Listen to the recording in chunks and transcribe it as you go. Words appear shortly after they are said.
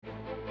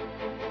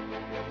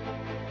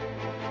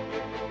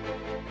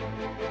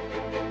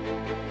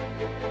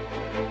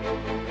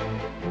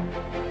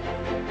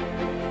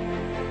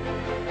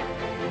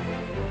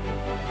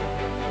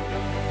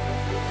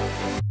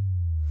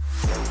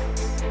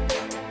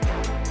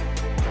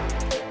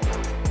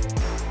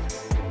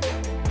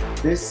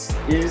This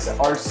is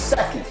our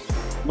second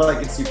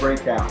legacy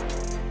breakdown.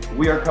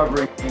 We are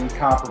covering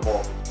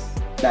incomparable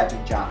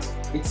Magic Johnson.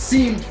 It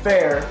seemed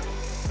fair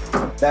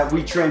that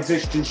we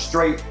transitioned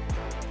straight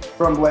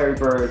from Larry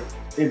Bird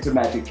into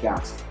Magic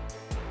Johnson.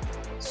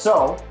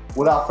 So,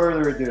 without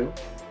further ado,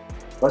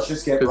 let's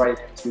just get right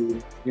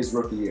into his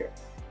rookie year.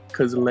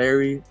 Because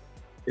Larry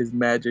is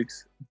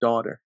Magic's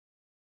daughter.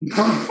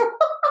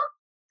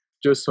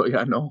 Just so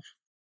y'all know.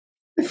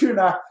 If you're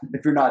not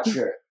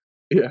sure.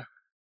 Yeah.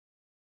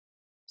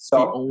 So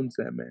he owns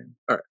that man.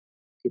 All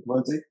right.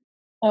 Lindsay?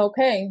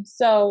 Okay,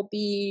 so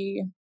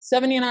the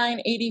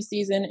 79-80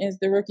 season is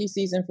the rookie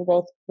season for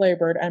both Larry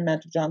Bird and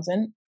Magic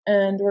Johnson.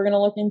 And we're going to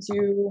look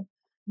into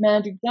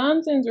Magic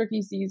Johnson's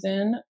rookie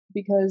season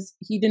because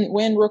he didn't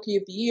win Rookie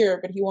of the Year,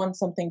 but he won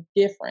something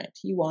different.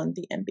 He won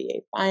the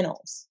NBA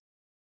Finals.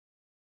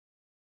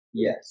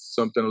 Yes.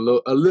 Something a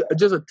little,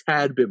 just a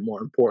tad bit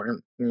more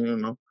important, you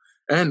know,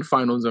 and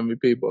Finals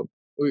MVP, but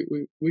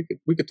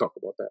we could talk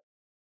about that.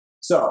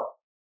 So,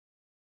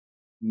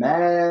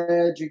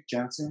 Magic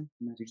Johnson.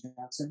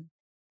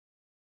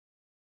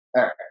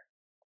 All right.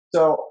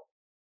 So,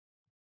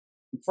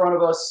 in front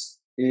of us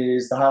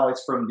is the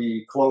highlights from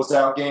the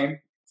closeout game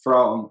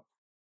from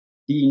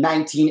the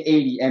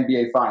 1980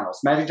 NBA Finals.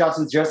 Magic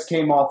Johnson just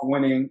came off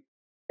winning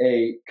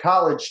a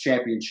college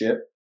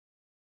championship,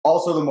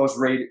 also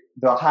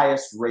the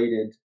highest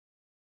rated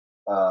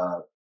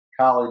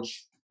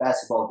college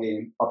basketball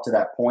game up to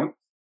that point.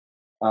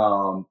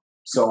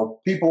 So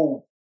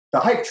the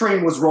hype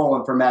train was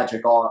rolling for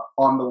Magic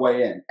on the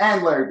way in,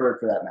 and Larry Bird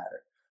for that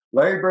matter.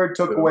 Larry Bird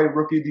took away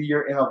Rookie of the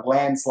Year in a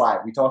landslide.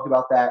 We talked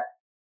about that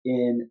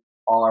in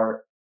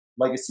our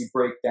legacy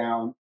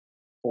breakdown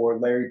for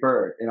Larry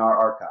Bird in our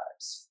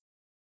archives.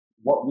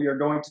 What we are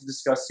going to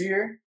discuss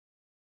here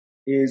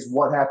is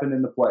what happened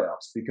in the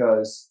playoffs,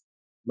 because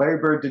Larry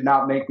Bird did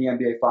not make the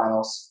NBA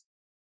Finals.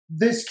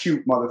 This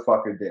cute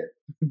motherfucker did.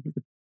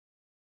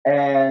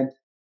 And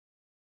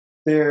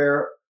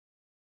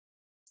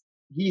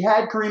he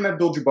had Kareem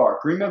Abdul-Jabbar.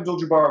 Kareem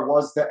Abdul-Jabbar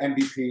was the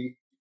MVP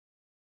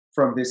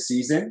from this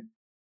season,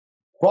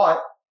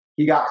 but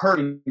he got hurt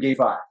in Game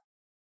 5.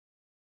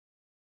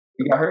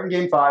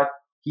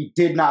 He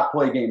did not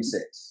play Game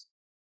 6.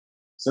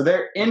 So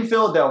they're in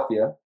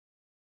Philadelphia,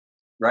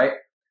 right?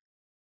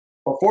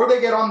 Before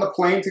they get on the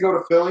plane to go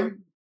to Philly,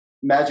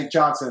 Magic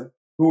Johnson,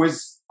 who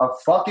is a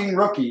fucking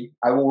rookie,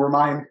 I will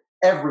remind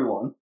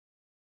everyone,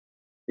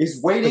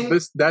 is waiting.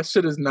 That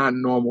shit is not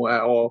normal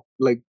at all.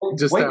 Like,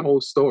 that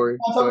whole story.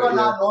 I'm talking about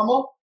not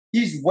normal.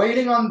 He's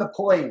waiting on the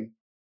plane.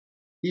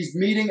 He's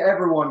meeting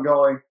everyone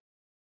going,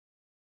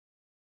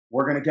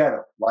 we're going to get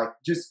him. Like,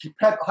 just keep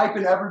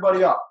hyping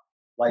everybody up.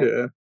 Like,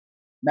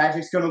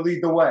 Magic's going to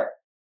lead the way.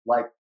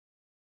 Like,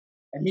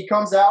 and he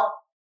comes out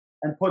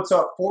and puts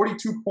up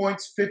 42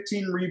 points,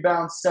 15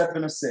 rebounds,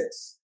 7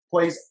 assists.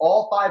 Plays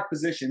all 5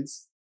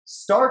 positions,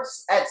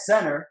 starts at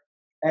center,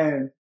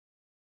 and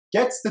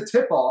gets the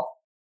tip-off,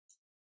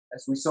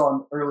 as we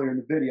saw earlier in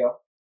the video.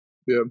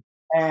 Yeah.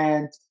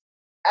 And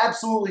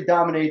absolutely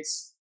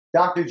dominates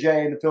Dr.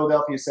 J and the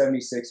Philadelphia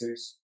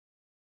 76ers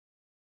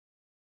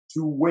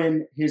to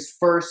win his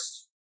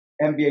first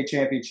NBA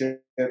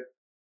championship.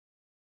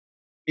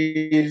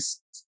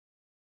 His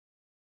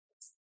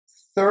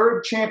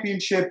third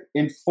championship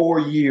in 4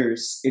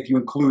 years, if you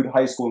include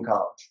high school and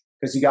college.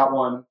 Because he got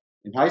one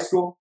in high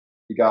school,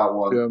 he got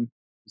one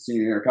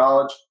senior year of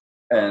college,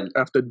 and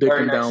after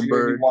dicking down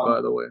Bird, by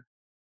the way.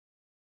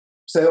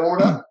 Say that one more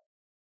time?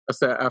 I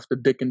said after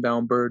dicking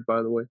down Bird,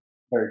 by the way.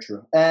 Very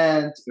true.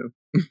 And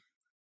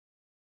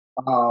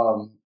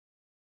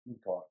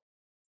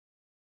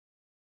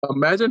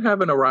imagine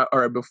having all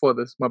right, before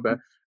this, my bad.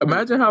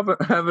 Imagine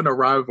having a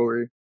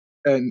rivalry,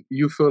 and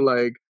you feel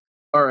like,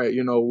 all right,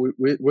 you know,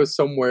 we're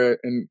somewhere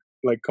in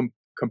like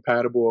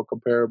compatible or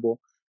comparable,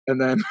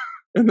 and then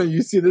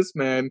you see this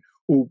man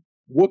who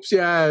whoops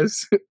your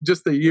ass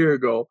just a year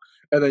ago,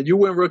 and then you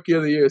win Rookie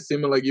of the Year,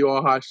 seeming like you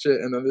all hot shit,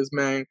 and then this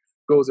man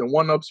goes and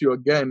one-ups you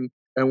again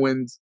and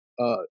wins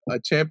a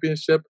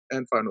championship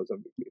and Finals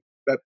MVP.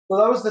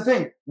 Well, that was the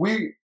thing.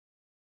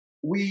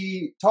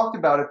 We talked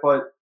about it,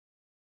 but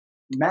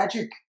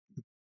Magic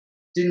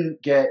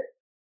didn't get.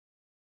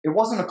 It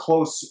wasn't a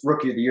close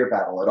Rookie of the Year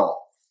battle at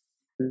all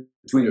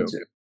between the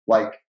two.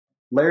 Like,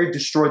 Larry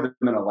destroyed them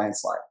in a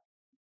landslide.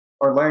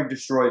 Or Larry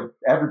destroyed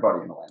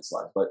everybody in a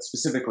landslide, but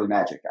specifically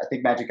Magic. I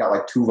think Magic got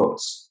like 2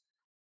 votes.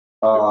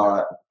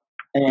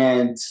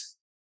 And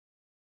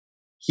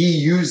he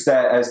used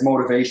that as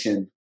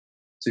motivation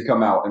to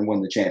come out and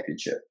win the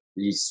championship.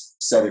 He's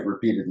said it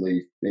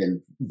repeatedly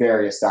in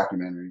various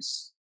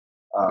documentaries.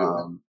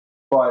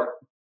 But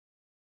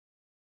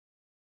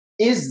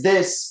is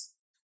this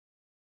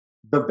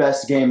the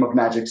best game of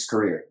Magic's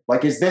career?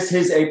 Like, is this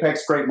his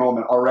apex great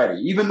moment already?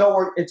 Even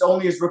though it's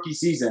only his rookie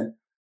season,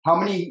 how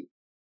many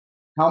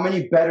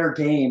better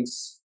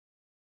games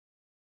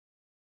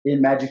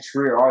in Magic's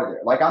career are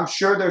there? Like, I'm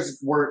sure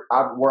we're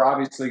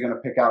obviously going to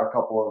pick out a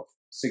couple of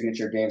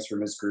signature games from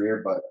his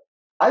career, but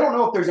I don't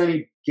know if there's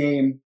any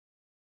game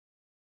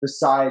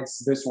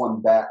besides this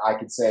one that I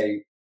could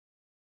say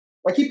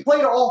Like, he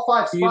played all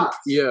 5 spots.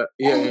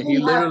 And he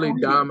literally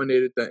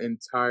dominated the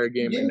entire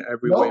game in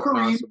every way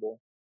possible.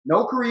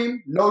 No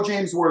Kareem, no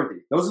James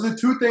Worthy. Those are the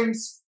 2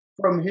 things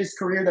from his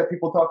career that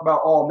people talk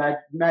about. Oh,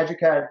 Magic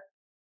had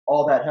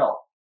all that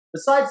help.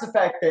 Besides the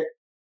fact that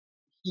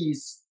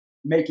he's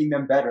making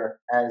them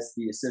better as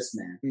the assist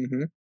man.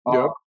 Mm-hmm.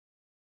 Yep.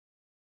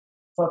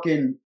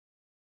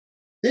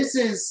 This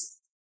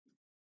is,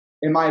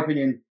 in my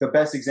opinion, the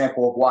best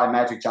example of why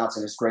Magic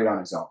Johnson is great on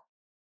his own.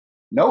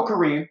 No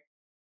Kareem.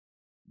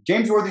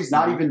 James Worthy's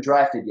not even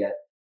drafted yet,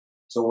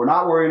 so we're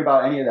not worried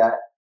about any of that.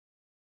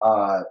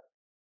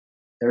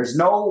 There's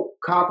no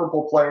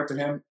comparable player to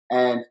him,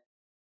 and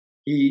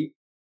he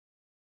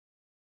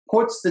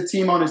puts the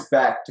team on his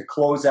back to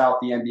close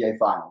out the NBA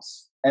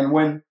Finals and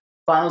win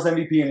Finals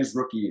MVP in his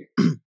rookie year.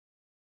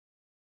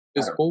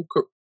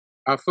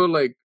 I feel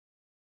like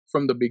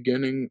from the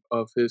beginning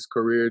of his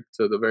career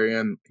to the very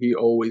end, he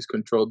always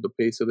controlled the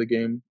pace of the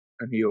game,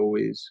 and he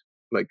always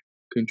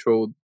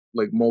controlled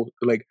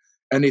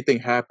anything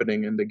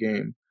happening in the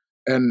game.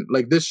 And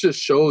this just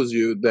shows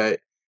you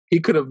that he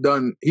could have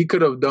done,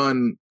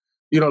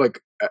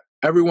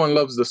 everyone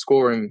loves the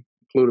scoring,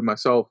 including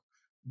myself,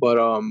 but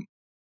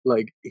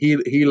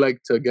he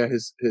liked to get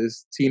his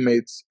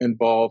teammates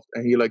involved,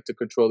 and he liked to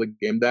control the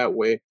game that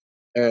way.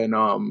 And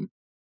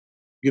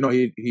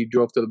he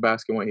drove to the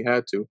basket when he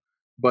had to.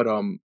 But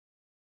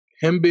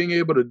him being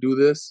able to do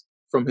this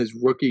from his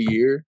rookie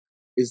year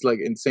is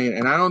insane.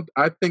 And I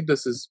think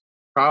this is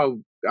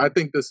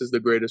the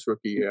greatest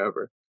rookie year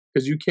ever,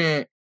 because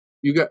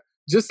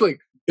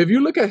if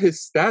you look at his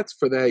stats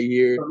for that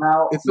year,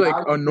 it's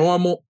a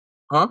normal,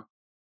 huh?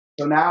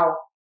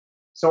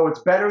 So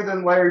it's better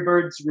than Larry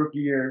Bird's rookie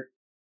year,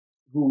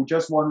 who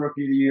just won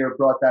Rookie of the Year,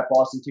 brought that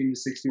Boston team to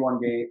 61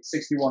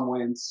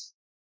 wins,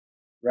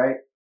 right?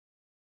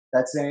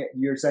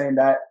 You're saying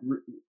that?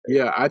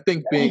 Yeah, I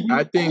think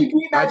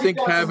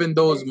having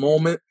those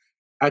moments,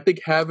 I think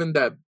having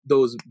that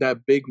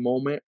big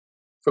moment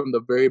from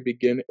the very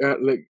beginning,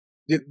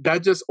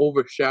 that just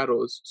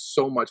overshadows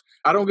so much.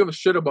 I don't give a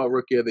shit about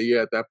Rookie of the Year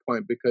at that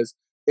point, because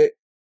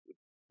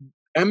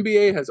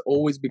NBA has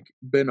always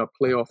been a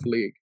playoff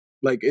league.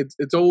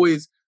 It's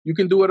always, you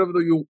can do whatever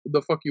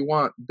the fuck you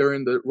want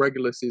during the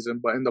regular season,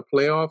 but in the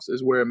playoffs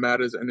is where it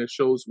matters, and it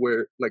shows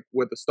where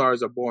the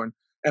stars are born.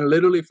 And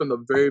literally from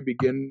the very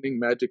beginning,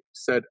 Magic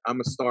said,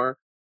 "I'm a star,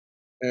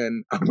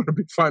 and I'm gonna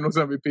be Finals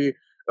MVP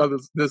of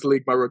this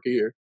league my rookie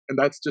year," and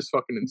that's just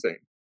fucking insane.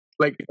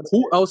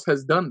 Who else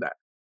has done that?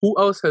 Who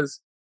else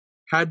has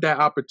had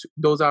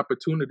those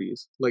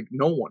opportunities?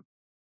 No one.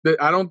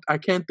 I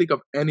can't think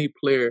of any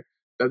player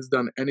that's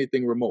done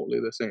anything remotely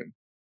the same.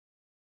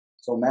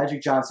 So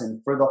Magic Johnson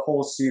for the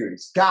whole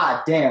series.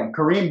 God damn,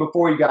 Kareem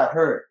before he got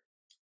hurt.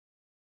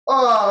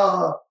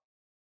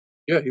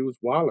 Yeah, he was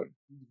wilding.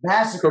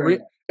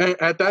 Massacring. And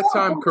at that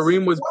time,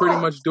 Kareem was pretty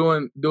much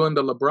doing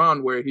the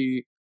LeBron, where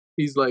he's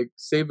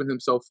saving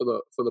himself for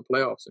the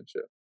playoffs and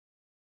shit.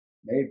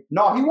 Maybe.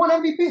 No, he won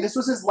MVP. This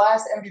was his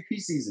last MVP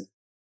season,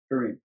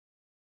 Kareem.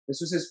 This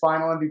was his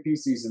final MVP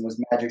season, was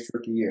Magic's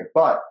rookie year.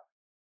 But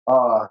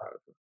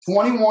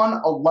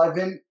 21,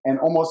 11, and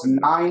almost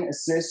 9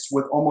 assists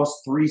with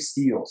almost 3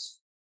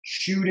 steals.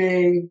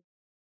 Shooting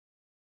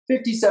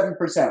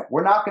 57%.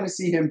 We're not going to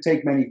see him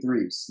take many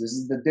threes. This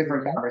is the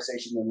different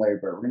conversation than Larry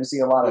Bird. We're going to see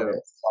a lot of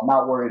it. So I'm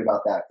not worried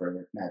about that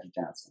for Magic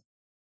Johnson.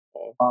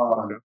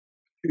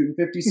 Shooting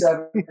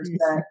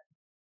 57%,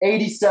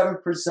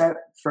 87%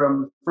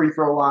 from free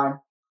throw line.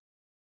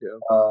 Yeah.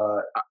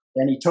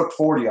 And he took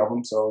 40 of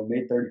them, so he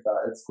made 35.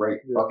 That's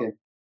great.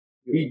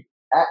 He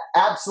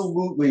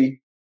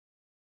absolutely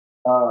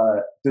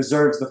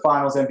deserves the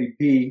Finals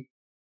MVP.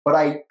 But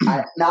I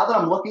now that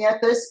I'm looking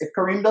at this, if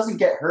Kareem doesn't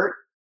get hurt,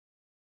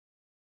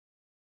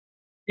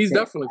 he's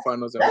definitely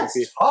Finals MVP.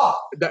 That's tough.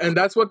 And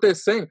that's what they're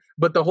saying.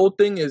 But the whole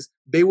thing is,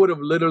 they would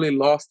have literally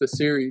lost the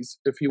series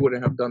if he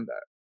wouldn't have done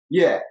that.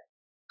 Yeah.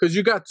 Because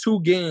you got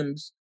 2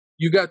 games.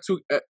 You got 2,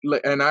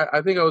 and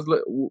I think I was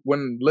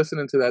when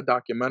listening to that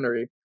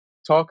documentary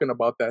talking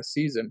about that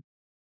season,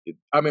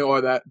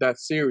 or that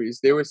series,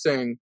 they were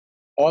saying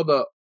all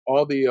the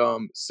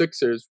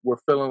Sixers were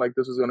feeling like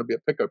this was going to be a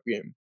pickup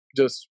game,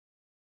 just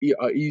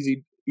an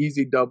easy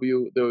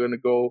W. They were going to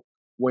go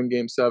win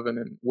Game 7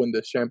 and win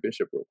the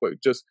championship real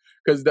quick, just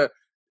because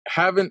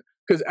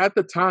at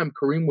the time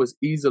Kareem was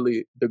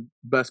easily the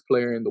best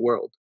player in the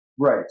world.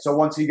 Right. So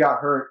once he got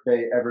hurt,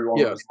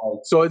 everyone was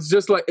like. So it's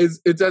just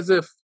it's as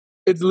if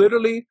it's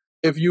literally,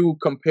 if you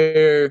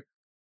compare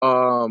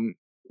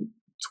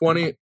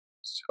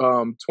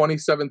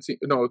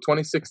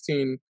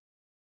 2016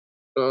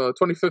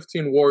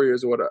 2015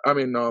 Warriors or whatever,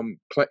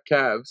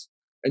 Cavs,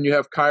 and you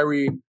have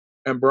Kyrie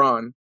and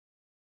Bron.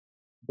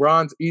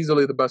 Bron's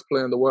easily the best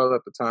player in the world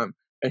at the time,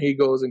 and he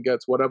goes and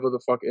gets whatever the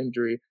fuck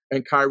injury,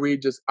 and Kyrie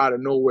just out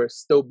of nowhere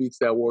still beats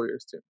that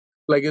Warriors team.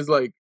 It's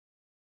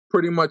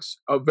pretty much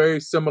a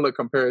very similar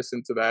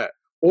comparison to that,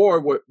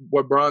 or what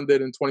Bron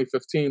did in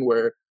 2015,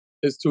 where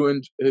his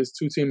two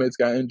teammates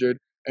got injured,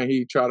 and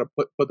he tried to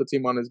put the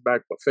team on his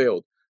back but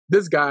failed.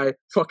 This guy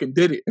fucking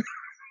did it.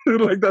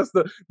 Like that's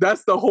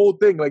the whole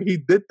thing. Like he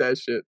did that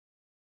shit.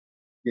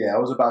 Yeah, I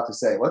was about to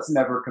say, let's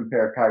never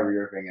compare Kyrie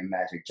Irving and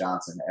Magic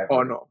Johnson ever.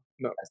 Oh no.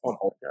 Oh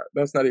my God,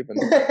 that's not even.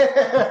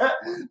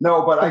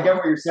 No, but I get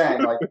what you're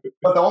saying. Like,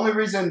 but the only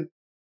reason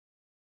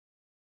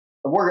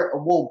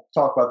we'll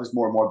talk about this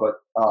more and more,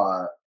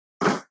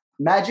 but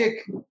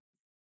Magic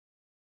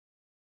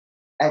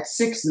at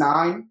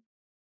 6'9",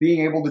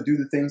 being able to do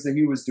the things that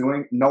he was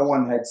doing, no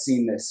one had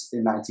seen this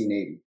in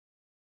 1980.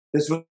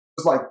 This was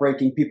like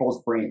breaking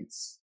people's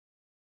brains.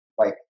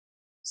 Like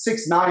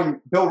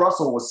 6'9", Bill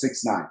Russell was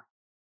 6'9".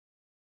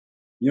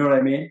 You know what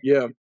I mean?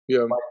 Yeah.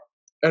 Like,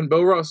 and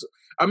Bill Russell,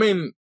 I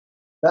mean,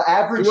 the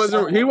average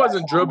he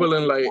wasn't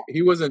dribbling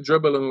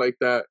like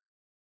that,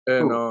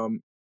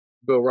 and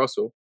Bill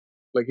Russell,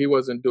 like he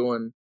wasn't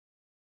doing.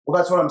 Well,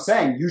 that's what I'm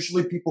saying.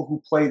 Usually, people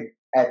who played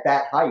at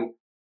that height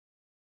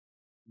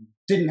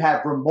didn't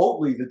have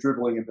remotely the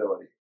dribbling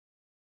ability.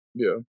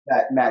 Yeah,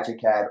 that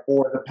Magic had,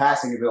 or the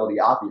passing ability,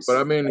 obviously.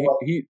 But I mean,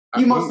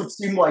 he must have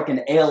seemed like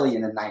an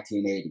alien in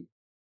 1980.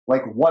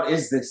 Like, what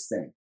is this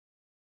thing?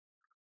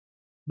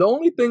 The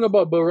only thing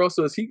about Bill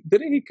Russell is he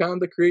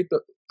kind of create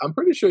the. I'm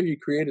pretty sure he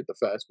created the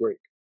fast break.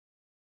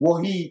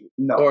 Well,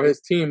 or his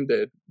team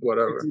did,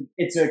 whatever.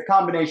 It's a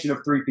combination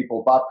of three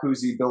people: Bob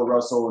Cousy, Bill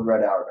Russell, and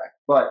Red Auerbach.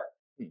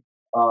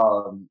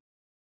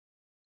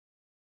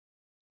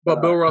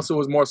 But Bill Russell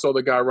was more so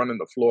the guy running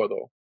the floor,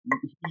 though.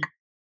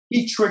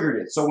 He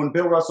triggered it. So when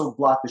Bill Russell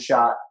blocked the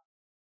shot,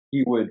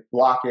 he would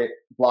block it,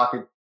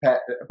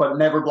 but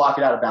never block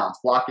it out of bounds.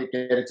 Block it,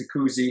 get it to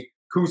Cousy.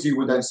 Cousy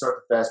would then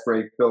start the fast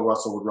break. Bill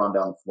Russell would run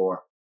down the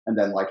floor. And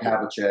then like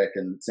Havlicek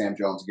and Sam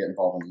Jones would get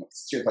involved in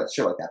shit like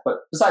that. But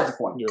besides the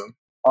point,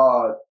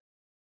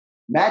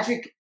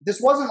 Magic,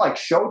 this wasn't like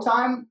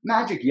Showtime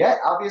Magic yet,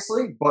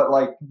 obviously, but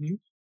like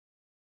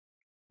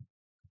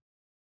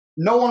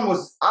no one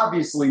was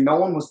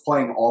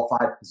playing all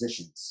five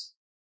positions.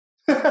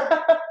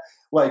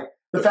 Like,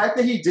 the fact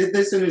that he did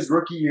this in his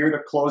rookie year to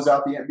close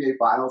out the NBA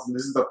Finals, and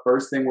this is the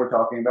first thing we're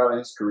talking about in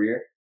his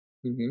career.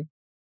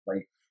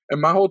 Like, and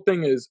my whole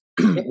thing is,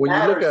 when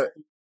you look at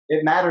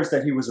it matters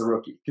that he was a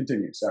rookie.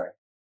 Continue, sorry.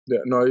 Yeah,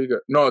 no, you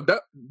good. No,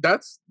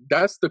 that's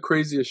the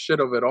craziest shit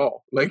of it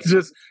all. Like,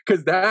 just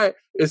because that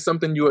is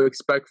something you would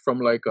expect from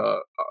like a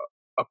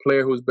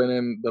player who's been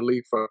in the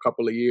league for a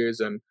couple of years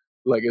and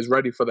like is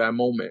ready for that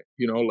moment.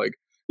 You know,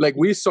 like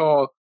we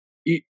saw,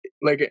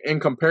 like in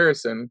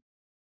comparison,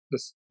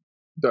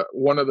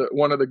 one of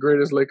the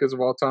greatest Lakers of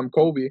all time,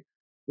 Kobe,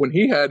 when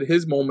he had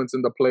his moments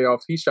in the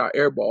playoffs, he shot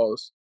air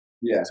balls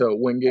to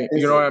win games.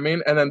 You know what I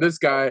mean? And then this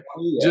guy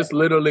just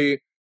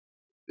literally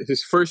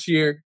his first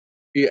year,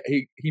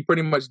 he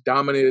pretty much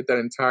dominated that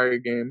entire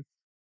game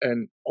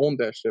and owned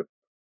that shit.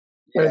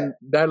 And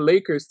that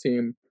Lakers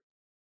team,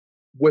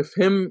 with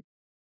them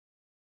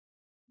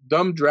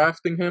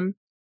drafting him,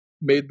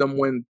 made them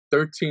win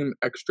 13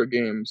 extra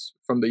games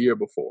from the year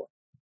before.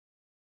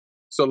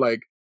 So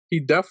like he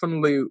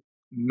definitely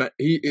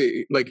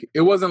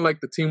it wasn't like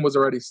the team was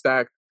already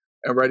stacked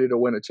and ready to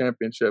win a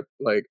championship.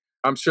 Like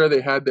I'm sure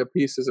they had their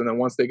pieces, and then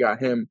once they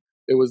got him,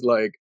 it was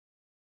like,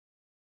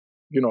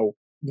 you know,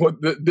 what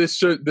this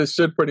should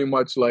pretty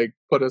much like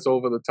put us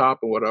over the top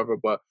or whatever.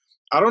 But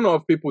I don't know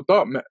if people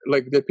thought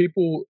did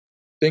people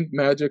think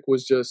Magic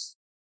was just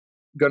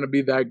gonna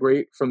be that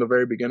great from the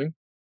very beginning?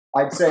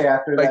 I'd say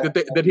after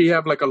that, did he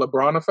have like a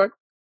LeBron effect?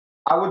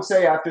 I would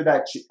say after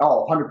that,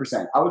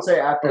 100%. I would say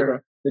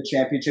after the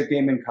championship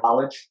game in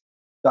college,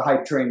 the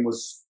hype train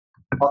was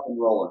up and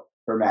rolling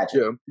for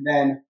Magic. Yeah. And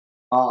then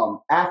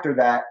after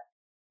that,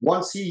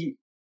 the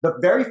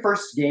very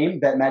first game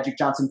that Magic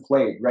Johnson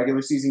played,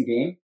 regular season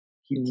game,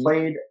 he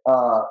played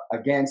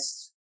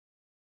against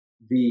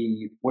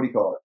the, what do you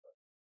call it?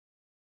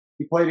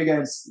 He played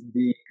against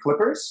the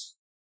Clippers.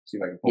 Let's see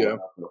if I can pull it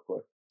up real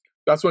quick.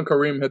 That's when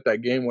Kareem hit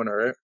that game winner,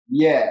 right?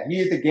 Yeah, he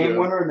hit the game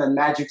winner, and then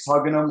Magic's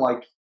hugging him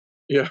like.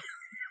 Yeah.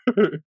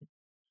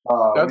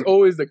 That's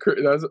always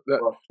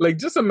like,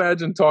 just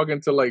imagine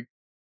talking to like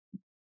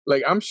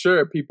I'm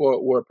sure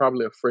people were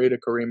probably afraid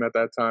of Kareem at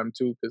that time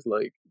too, because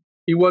like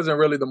he wasn't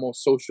really the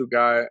most social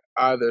guy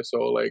either. So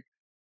like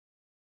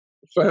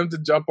for him to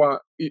jump on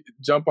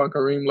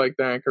Kareem like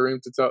that, and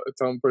Kareem to tell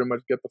him pretty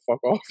much get the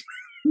fuck off,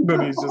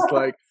 then he's just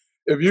like,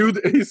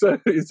 he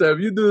said if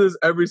you do this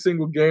every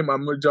single game,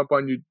 I'm gonna jump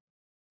on you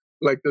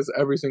like this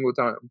every single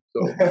time.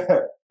 So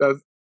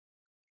that's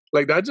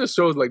like, that just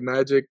shows like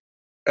Magic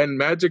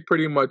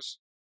pretty much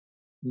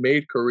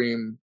made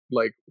Kareem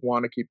like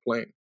want to keep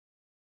playing,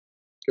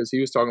 because he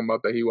was talking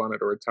about that he wanted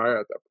to retire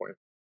at that point,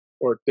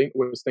 or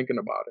was thinking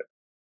about it.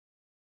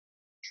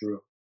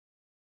 True.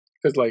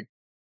 Because like,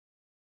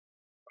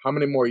 how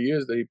many more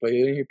years did he play?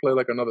 Didn't he play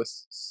like another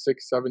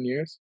 6-7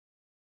 years?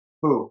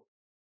 Who?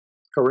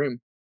 Kareem.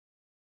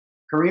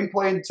 Kareem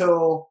played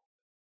until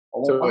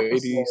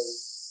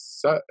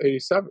 87,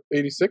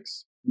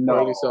 86? No,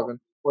 or 87.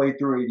 Played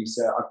through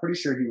 87. I'm pretty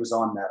sure he was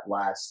on that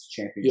last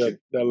championship.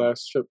 Yeah, that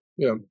last trip.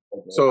 Yeah.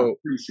 So I'm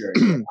pretty sure.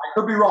 I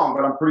could be wrong,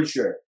 but I'm pretty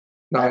sure.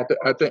 No, I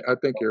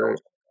think you're right.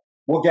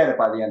 We'll get it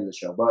by the end of the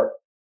show, but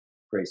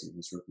crazy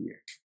this rookie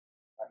year.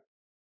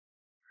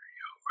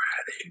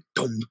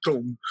 Dum,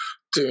 dum,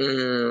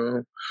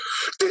 dum.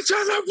 The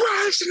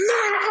generation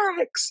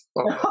next.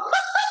 Oh.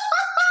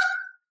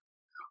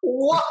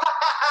 What?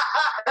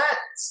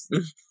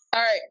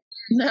 All right.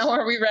 Now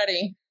are we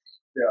ready?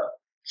 Yeah.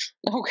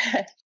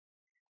 Okay.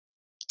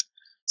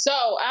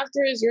 So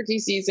after his rookie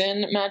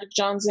season, Magic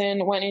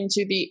Johnson went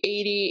into the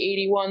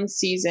 80-81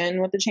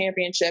 season with the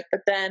championship,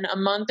 but then a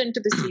month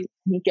into the season,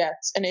 he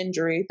gets an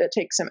injury that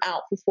takes him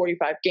out for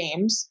 45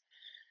 games.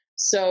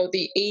 So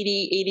the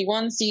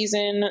 80-81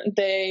 season,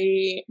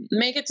 they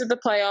make it to the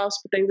playoffs,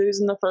 but they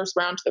lose in the first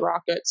round to the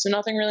Rockets. So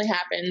nothing really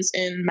happens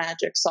in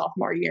Magic's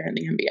sophomore year in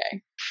the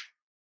NBA.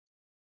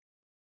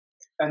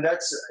 And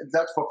that's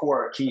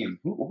before Akeem.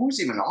 Who's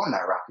even on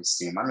that Rockets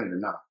team? I don't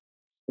even know.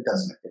 It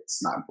doesn't.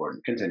 It's not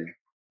important. Continue.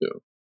 Yeah.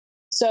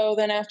 So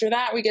then after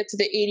that, we get to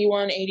the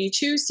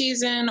 81-82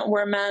 season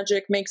where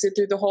Magic makes it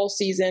through the whole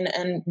season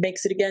and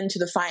makes it again to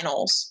the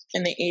finals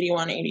in the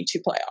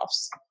 81-82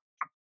 playoffs.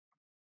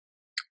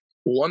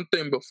 One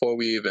thing before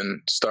we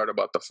even start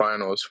about the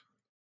finals,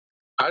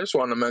 I just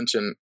want to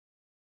mention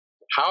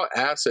how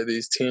ass are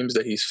these teams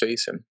that he's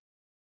facing?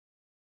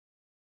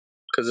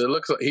 Because it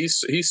looks like he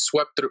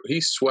swept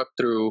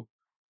through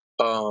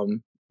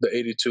the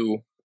 82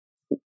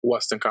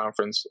 Western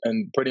Conference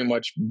and pretty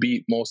much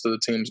beat most of the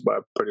teams by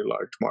a pretty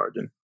large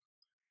margin.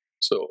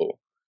 So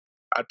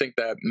I think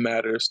that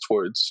matters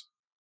towards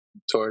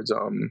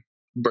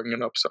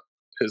bringing up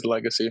his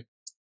legacy.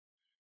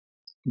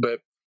 But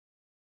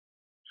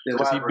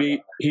because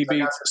he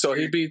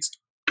beats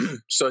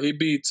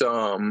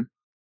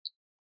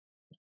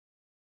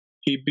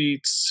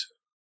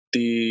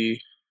the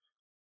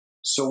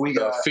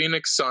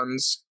Phoenix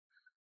Suns,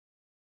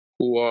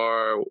 who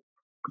are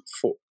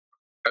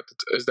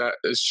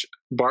is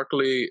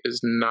Barkley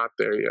is not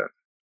there yet.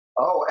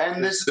 Oh,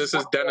 and this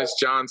is Dennis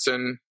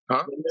Johnson,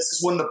 huh? This is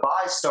when the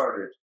bye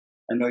started.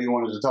 I know you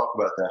wanted to talk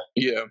about that.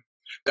 Yeah,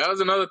 that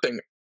was another thing.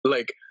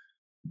 Like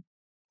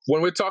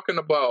when we're talking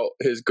about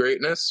his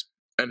greatness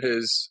and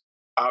his,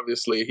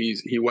 obviously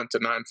he went to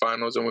 9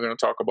 finals, and we're going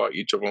to talk about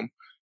each of them.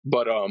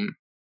 But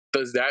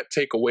does that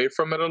take away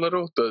from it a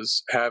little?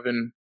 Does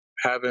having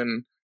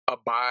a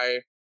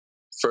bye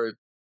for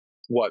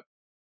what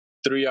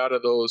 3 out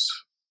of those?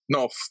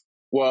 No,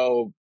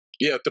 3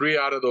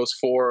 out of those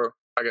 4,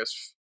 I guess,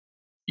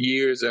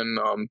 years, and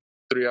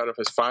 3 out of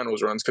his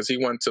finals runs, because he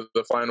went to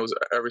the finals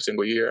every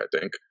single year, I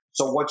think.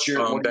 So what's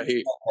your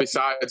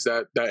besides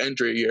that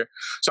injury year?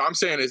 So I'm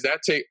saying, is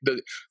that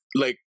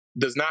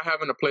does not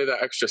having to play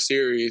that extra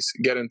series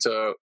get him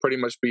to pretty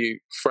much be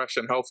fresh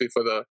and healthy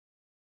for the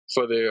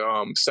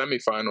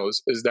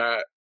semifinals? Is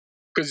that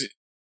because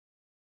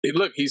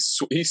look, he's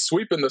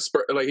sweeping the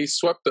Spurs, like he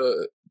swept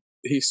the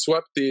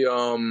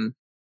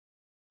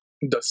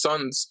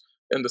Suns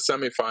in the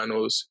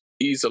semifinals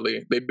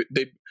easily. They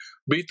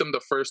beat them the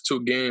first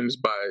 2 games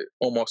by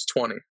almost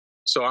 20.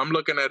 So I'm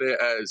looking at it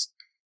as,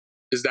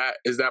 is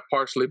that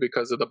partially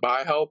because of the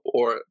bye help,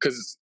 or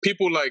because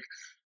people like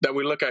that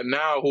we look at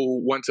now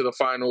who went to the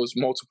finals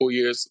multiple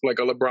years, like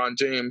a LeBron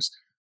James,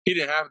 he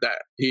didn't have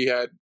that. He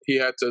had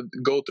to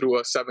go through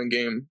a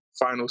 7-game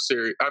final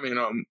series. I mean,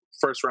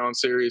 first round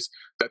series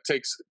that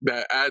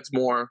adds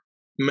more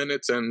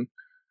minutes and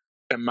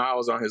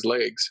miles on his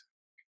legs.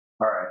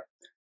 All right.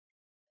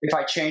 If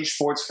I change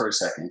sports for a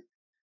second,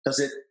 does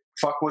it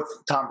fuck with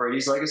Tom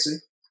Brady's legacy?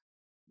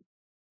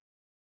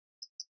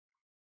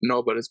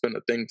 No, but it's been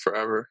a thing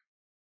forever.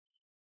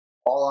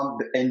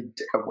 And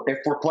if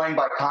we're playing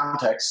by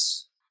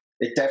context,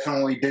 it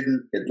definitely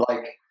didn't.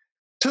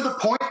 To the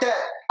point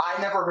that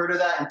I never heard of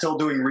that until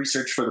doing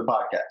research for the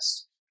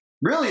podcast.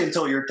 Really,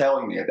 until you're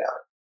telling me about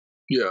it.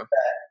 Yeah.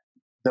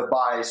 That the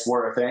buys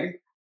were a thing.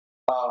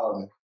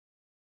 No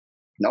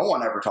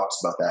one ever talks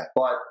about that,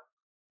 but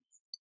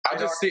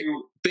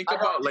think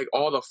about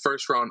all the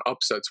first round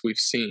upsets we've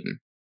seen.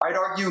 I'd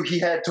argue he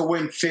had to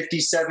win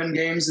 57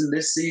 games in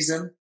this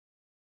season,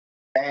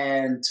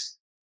 and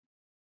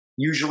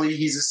usually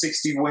he's a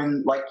 60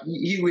 win. Like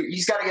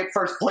he's got to get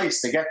first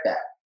place to get that.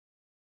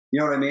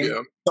 You know what I mean?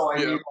 Yeah.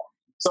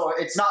 So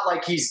it's not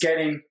like he's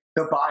getting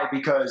the bye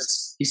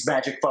because he's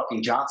Magic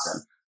fucking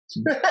Johnson.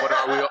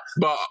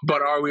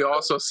 But are we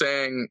also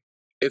saying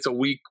it's a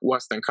weak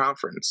Western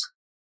Conference?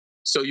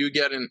 So you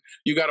got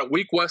a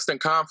weak Western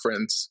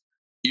Conference.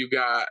 You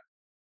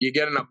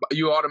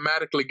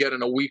automatically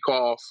getting a week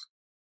off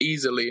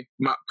easily,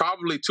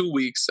 probably 2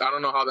 weeks. I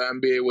don't know how the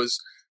NBA was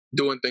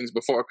doing things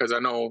before, because I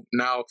know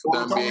now the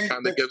NBA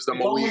kind of gives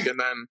them a week, and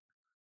then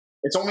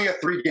it's only a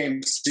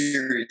 3-game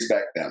series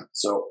back then,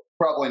 so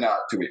probably not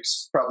 2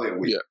 weeks, probably a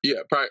week.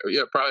 Probably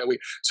a week.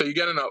 So you're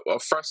getting a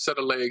fresh set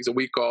of legs, a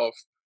week off,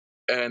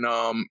 and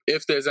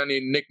if there's any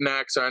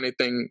knickknacks or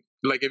anything,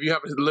 like if you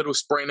have a little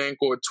sprained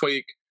ankle or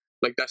tweak,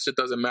 like that shit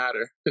doesn't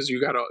matter, because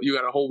you got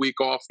a whole week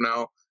off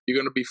now. You're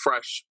gonna be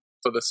fresh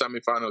for the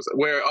semifinals,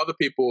 where other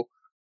people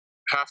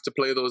have to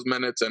play those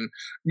minutes, and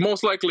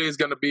most likely is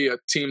gonna be a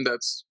team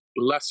that's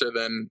lesser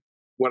than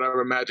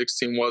whatever Magic's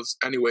team was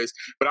anyways.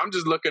 But I'm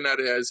just looking at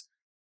it as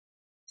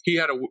he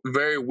had a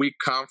very weak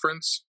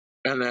conference,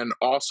 and then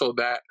also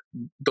I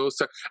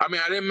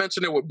mean, I didn't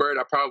mention it with Bird.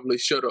 I probably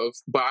should have,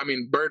 but I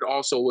mean, Bird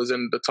also was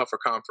in the tougher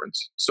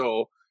conference.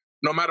 So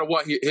no matter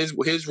what,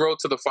 his road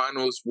to the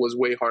finals was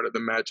way harder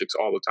than Magic's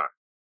all the time.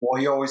 Well,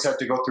 he always had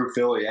to go through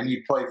Philly, and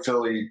he played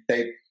Philly.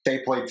 They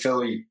played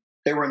Philly.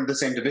 They were in the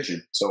same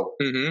division, so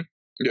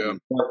yeah.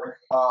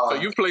 So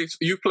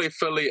you play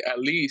Philly at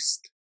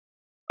least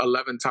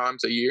 11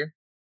 times a year.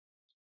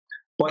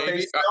 But maybe,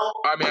 they still,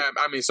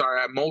 I mean,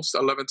 sorry, at most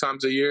 11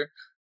 times a year,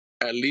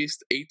 at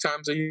least 8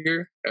 times a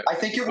year. I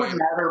think it would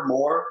matter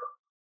more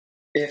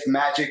if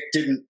Magic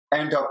didn't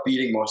end up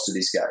beating most of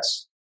these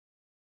guys.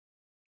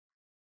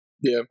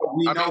 Yeah, I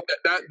mean,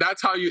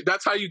 that's how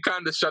you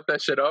kind of shut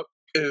that shit up.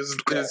 Is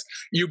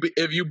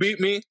if you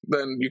beat me,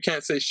 then you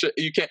can't say shit.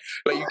 You can't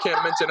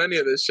mention any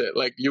of this shit.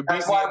 Like you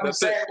beat me, and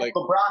that's it. Like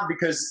LeBron,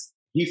 because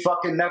he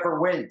fucking never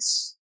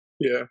wins.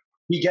 Yeah,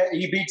 he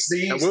beats the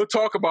East. And we'll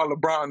talk about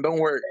LeBron. Don't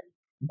worry.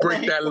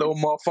 Break that little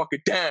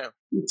motherfucker down.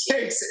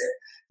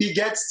 He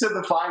gets to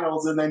the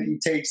finals and then he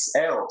takes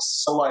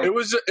L's. So like it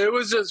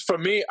was just for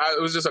me. It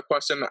was just a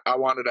question I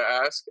wanted to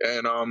ask,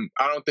 and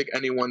I don't think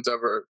anyone's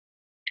ever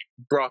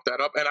brought that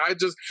up. And I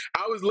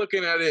was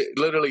looking at it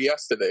literally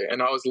yesterday,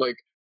 and I was like,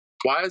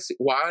 why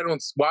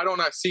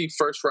don't I see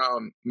first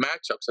round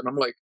matchups? And I'm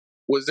like,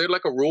 was there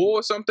like a rule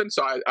or something?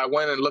 So I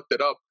went and looked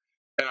it up,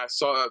 and I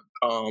saw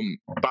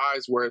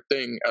buys were a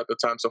thing at the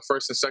time. So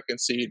first and second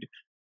seed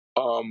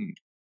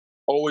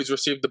always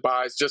received the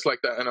buys, just like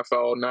the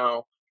NFL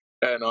now.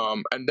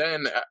 And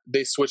then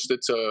they switched it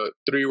to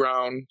 3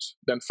 rounds,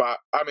 then 5.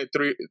 I mean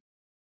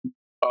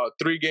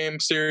 3 game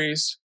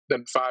series,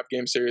 then 5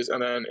 game series,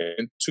 and then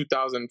in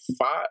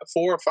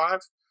 2004 or 5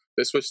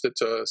 they switched it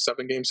to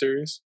 7 game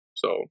series.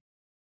 So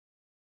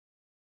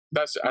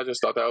I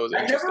just thought that was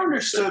interesting. I never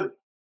understood.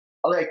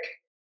 Like,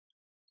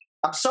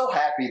 I'm so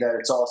happy that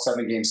it's all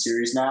 7 game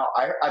series now.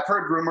 I've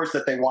heard rumors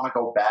that they want to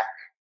go back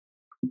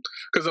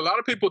because a lot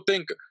of people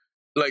think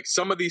like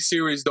some of these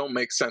series don't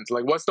make sense.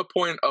 Like, what's the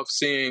point of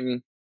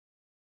seeing,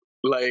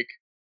 like,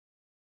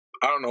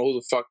 I don't know who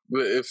the fuck,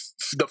 if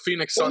the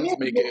Phoenix Suns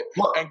make it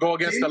and go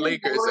against the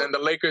Lakers and the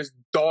Lakers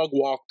dog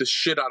walk the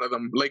shit out of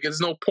them. Like, there's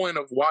no point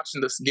of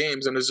watching this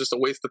games and it's just a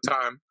waste of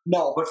time.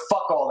 No, but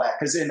fuck all that,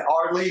 because in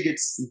our league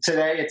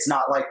today it's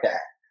not like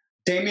that.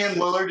 Damian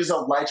Lillard is a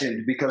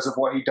legend because of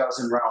what he does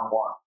in round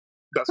 1.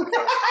 That's a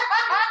fact.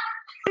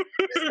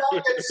 This guy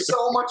gets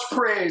so much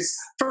praise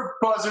for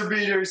buzzer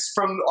beaters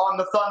on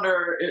the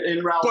Thunder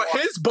in round 1. But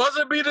his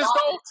buzzer beaters,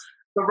 though,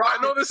 I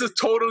know this is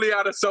totally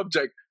out of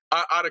subject,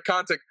 out of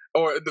context,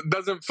 or it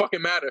doesn't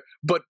fucking matter.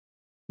 But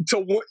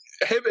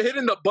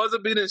hitting the buzzer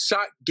beating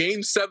shot,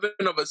 game 7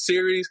 of a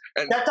series,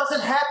 and that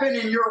doesn't happen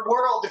in your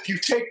world if you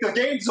take the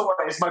games away.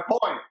 Is my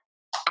point.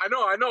 I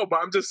know,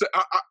 but I'm just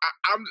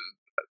I'm.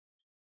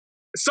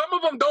 Some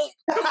of them don't.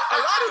 A lot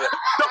of it.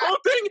 The whole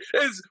thing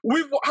is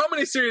how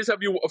many series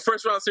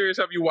first round series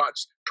have you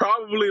watched?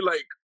 Probably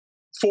like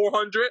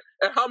 400.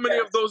 And how many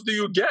of those do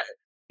you get?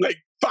 Like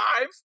 5?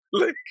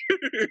 Like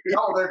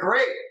no, they're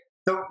great.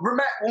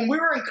 When we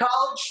were in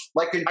college,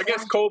 like in I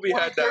guess Kobe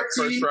had that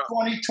first round.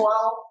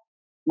 2012,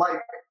 like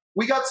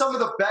we got some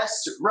of the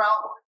best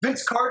round.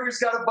 Vince Carter's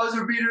got a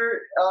buzzer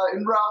beater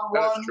in round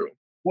 1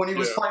 when he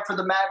was playing for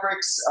the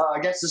Mavericks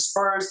against the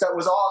Spurs. That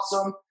was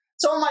awesome.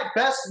 Some of my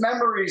best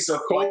memories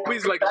of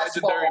Kobe's like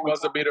legendary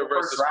buzzer beater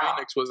versus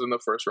Phoenix was in the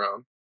first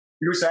round.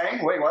 You were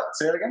saying? Wait, what?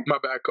 Say that again. My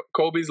bad.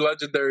 Kobe's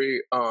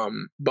legendary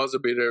buzzer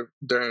beater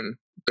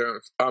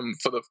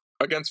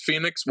against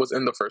Phoenix was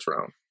in the first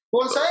round.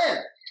 What I'm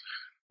saying,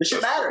 this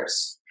shit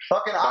matters.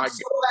 Fucking, I'm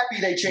so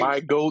happy they changed. My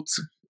goat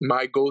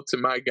to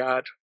my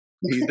God.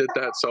 He did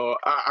that, so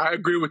I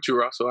agree with you,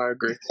 Russell. I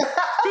agree.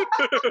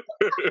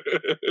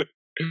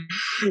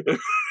 All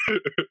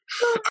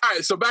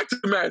right, so back to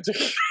the Magic.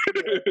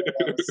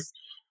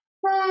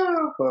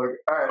 Oh, fuck. All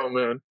right. Oh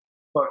man.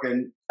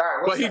 Fucking. All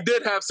right. But he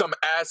did have some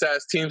ass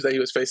teams that he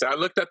was facing. I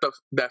looked at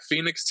that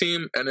Phoenix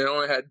team, and it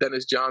only had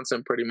Dennis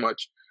Johnson pretty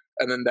much,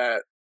 and then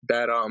that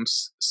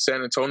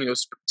San Antonio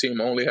team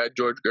only had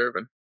George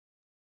Earvin.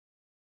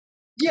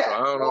 Yeah. So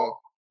I don't know.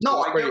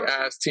 No, I get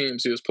ass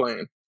teams he was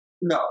playing.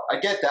 No, I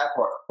get that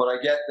part, but I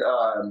get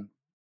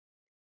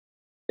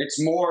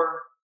it's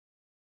more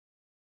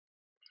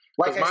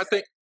like my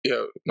thing.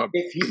 Yeah,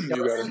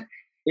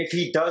 if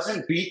he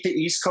doesn't beat the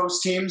East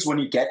Coast teams when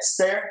he gets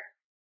there,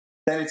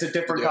 then it's a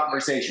different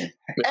conversation.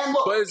 And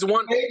look, but it's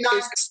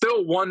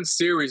still one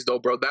series though,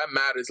 bro. That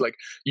matters. Like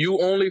you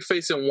only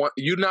facing one.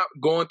 You're not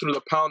going through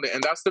the pounding,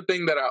 and that's the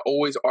thing that I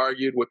always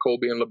argued with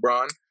Kobe and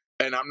LeBron.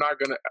 And I'm not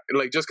gonna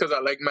just because I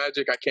like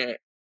Magic, I can't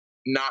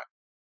not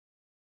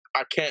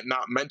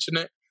mention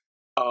it.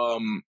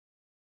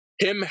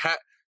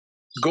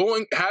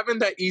 Having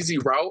that easy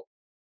route,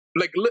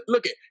 like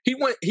look at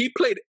he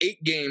played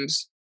 8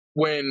 games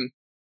when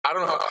I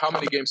don't know how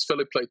many games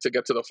Philly played to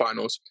get to the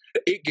finals.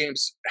 8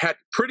 games had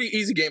pretty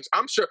easy games.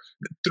 I'm sure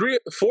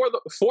 4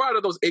 out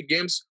of those 8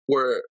 games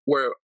were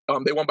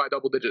they won by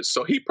double digits.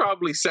 So he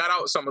probably sat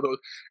out some of those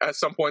at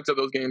some points of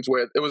those games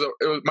where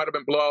it might have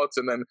been blowouts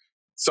and then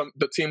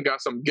the team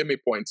got some gimme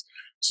points.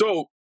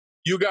 So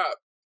you got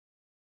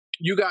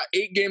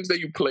 8 games that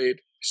you played,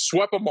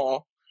 swept them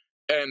all,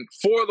 and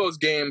 4 of those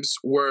games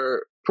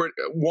were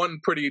won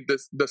pretty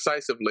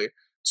decisively.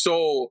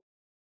 So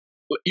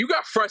you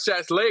got fresh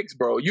ass legs,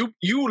 bro. You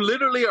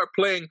literally are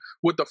playing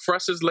with the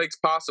freshest legs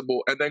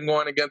possible, and then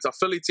going against a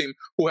Philly team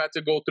who had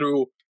to go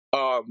through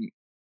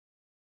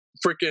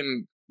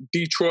freaking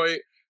Detroit.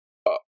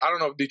 I don't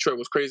know if Detroit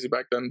was crazy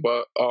back then,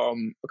 but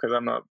because I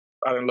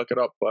didn't look it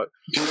up, but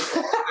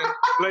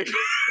like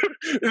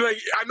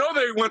I know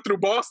they went through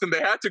Boston. They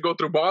had to go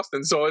through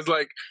Boston, so it's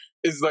like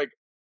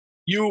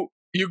you're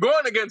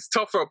going against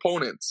tougher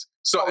opponents.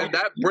 So and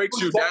that breaks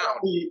you down.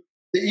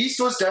 The East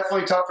was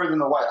definitely tougher than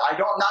the West. I'm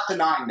not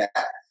denying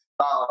that.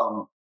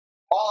 All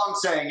I'm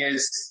saying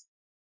is,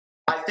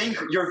 I think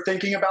you're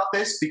thinking about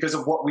this because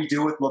of what we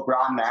do with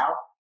LeBron now,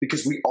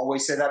 because we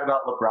always say that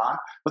about LeBron.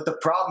 But the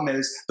problem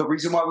is, the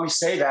reason why we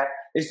say that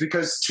is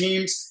because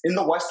teams in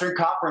the Western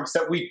Conference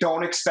that we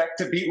don't expect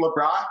to beat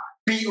LeBron.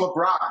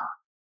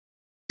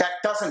 That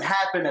doesn't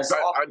happen as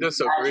often. I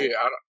disagree.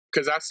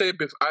 Because I say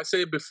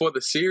it before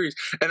the series.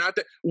 And I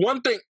think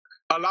one thing,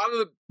 a lot of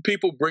the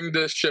people bring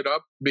this shit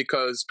up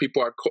because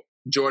people are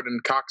Jordan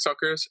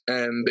cocksuckers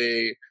and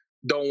they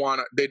don't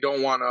want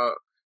to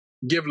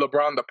give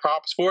LeBron the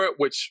props for it,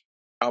 which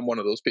I'm one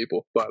of those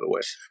people, by the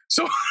way.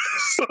 So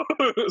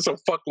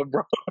fuck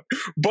LeBron.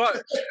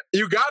 But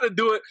you got to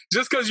do it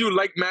just because you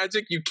like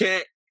Magic. You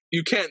can't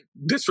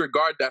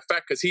disregard that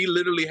fact because he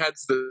literally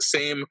has the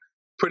same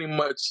pretty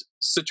much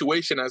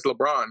situation as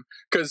LeBron.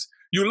 Because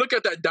you look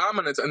at that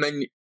dominance, and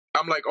then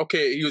I'm like,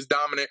 okay, he was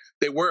dominant.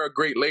 They were a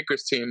great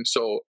Lakers team,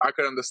 so I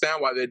could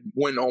understand why they'd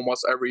win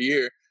almost every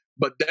year.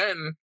 But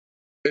then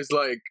it's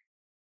like,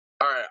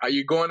 all right, are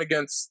you going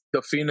against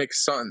the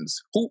Phoenix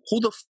Suns? Who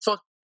the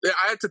fuck?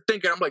 I had to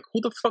think, and I'm like,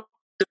 who the fuck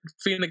did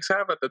Phoenix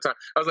have at the time?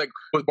 I was like,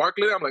 was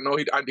Barkley? I'm like, no,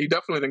 he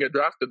definitely didn't get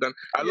drafted then.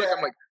 I'm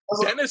like,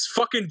 Dennis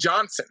fucking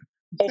Johnson.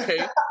 Okay.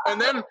 and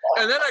then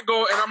I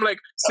go and I'm like,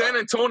 San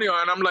Antonio,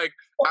 and I'm like,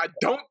 I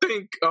don't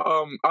think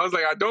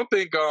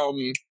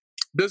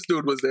this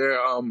dude was there.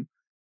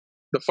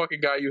 The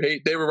fucking guy you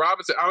hate, David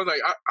Robinson. I was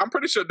like, I'm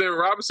pretty sure David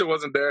Robinson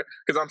wasn't there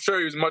because I'm sure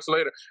he was much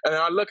later. And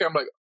then I look, I'm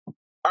like,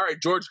 all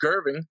right, George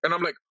Gervin, and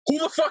I'm like, who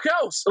the fuck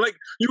else? Like,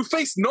 you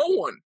face no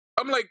one.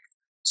 I'm like,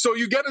 so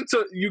you get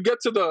to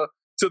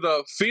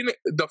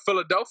the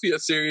Philadelphia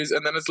series,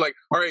 and then it's like,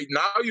 all right,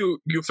 now you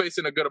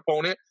facing a good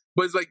opponent,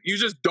 but it's like you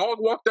just dog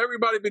walked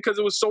everybody because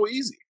it was so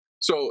easy.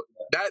 So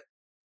that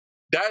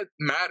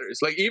matters.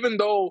 Like, even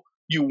though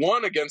you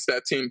won against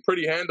that team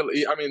pretty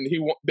handily, I mean,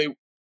 they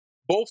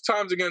both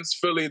times against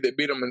Philly, they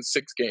beat them in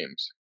 6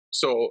 games.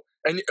 So,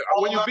 and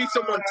when you beat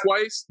someone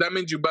twice, that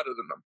means you're better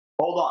than them.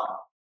 Hold on,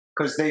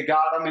 because they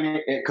got them in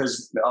it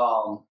because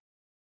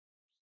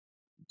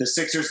the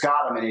Sixers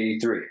got them in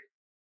 '83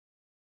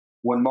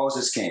 when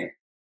Moses came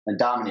and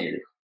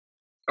dominated.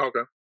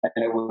 Okay.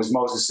 And it was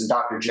Moses and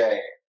Dr. J.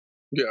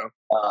 Yeah.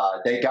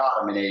 They got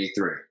them in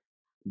 '83.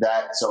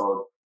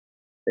 So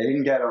they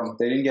didn't get them.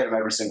 They didn't get them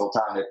every single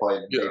time they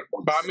played. Yeah.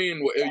 But I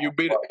mean, if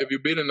you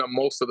beating them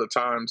most of the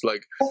times,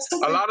 like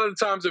a lot of the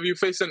times, if you're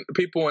facing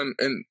people in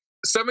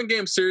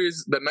 7-game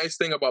series, the nice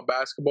thing about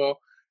basketball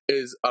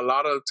is a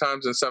lot of the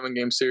times in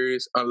 7-game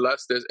series,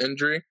 unless there's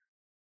injury,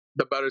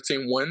 the better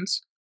team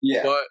wins.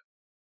 Yeah. But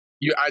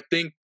I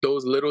think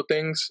those little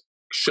things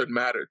should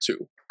matter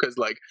too, because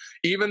like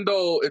even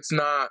though it's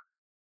not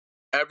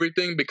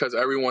everything, because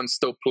everyone's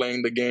still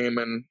playing the game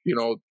and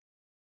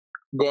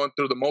going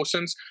through the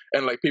motions,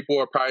 and like people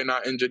are probably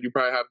not injured, you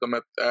probably have them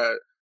at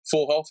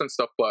full health and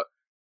stuff, but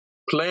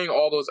playing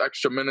all those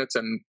extra minutes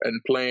and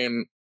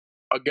playing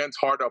against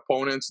harder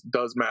opponents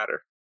does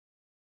matter.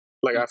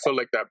 Like I feel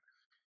like that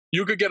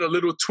you could get a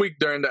little tweak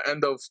during the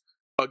end of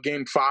a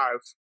game 5,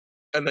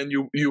 and then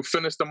you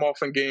finish them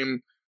off in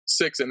game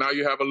 6, and now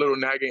you have a little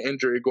nagging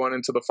injury going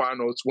into the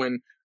finals. When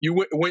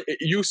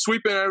you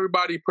sweeping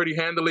everybody pretty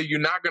handily, you're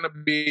not gonna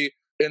be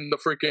in the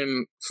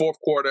freaking fourth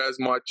quarter as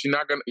much. You're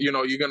not gonna, you're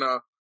gonna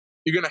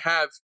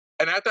have.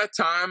 And at that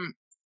time,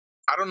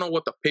 I don't know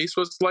what the pace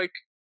was like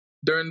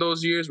during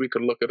those years. We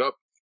could look it up.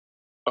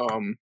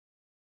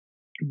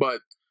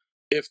 But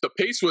if the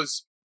pace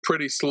was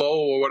pretty slow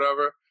or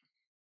whatever,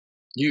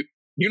 you're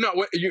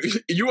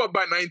up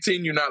by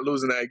 19. You're not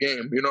losing that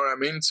game. You know what I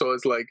mean? So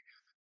it's like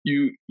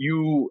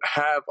you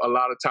have a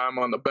lot of time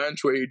on the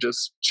bench where you're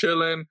just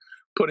chilling,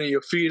 putting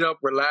your feet up,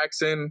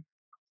 relaxing.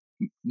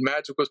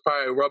 Magic was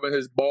probably rubbing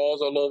his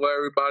balls all over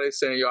everybody,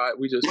 saying, "Yo,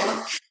 we just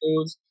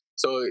lose."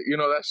 So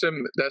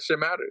that shit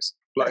matters.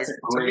 Like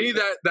to me,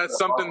 that's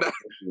something that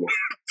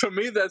to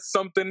me that's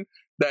something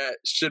that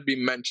should be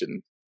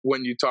mentioned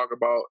when you talk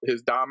about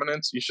his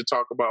dominance. You should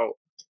talk about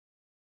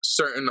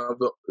certain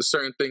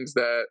things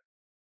that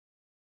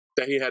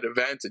he had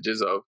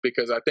advantages of,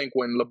 because I think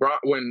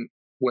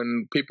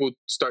when people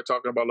start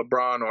talking about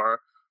LeBron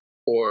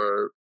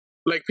or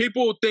like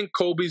people think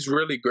Kobe's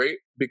really great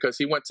because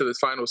he went to the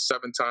finals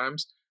 7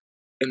 times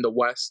in the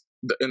West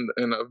in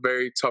a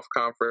very tough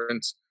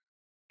conference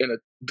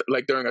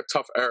during a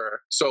tough era.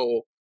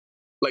 So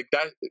like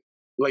that,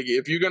 like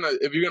if you're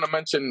gonna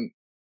mention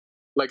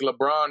like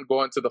LeBron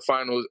going to the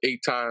finals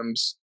 8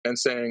 times and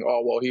saying,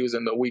 "Oh well, he was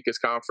in the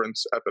weakest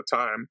conference at the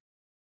time."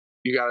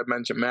 You got to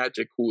mention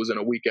Magic, who was in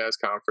a weak ass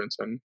conference,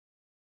 and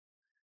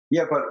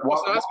yeah. But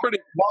so that's pretty.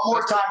 One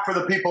more time for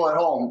the people at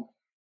home: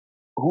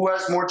 who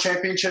has more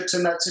championships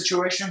in that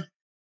situation?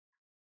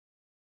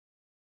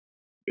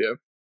 Yeah.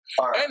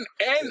 All right.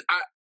 And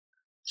I.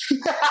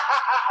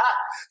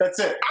 That's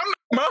it.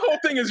 My whole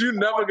thing is you're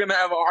never gonna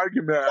have an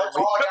argument. That's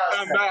all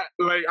I gotta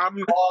say.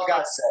 All I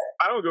gotta say.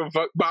 I don't give a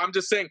fuck. But I'm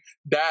just saying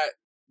that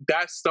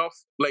stuff.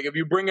 Like if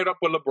you bring it up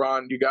with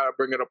LeBron, you gotta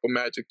bring it up with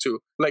Magic too.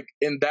 Like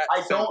in that.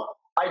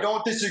 I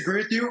don't disagree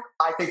with you.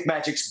 I think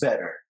Magic's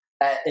better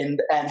and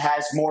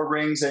has more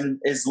rings, and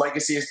his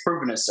legacy is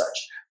proven as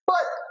such.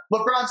 But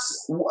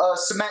LeBron's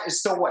cement is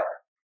still wet.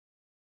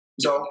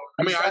 So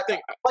I mean, I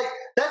think like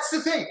that's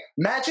the thing.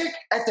 Magic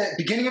at the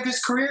beginning of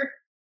his career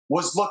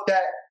was looked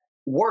at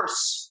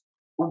worse,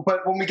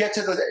 but when we get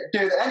to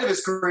the end of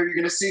his career, you're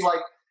going to see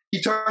like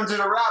he turns it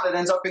around and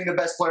ends up being the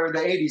best player of the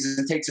 '80s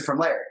and takes it from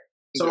Larry.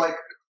 So like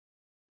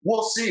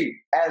we'll see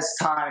as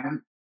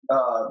time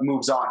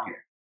moves on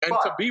here. And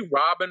to be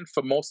Robin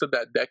for most of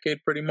that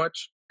decade, pretty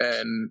much,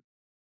 and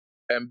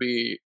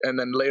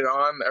then later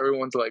on,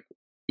 everyone's like,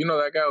 you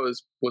know, that guy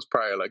was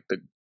probably like the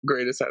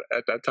greatest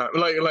at that time.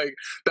 Like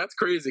that's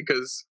crazy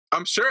because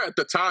I'm sure at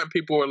the time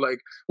people were like,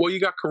 well, you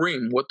got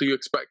Kareem, what do you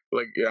expect?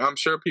 Like, yeah, I'm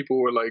sure people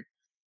were like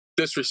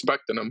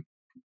disrespecting him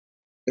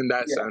in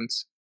that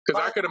sense.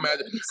 Because I could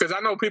imagine, because I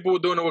know people were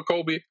doing it with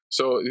Kobe,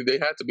 so they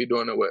had to be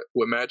doing it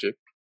with Magic.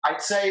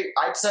 I'd say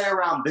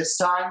around this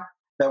time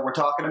that we're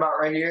talking about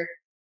right here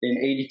in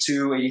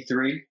 82,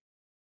 83,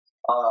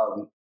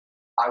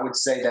 I would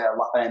say that,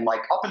 and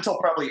like up until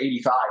probably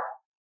 85,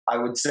 I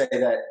would say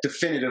that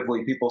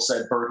definitively people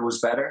said Bird was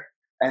better.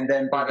 And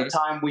then by the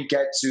time we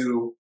get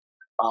to,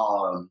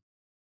 what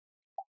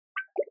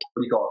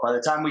do you call it? By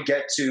the time we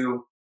get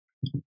to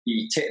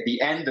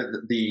the end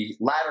of the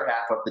latter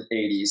half of the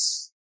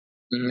 80s,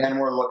 then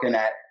we're looking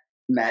at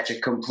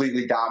Magic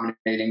completely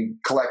dominating,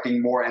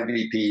 collecting more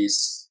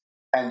MVPs,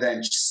 and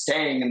then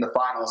staying in the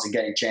finals and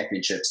getting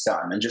championships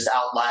done, and just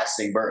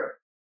outlasting Bird.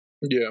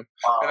 Yeah,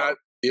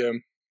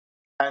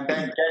 and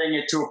then getting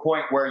it to a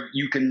point where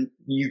you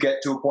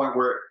get to a point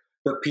where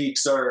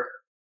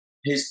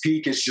his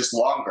peak is just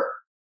longer.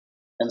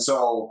 And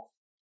so,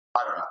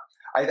 I don't know.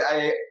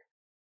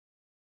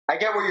 I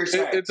get what you're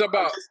saying. It's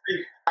about.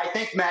 I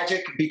think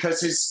Magic,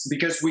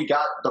 because we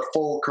got the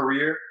full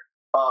career,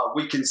 I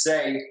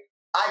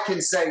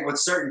can say with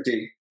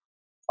certainty,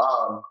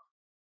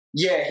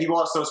 yeah, he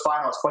lost those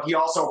finals, but he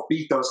also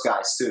beat those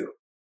guys too.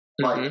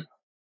 Like,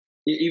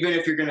 even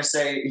if you're going to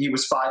say he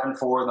was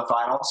 5-4 in the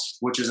finals,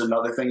 which is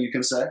another thing you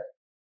can say.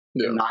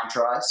 Yeah. 9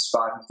 tries,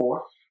 5-4.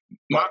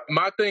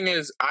 My thing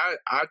is, I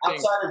think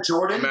outside of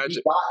Jordan,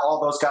 he got all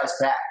those guys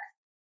back.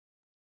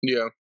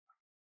 Yeah.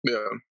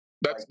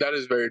 That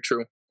is very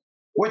true.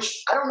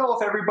 Which I don't know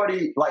if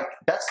everybody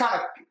that's kind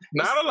of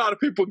not a lot of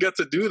people get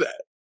to do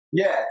that.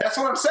 Yeah, that's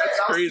what I'm saying.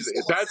 That's crazy.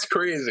 That's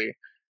crazy.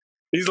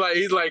 He's like,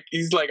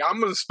 I'm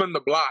gonna spin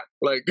the block.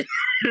 Like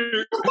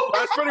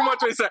that's pretty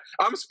much what he said.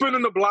 I'm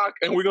spinning the block,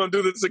 and we're gonna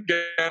do this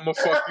again. I'm gonna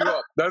fuck you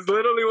up. That's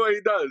literally what he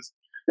does.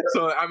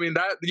 So I mean,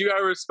 that you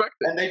gotta respect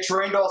it. And they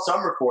trained all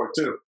summer for it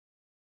too.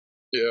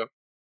 Yeah,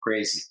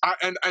 crazy.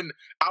 And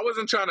I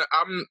wasn't trying to.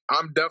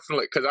 I'm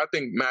definitely, because I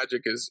think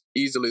Magic is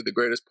easily the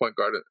greatest point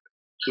guard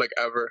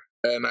ever,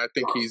 and I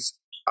think he's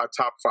a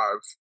top 5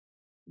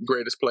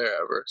 greatest player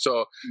ever.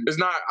 So it's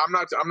not. I'm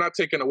not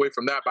taking away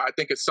from that, but I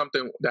think it's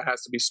something that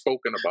has to be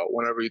spoken about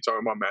whenever you're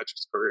talking about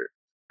Magic's career,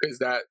 because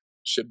that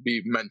should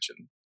be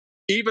mentioned.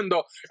 Even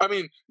though, I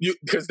mean,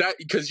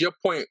 because your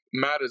point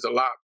matters a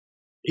lot.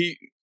 He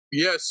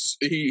had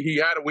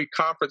a weak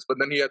conference, but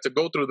then he had to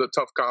go through the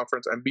tough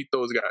conference and beat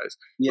those guys.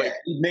 Yeah,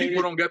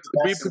 people don't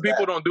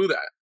do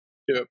that.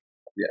 Yeah.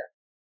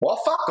 Well,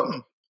 fuck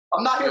them.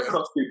 I'm not here for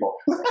those people.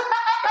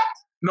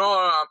 No.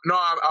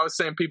 I was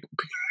saying people.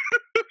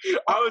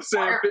 I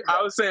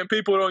was saying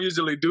people don't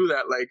usually do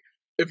that. Like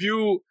if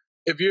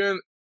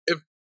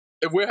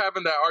we're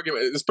having that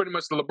argument, it's pretty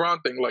much the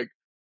LeBron thing. Like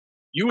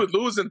you would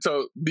lose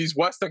into these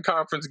Western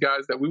Conference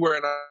guys that we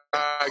weren't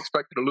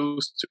expected to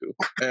lose to,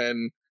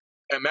 and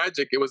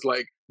Magic, it was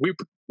like we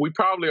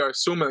probably are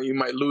assuming that you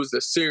might lose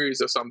this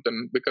series or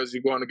something because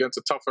you're going against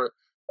a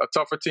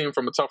tougher team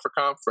from a tougher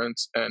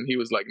conference, and he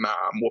was like, "Nah,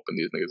 I'm whooping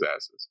these niggas'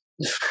 asses."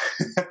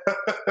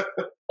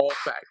 All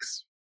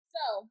facts.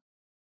 So,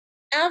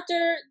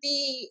 after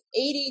the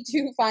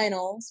 82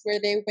 finals, where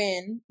they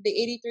win, the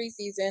 83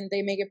 season,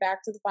 they make it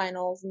back to the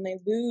finals, and they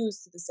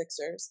lose to the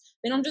Sixers.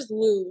 They don't just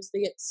lose,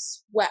 they get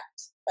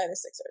swept by the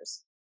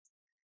Sixers.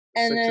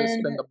 And Sixers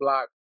spin the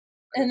block.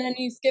 And then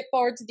you skip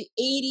forward to the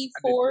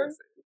 84.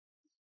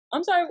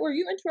 I'm sorry, were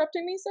you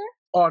interrupting me, sir?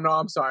 Oh, no,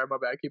 I'm sorry. My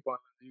bad. Keep on.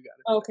 You got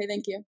it. Okay,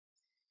 thank you.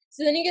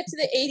 So then you get to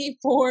the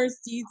 84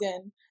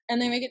 season,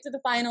 and they make it to the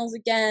finals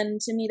again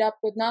to meet up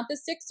with not the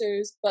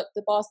Sixers, but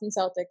the Boston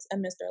Celtics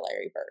and Mr.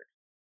 Larry Bird.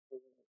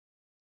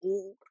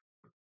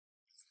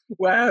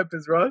 What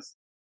happens, Russ?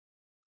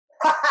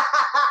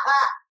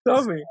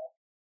 Tell me.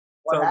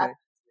 What happens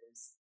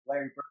is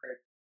Larry Bird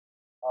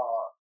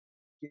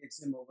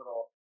gives him a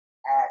little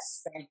ass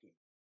spanking,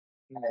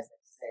 as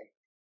they say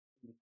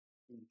in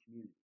the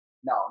community.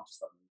 No, I'm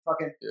just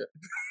fucking. Yeah.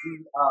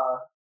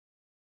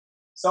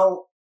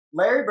 So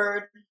Larry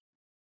Bird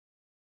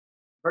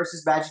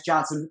versus Magic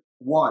Johnson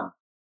won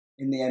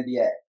in the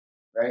NBA,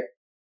 right?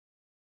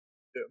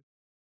 Yeah.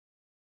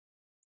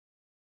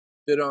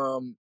 Did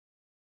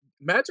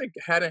Magic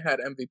hadn't had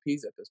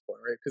MVPs at this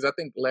point, right? Because I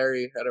think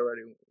Larry had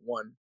already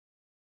won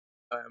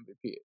an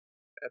MVP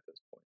at this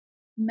point.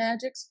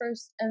 Magic's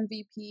first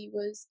MVP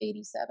was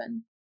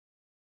 87.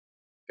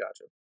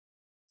 Gotcha.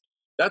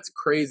 That's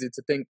crazy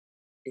to think,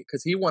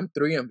 because he won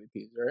 3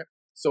 MVPs, right?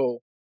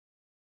 So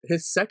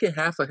his second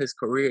half of his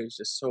career is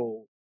just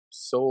so.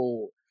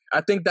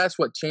 I think that's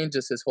what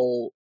changes his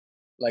whole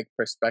like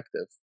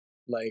perspective,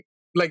 like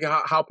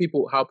how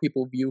people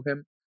viewed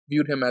him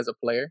as a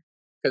player.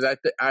 Because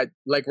I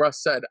like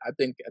Russ said, I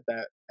think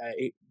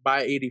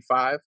by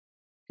 85,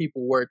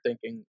 people were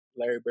thinking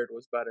Larry Bird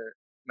was better.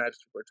 Magic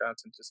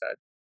Johnson just had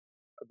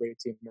a great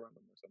team around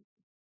him or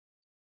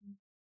something.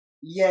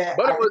 Yeah,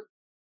 but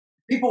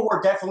people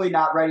were definitely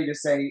not ready to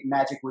say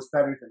Magic was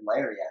better than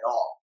Larry at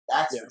all.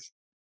 That's for sure.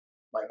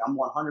 Like, I'm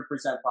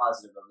 100%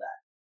 positive of that.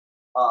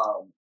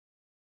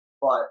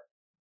 But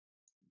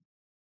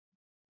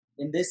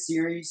in this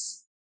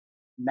series,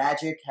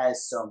 Magic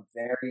has some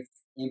very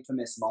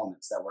infamous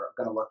moments that we're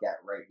going to look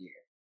at right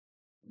here.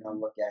 We're going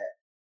to look at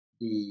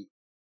the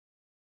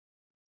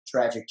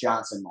tragic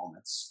Johnson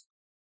moments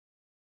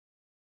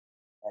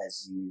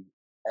as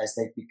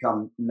they've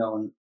become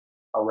known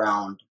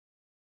around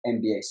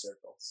NBA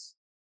circles.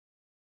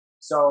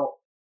 So,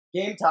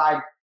 game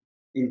tied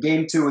in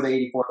Game 2 of the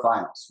 84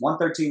 Finals.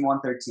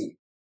 113-113.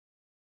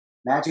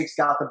 Magic's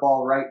got the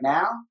ball right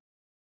now.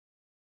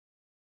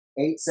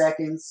 8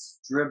 seconds,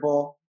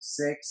 dribble,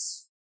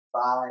 6,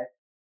 5,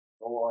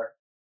 4,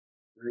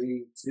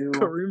 3, 2.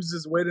 Kareem's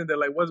just waiting there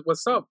like,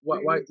 what's up? Why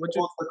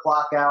pulls the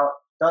clock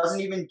out. Doesn't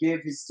even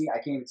give his team. I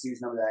can't even see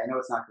whose number that. I know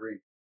it's not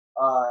Kareem.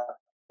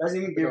 Doesn't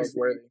even give his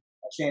team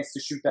a chance to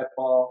shoot that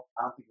ball.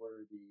 I don't think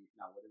Worthy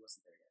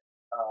wasn't there yet.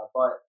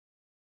 But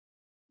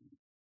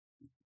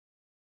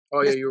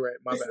yeah, you're right.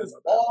 My bad. Was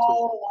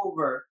all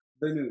over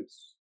the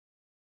news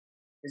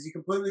because he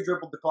completely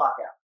dribbled the clock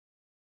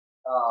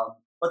out.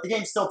 But the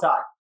game's still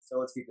tied, so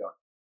let's keep going.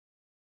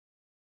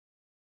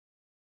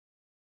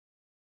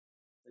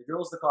 He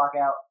dribbles the clock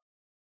out.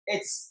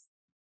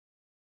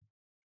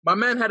 My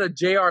man had a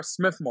J.R.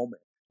 Smith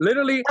moment.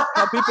 Literally,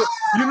 how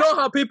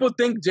people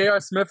think J.R.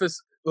 Smith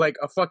is like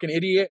a fucking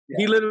idiot. Yeah.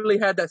 He literally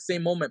had that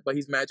same moment, but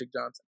he's Magic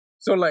Johnson.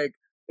 So like,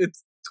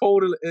 it's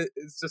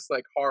just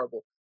like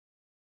horrible.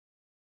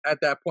 At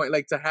that point,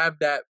 like to have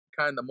that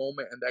kind of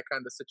moment and that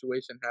kind of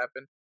situation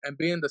happen, and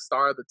being the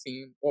star of the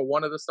team or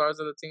one of the stars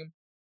of the team,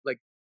 like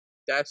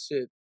that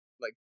shit,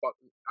 like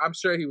I'm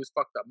sure he was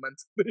fucked up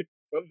mentally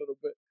for a little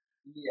bit.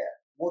 Yeah,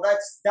 well,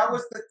 that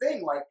was the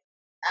thing. Like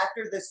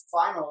after this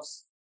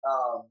finals,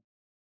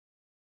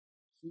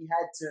 he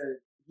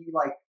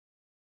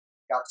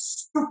got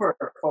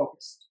super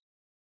focused.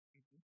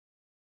 Mm-hmm.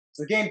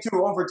 So game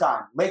 2,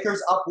 overtime.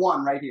 Lakers up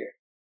 1 right here.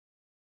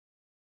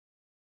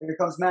 Here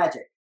comes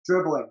Magic.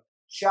 Dribbling,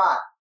 shot,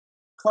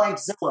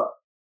 Clankzilla.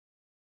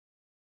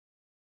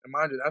 And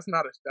mind you, that's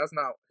not his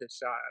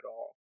shot at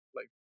all.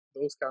 Like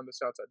those kind of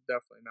shots are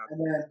definitely not.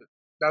 Then,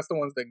 that's the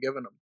ones they're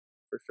giving him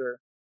for sure.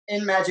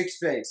 In Magic's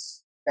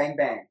face, bang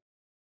bang.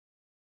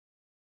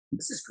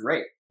 This is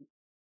great.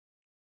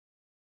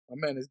 My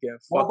man is getting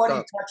fucked up.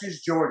 Nobody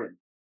touches Jordan.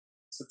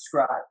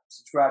 Subscribe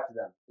to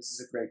them. This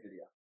is a great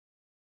video.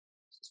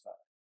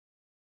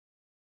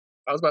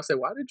 I was about to say,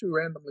 why did you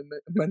randomly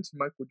mention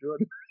Michael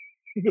Jordan?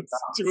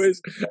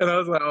 Situation. And I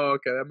was like, oh,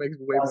 okay, that makes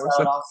way more sense.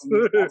 That's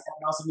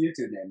an awesome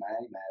YouTube name, man.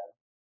 I ain't mad.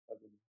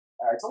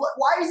 All right, so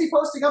why is he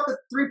posting up the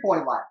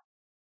 3-point line?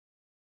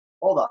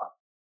 Hold on.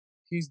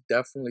 He's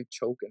definitely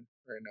choking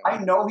right now. I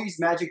know he's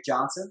Magic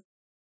Johnson,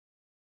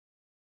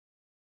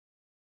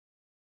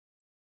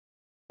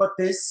 but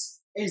this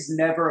is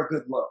never a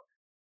good look.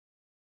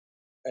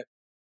 At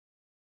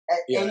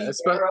any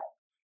era,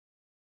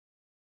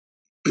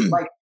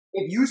 like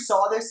if you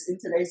saw this in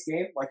today's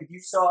game, like if you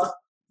saw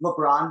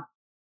LeBron.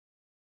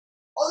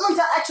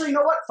 Actually, you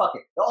know what? Fuck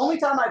it. The only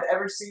time I've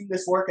ever seen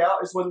this work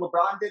out is when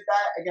LeBron did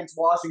that against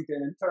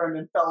Washington and turned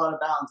and fell out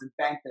of bounds and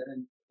banked it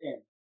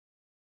in.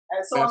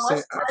 And so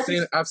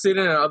I've seen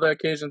it on other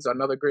occasions.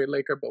 Another great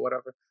Laker, but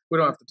whatever. We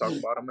don't have to talk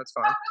about him. It's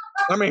fine.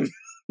 I mean,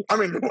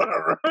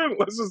 whatever.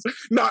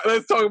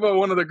 Let's talk about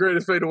one of the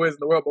greatest fadeaways in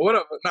the world. But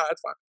whatever. Nah,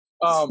 it's fine.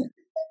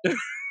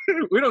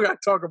 We don't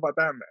got to talk about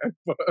that, man.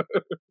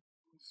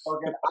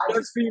 Okay,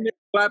 Phoenix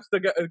slaps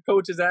the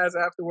coach's ass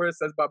afterwards,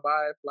 says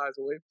bye-bye, flies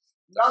away.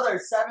 Another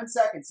 7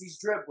 seconds. He's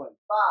dribbling.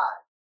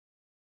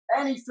 5.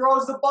 And he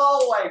throws the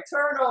ball away.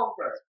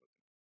 Turnover.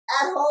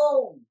 At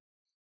home.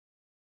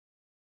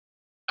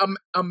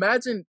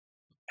 Imagine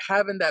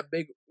having that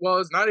big. Well,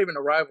 it's not even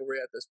a rivalry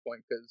at this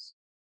point because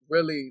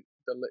really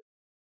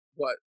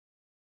what?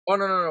 Oh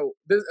no!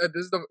 This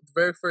is the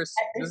very first.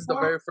 This is the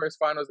very first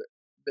finals.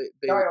 They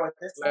Dario,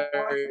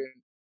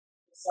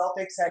 The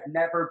Celtics had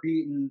never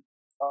beaten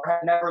or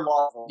had never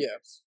lost.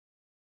 Yes.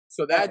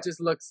 So that just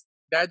looks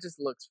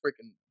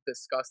freaking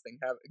disgusting.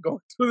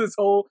 Going through this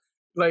whole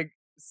like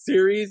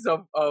series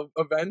of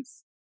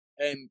events,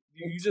 and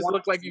you just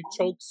look like you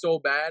choked so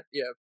bad.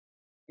 Yeah.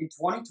 In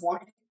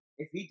 2020,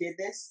 if he did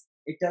this,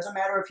 it doesn't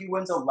matter if he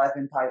wins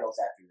 11 titles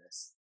after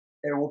this.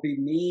 There will be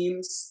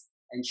memes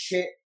and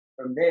shit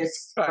from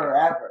this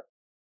forever.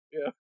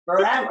 Yeah.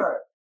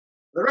 Forever.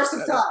 The rest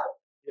of time.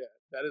 Yeah,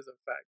 that is a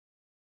fact.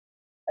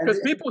 Because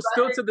people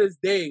still to this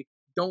day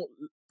don't,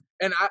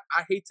 and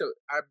I hate to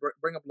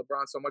bring up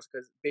LeBron so much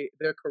because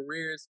their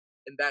careers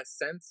in that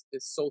sense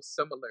is so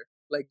similar.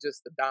 Like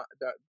just the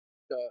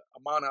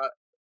amount of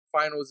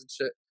finals and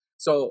shit.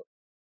 So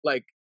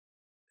like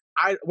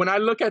when I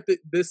look at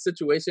this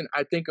situation,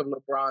 I think of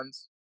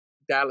LeBron's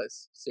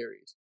Dallas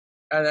series,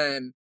 and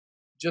then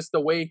just the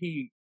way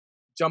he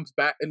jumps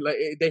back, and like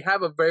they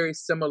have a very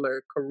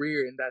similar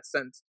career in that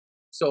sense.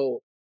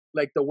 So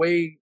like the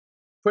way,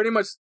 pretty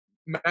much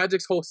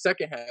Magic's whole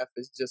second half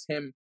is just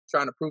him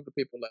trying to prove to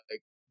people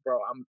like, bro,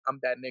 I'm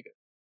that nigga,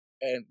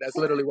 and that's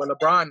literally what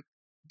LeBron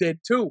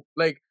did too.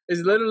 Like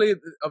it's literally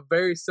a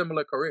very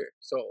similar career.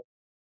 So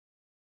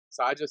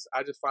I just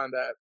find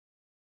that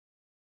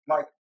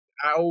like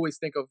I always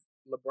think of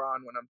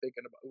LeBron when I'm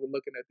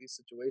looking at these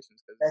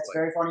situations. That's like,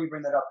 very funny you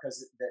bring that up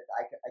because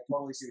I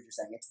totally see what you're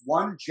saying. It's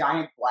one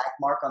giant black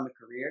mark on the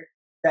career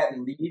that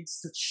leads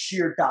to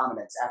sheer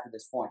dominance after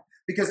this point.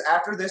 Because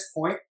after this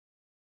point,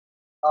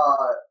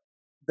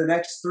 the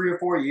next 3 or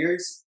 4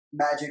 years,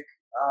 Magic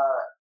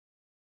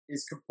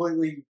is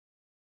completely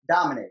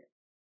dominating,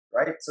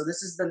 right? So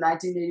this is the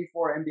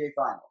 1984 NBA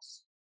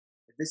Finals.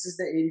 This is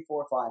the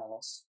 84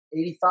 Finals.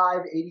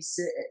 85,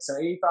 86. So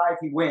 85,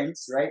 he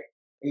wins, right?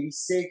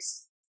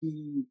 86,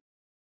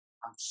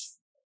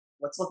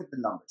 let's look at the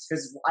numbers.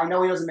 Because I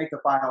know he doesn't make the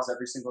finals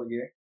every single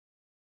year.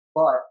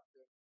 But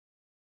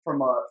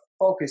from a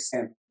focus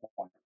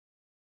standpoint,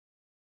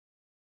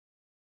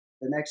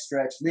 the next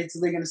stretch, leads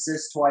the league in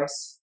assists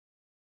twice.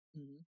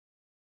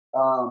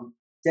 Mm-hmm.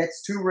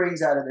 Gets 2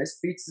 rings out of this,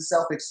 beats the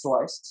Celtics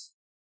twice.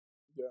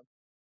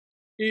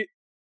 Yeah.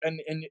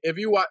 And if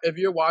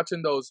you're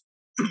watching those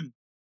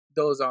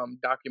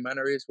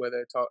documentaries where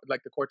they talk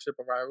like the courtship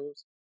of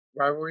rivals,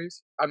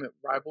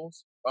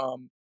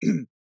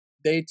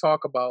 they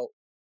talk about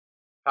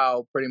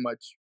how pretty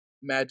much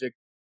Magic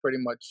pretty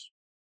much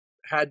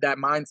had that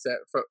mindset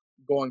for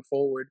going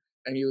forward,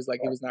 and he was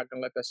like, he was not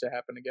gonna let that shit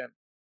happen again.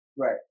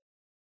 Right.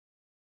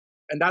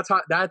 And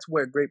that's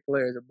where great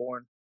players are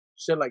born.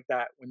 Shit like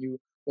that.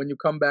 When you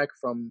come back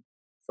from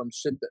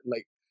shit that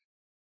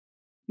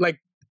like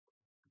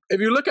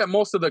if you look at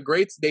most of the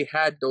greats, they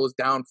had those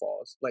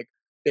downfalls. Like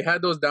they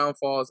had those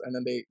downfalls, and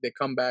then they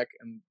come back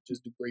and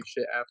just do great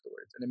shit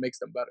afterwards, and it makes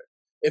them better.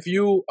 If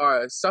you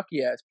are a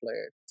sucky ass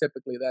player,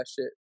 typically that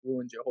shit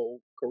ruins your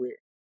whole career.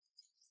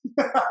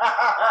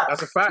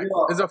 That's a fact.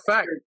 It's a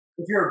fact.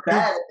 If you're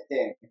bad at the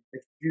game,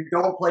 if you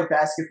don't play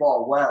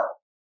basketball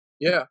well,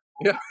 yeah.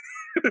 9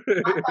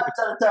 times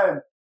out of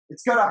 10,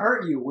 it's gonna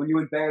hurt you when you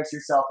embarrass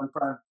yourself in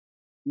front of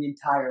the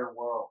entire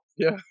world.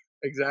 Yeah,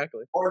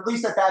 exactly. Or at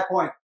least at that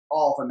point,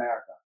 all of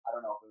America. I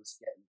don't know if it was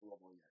getting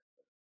global yet.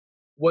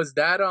 Was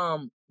that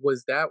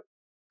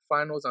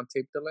finals on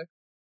tape delay?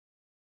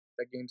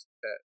 That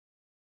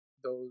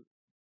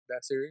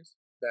series?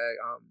 That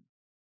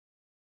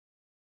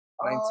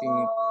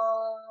 19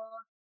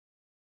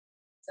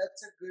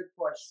 That's a good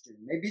question.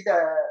 Maybe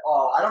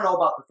I don't know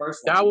about the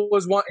first one. That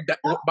was one.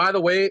 By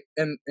the way,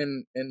 in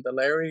the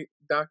Larry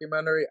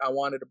documentary, I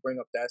wanted to bring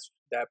up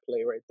that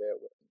play right there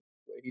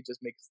where he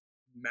just makes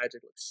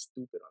Magic look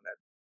stupid on that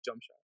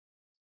jump shot.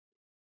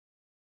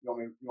 You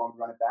want me to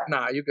run it back?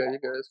 Nah, you good.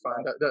 It's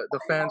fine. The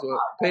fans will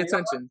pay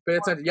attention. Pay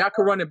attention. Y'all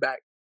could run it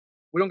back.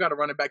 We don't got to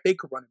run it back. They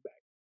could run it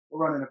back. We're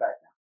running it back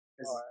now.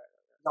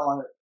 All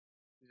right.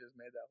 He just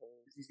made that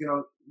whole.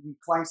 He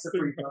clanks the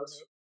free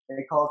throws.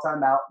 They call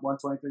timeout.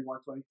 123,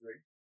 123.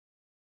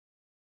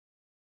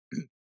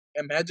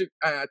 And Magic,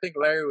 I think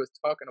Larry was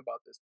talking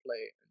about this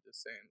play and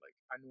just saying like,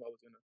 I knew I was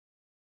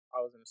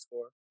gonna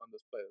score on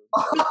this play.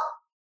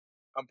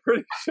 I'm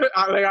pretty sure.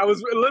 I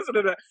was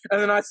listening to that,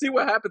 and then I see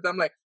what happens. I'm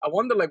like, I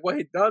wonder like what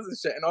he does and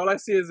shit, and all I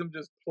see is him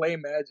just play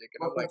Magic,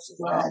 and I'm like,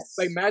 wow.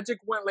 Like Magic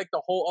went like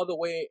the whole other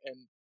way,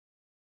 and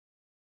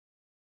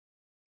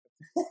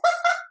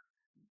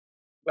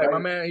like my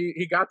man,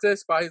 he got to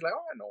his spot. He's like,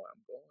 oh, I know where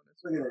I'm going.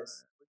 Look at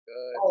this.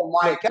 Oh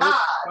my God!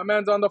 My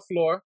man's on the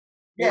floor.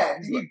 Yeah,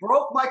 he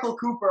broke Michael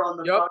Cooper on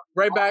the. Yep,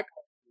 right back.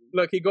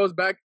 Look, he goes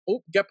back.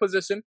 Oop, get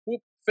position.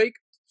 Oop, fake.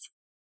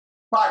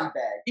 Body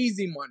bag.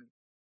 Easy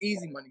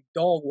money,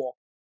 dog walk.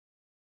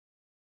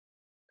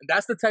 And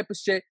that's the type of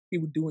shit he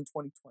would do in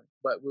 2020.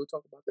 But we'll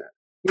talk about that.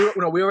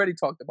 We already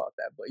talked about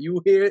that. But you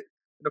will hear it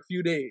in a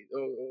few days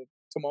or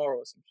tomorrow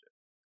or some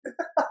shit.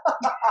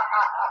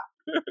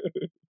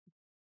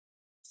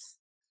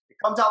 It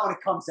comes out when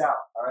it comes out.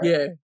 All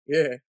right.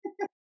 Yeah.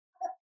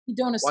 You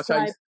don't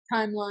ascribe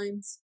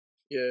timelines.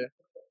 Yeah.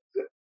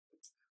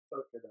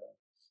 Okay,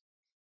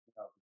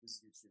 this is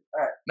good shit.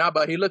 All right. Nah,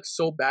 but he looked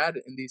so bad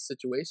in these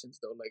situations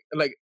though.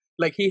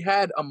 Like he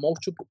had a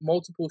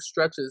multiple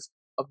stretches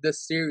of this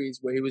series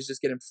where he was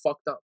just getting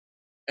fucked up,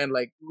 and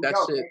like that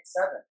shit. Game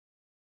 7.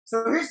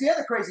 So here's the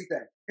other crazy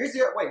thing.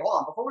 Wait, hold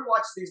on. Before we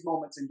watch these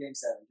moments in Game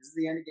 7, this is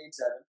the end of Game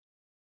 7.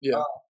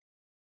 Yeah.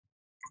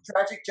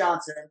 Tragic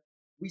Johnson.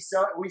 We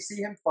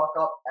see him fuck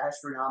up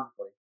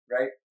astronomically,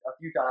 right? A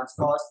few times,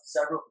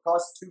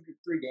 cost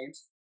 2-3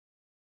 games.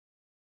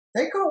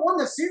 They could have won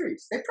this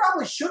series. They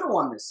probably should have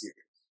won this series.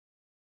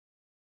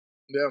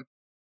 Yeah.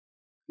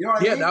 You know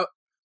what I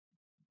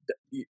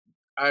mean?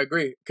 I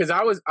agree. Because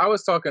I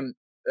was talking,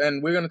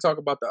 and we're gonna talk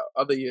about the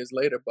other years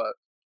later, but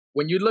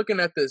when you're looking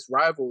at this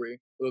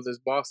rivalry, or this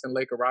Boston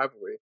Laker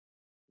rivalry,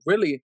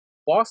 really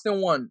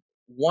Boston won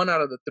 1 out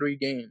of the 3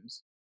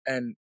 games,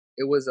 and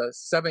it was a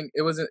 7-game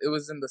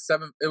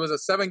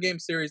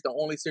series, the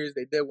only series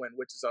they did win,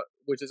 which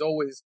is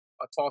always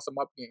a toss 'em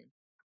up game,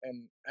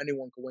 and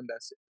anyone could win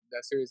that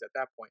series at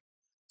that point.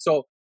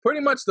 So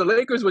pretty much the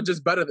Lakers were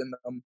just better than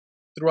them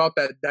throughout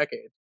that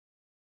decade,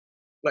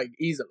 like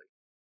easily.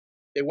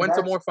 They went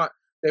to more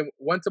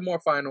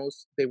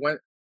finals. They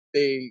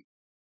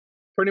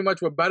pretty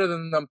much were better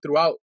than them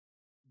throughout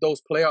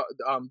those playoff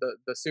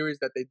the series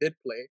that they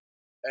did play,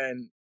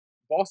 and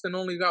Boston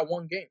only got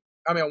 1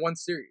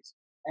 series.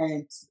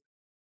 And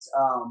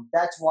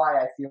that's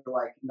why I feel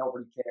like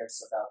nobody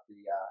cares about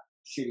the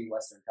shitty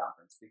Western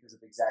Conference, because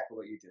of exactly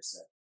what you just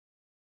said.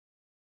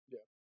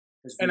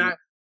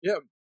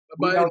 Yeah.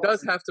 But it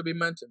does have to be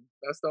mentioned.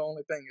 That's the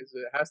only thing, is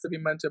it has to be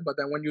mentioned. But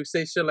then when you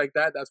say shit like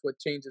that, that's what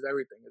changes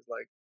everything. It's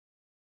like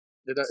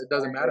it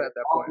doesn't matter at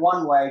that point.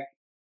 One leg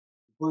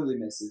completely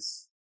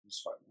misses.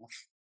 Just fucking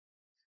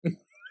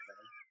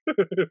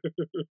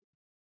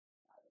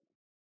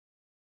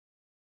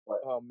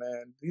Oh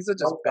man, these are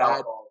just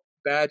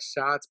bad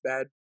shots,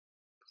 bad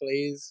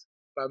plays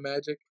by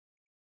Magic.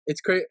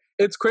 It's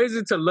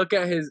crazy to look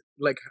at him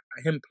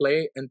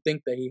play and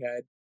think that he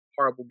had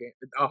a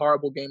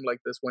horrible game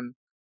like this, when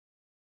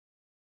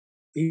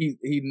he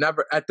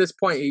never, at this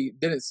point, he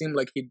didn't seem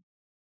like he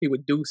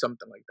would do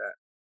something like that.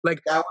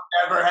 Like that would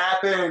never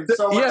happen.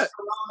 So much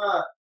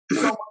corona,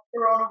 so much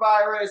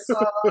coronavirus.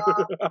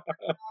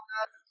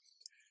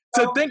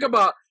 To think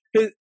about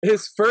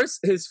his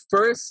first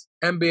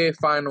NBA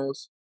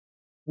Finals,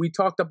 we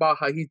talked about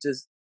how he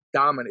just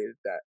dominated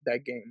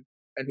that game,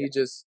 and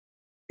there's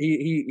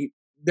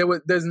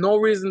no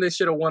reason they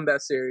should have won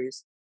that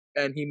series,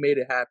 and he made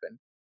it happen.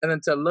 And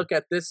then to look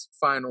at this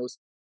Finals,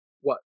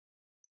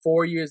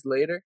 4 years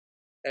later,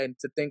 and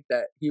to think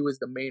that he was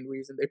the main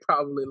reason they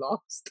probably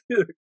lost.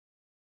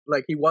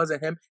 Like he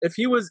wasn't him. If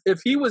he was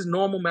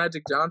normal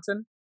Magic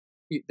Johnson,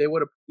 they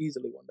would have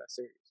easily won that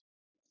series.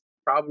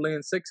 Probably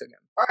in 6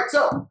 again. All right,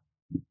 so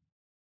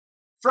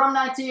from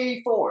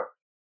 1984,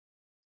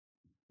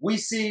 we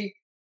see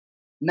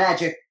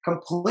Magic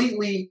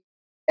completely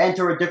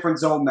enter a different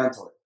zone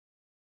mentally,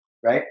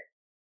 right?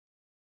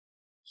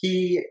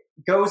 He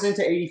goes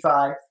into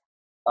 85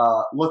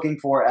 looking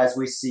for, as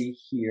we see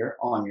here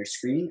on your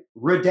screen,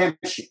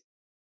 redemption.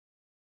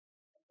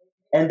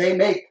 And they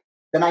make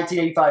the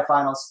 1985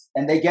 Finals,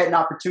 and they get an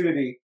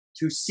opportunity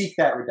to seek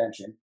that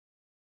redemption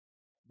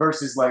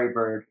versus Larry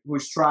Bird,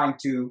 who's trying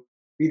to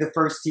be the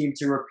first team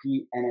to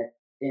repeat, and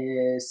it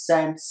is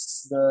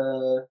since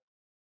the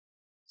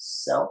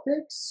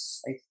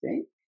Celtics, I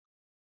think.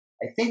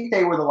 I think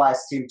they were the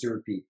last team to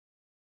repeat.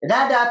 It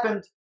hadn't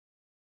happened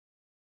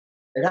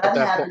in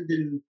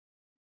 88,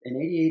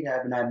 it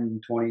hadn't happened in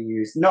 20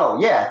 years. No,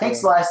 yeah, I think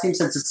it's the last team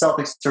since the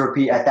Celtics to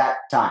repeat at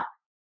that time.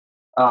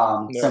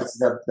 Since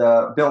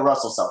the Bill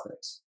Russell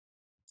Celtics.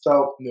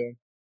 So,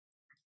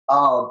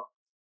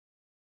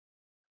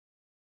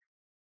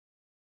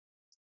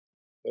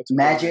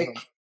 Magic.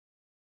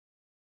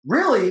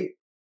 Really,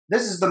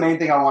 this is the main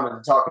thing I wanted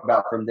to talk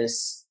about from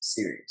this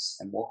series,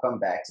 and we'll come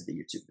back to the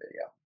YouTube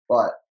video.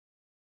 But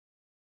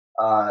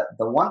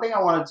the one thing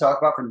I wanted to talk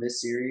about from this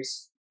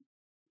series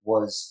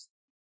was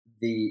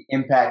the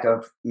impact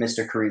of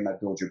Mr. Kareem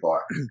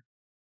Abdul-Jabbar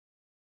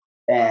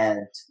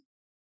and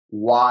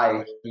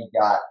why he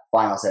got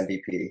Finals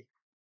MVP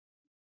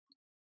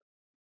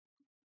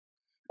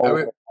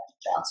over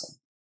Johnson.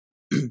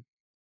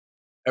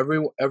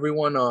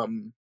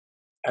 Everyone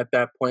at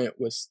that point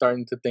was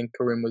starting to think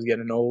Kareem was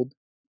getting old,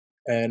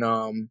 and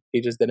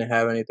he just didn't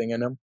have anything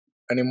in him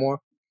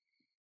anymore.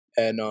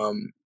 And I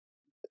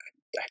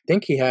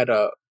think he had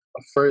the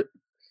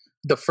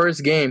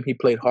first game he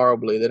played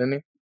horribly, didn't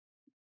he?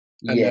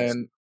 And yes.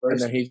 And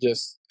then he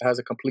just has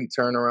a complete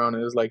turnaround,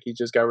 and it's like he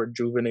just got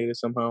rejuvenated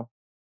somehow.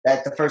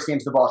 That the first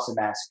game's the Boston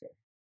Massacre.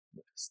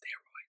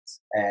 Steroids.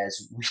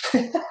 As we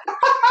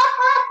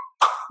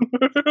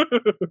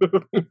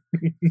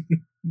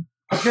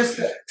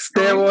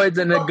steroids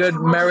and a good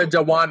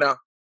marijuana,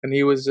 and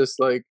he was just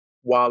like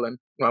wilding.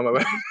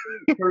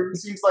 He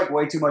seems like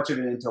way too much of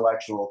an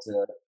intellectual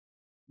to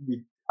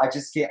be. I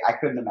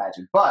couldn't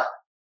imagine. But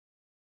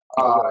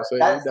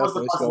that was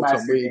the Boston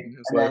Massacre game.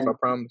 I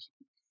promise.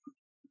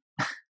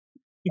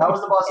 That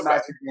was the Boston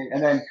Massacre game,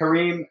 and then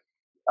Kareem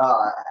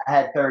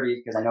had 30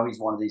 because I know he's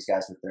one of these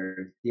guys with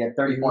 30. He had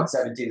 30 points,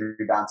 17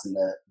 rebounds in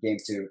the game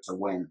to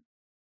win.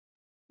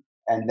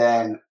 And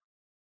then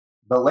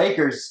the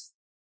Lakers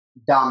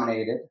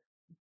dominated.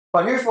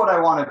 But here's what I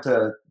wanted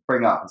to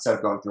bring up instead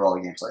of going through all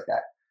the games like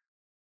that.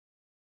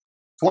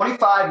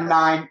 25,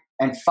 9,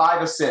 and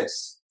 5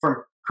 assists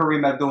from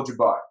Kareem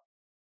Abdul-Jabbar,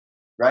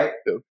 right?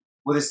 Yeah.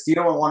 With a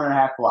steal and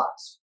 1.5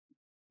 blocks.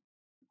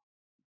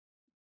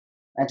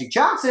 Magic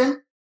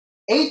Johnson,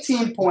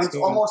 18 points,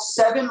 almost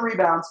 7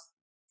 rebounds,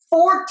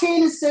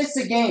 14 assists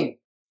a game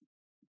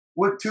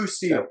with 2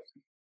 steals.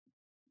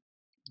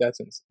 That's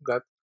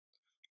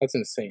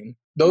insane.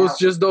 Those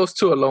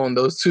two alone,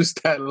 those 2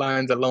 stat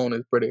lines alone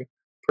is pretty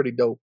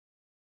dope.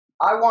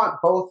 I want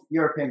both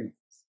your opinions.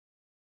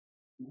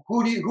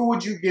 Who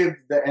would you give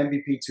the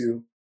MVP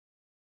to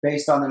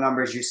based on the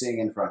numbers you're seeing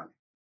in front of you?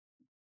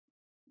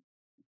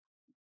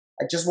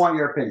 I just want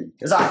your opinion.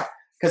 Because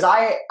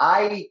I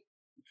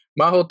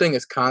my whole thing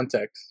is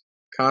context.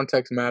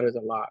 Context matters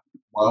a lot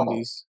in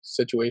these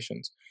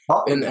situations.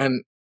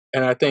 And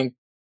I think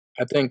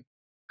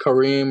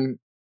Kareem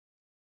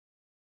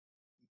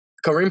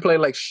played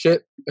like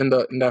shit in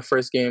that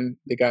first game.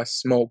 They got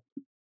smoked.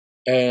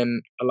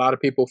 And a lot of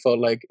people felt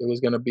like it was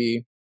gonna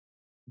be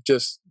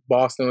just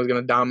Boston was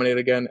gonna dominate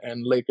again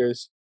and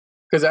Lakers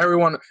because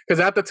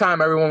at the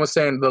time everyone was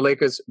saying the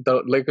Lakers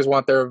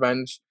want their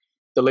revenge.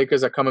 The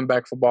Lakers are coming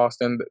back for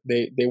Boston.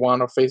 They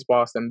want to face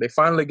Boston. They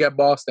finally get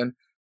Boston.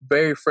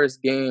 Very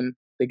first game,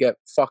 they get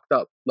fucked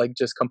up, like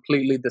just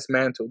completely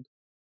dismantled.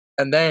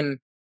 And then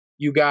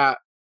you got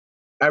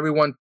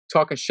everyone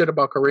talking shit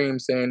about Kareem,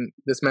 saying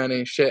this man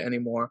ain't shit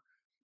anymore.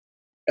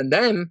 And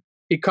then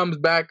he comes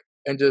back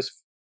and just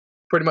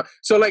pretty much.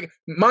 So, like,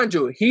 mind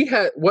you, he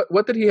had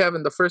what did he have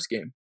in the first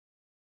game?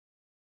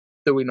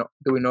 Do we know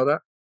that?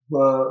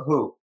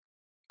 Who?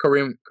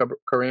 Kareem.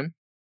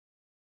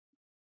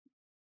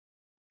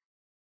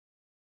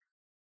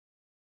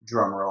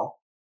 Drum roll.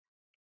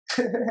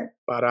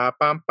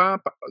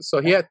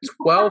 So he had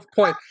 12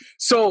 points.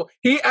 So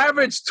he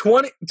averaged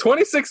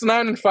 26,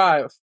 9, and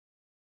 5.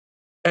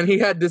 And he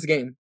had this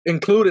game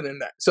included in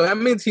that. So that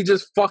means he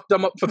just fucked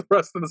them up for the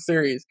rest of the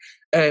series.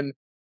 And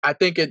I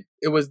think it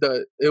was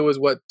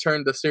what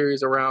turned the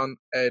series around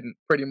and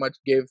pretty much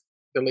gave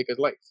the Lakers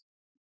life.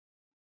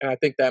 And I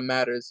think that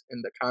matters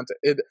in the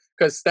context.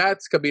 Because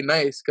stats could be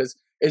nice because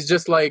it's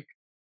just like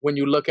when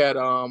you look at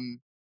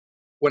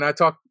when I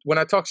talk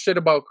shit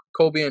about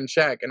Kobe and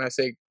Shaq and I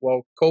say,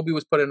 well, Kobe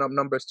was putting up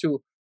numbers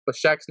too, but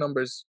Shaq's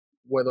numbers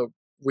were the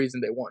reason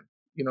they won.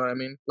 You know what I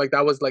mean? Like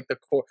that was like the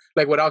core.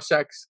 Like without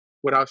Shaq,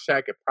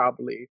 it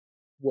probably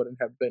wouldn't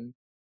have been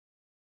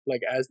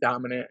like as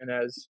dominant and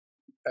as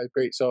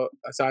great. So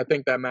I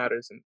think that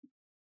matters and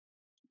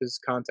is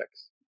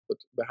context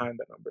behind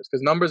the numbers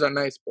because numbers are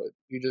nice, but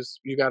you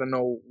got to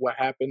know what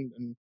happened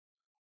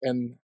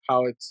and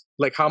how it's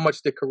like how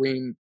much did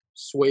Kareem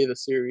sway the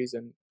series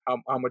and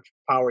how much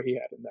power he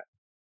had in that.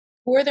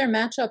 Who are their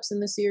matchups in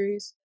the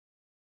series?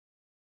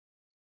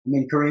 I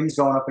mean, Kareem's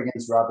going up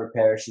against Robert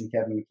Parrish and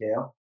Kevin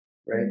McHale,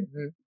 right?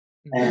 Mm-hmm.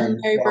 And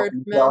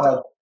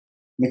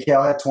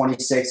McHale had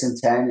 26 and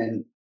 10,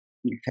 and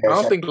Parrish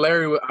I don't think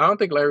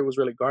Larry was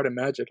really guarding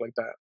Magic like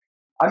that.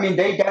 I mean,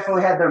 they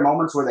definitely had their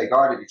moments where they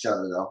guarded each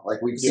other, though.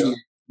 Like we've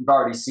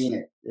already seen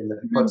it in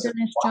the clips.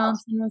 Dennis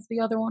Johnson was the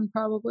other one,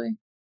 probably.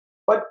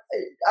 But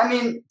I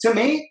mean, to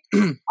me,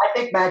 I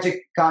think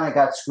Magic kind of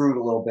got screwed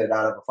a little bit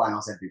out of a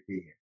Finals MVP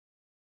here.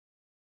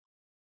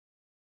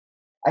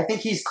 I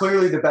think he's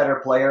clearly the better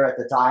player at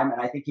the time,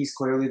 and I think he's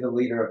clearly the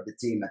leader of the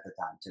team at the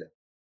time too.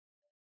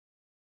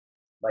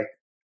 Like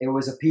it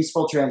was a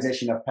peaceful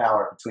transition of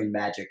power between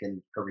Magic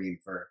and Kareem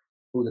for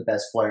who the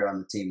best player on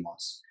the team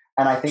was.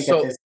 And I think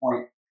at this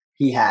point,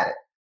 he had it.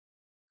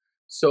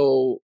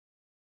 So,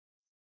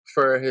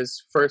 for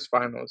his first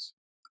finals,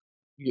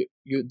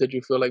 did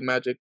you feel like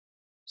Magic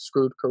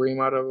screwed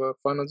Kareem out of a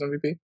Finals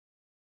MVP?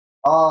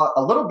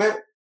 A little bit.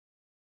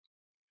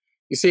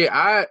 You see,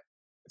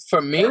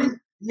 for me,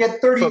 he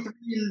had 33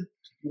 and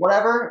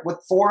whatever with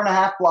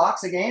 4.5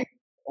 blocks a game.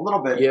 A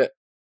little bit.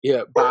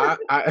 Yeah. But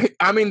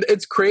I mean,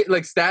 it's great.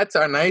 Like stats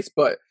are nice,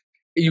 but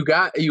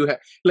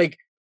like.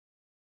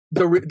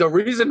 The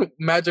reason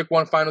Magic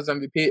won Finals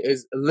MVP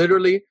is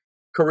literally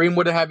Kareem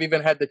wouldn't have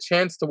even had the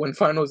chance to win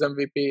Finals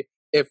MVP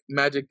if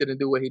Magic didn't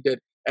do what he did.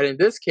 And in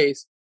this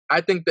case,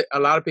 I think that a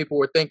lot of people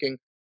were thinking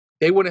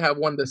they wouldn't have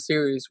won the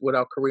series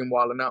without Kareem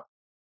walling out.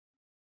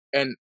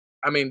 And,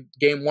 I mean,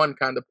 Game 1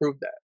 kind of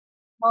proved that.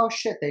 Oh,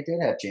 shit, they did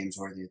have James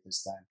Worthy at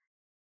this time.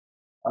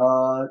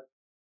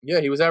 Yeah,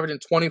 he was averaging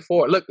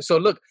 24. Look,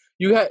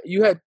 you had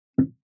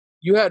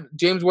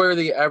James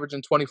Worthy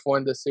averaging 24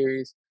 in this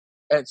series.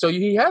 And so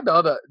he had the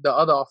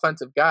other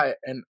offensive guy.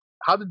 And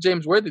how did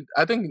James Worthy?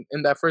 I think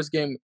in that first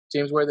game,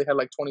 James Worthy had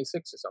like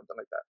 26 or something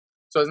like that.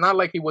 So it's not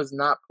like he was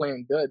not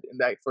playing good in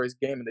that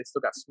first game, and they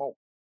still got smoked.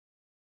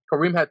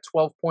 Kareem had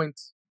 12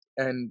 points,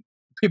 and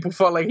people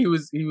felt like he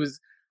was an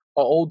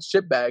old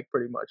shitbag,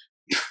 pretty much.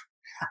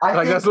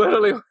 That's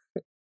literally.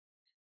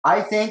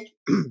 I think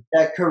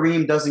that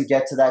Kareem doesn't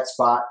get to that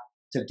spot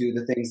to do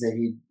the things that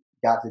he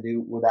got to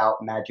do without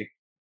Magic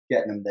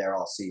getting him there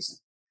all season.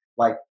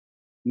 Like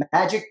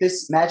Magic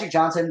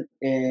Johnson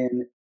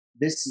in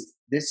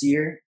this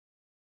year,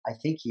 I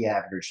think he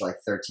averaged like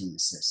 13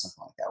 assists,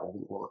 something like that.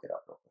 We'll look it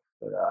up real quick.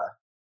 But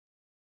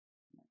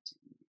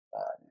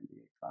 1985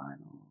 NBA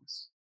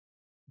Finals.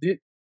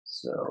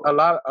 So a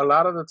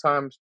lot of the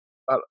times,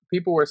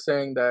 people were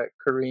saying that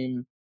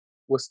Kareem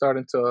was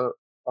starting to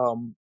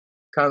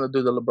kind of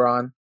do the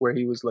LeBron, where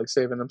he was like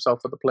saving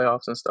himself for the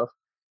playoffs and stuff.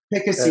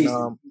 Pick a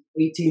season,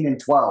 18 and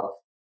 12,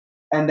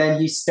 and then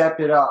he stepped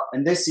it up.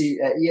 And this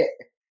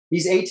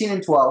he's 18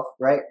 and 12,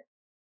 right?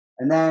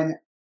 And then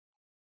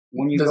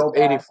when you go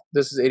back,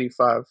 this is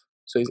 85,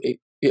 so he's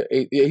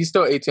he's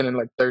still 18 and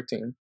like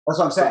 13. That's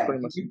what I'm saying.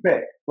 So you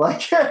pick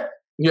like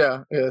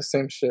yeah,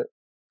 same shit.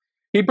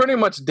 He pretty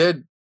much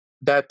did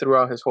that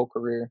throughout his whole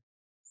career,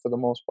 for the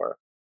most part.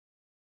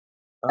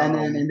 And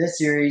then in this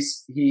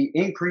series, he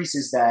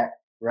increases that,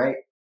 right?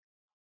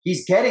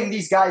 He's getting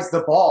these guys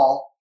the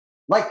ball.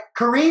 Like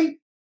Kareem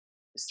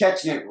is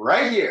catching it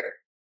right here.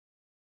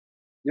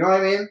 You know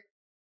what I mean?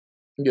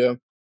 Yeah.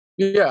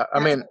 Yeah, I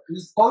mean,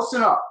 he's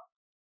posting up.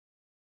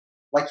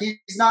 Like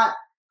he's not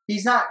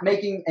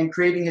making and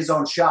creating his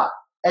own shot.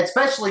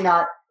 Especially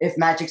not if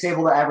Magic's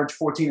able to average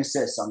 14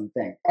 assists on the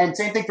thing. And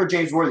same thing for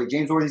James Worthy.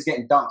 James Worthy's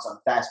getting dunks on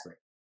the fast break.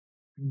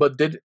 But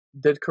did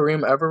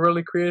Kareem ever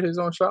really create his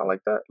own shot like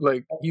that?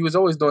 Like, he was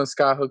always doing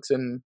skyhooks,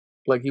 and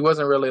like he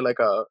wasn't really like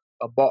a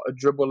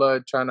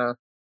dribbler trying to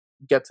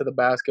get to the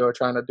basket or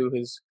trying to do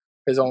his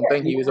own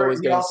thing. He was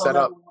always getting set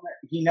up.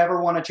 He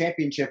never won a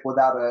championship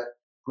without a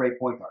great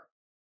point guard.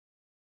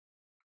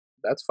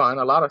 That's fine.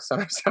 A lot of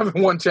centers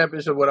haven't won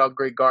championship without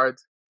great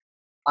guards.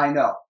 I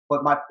know,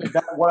 but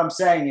what I'm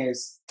saying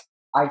is,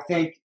 I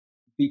think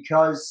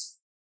because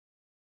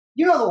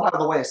you know how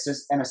the way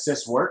an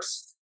assist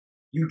works.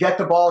 You get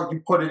the ball, you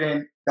put it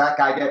in, that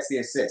guy gets the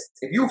assist.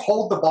 If you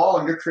hold the ball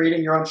and you're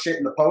creating your own shit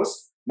in the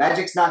post,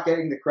 Magic's not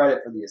getting the credit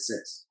for the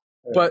assist.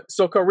 But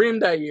so Kareem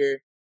that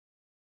year,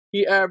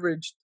 he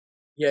averaged,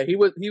 he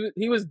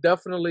was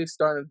definitely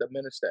starting to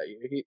diminish that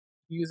year.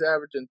 He was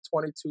averaging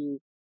 22,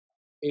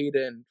 8,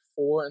 and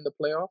 4 in the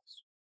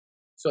playoffs.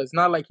 So it's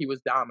not like he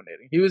was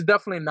dominating. He was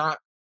definitely not.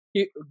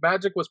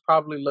 Magic was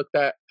probably looked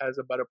at as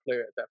a better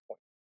player at that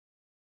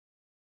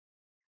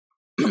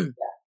point.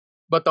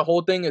 But the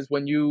whole thing is,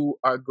 when you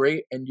are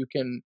great and you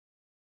can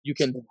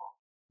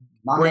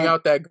bring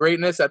out that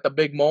greatness at the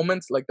big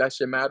moments, like, that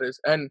shit matters.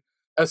 And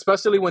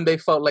especially when they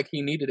felt like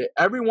he needed it.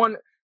 Everyone,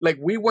 like,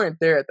 we weren't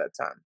there at that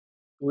time.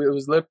 We were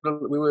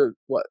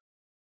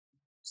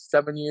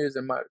 7 years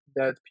in my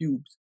dad's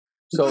pubes.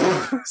 So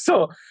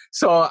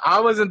I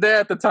wasn't there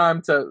at the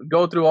time to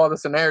go through all the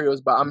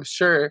scenarios, but I'm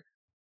sure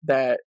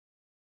that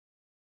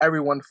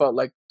everyone felt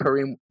like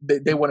Kareem,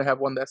 they wouldn't have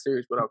won that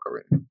series without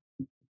Kareem.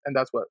 And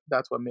that's what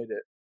made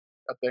it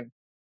a thing.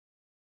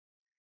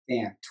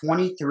 Damn,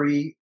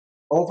 23,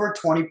 over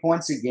 20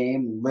 points a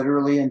game,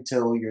 literally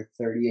until you're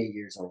 38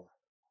 years old.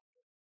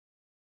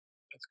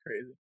 That's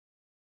crazy.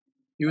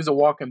 He was a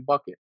walking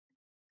bucket.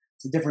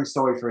 It's a different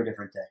story for a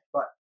different day.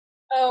 But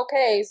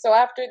okay, so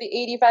after the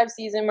 85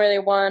 season where they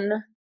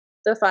won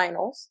the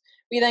finals,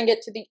 we then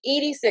get to the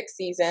 86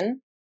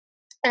 season,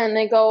 and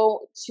they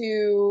go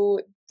to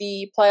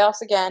the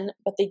playoffs again,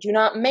 but they do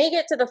not make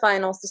it to the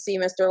finals to see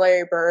Mr.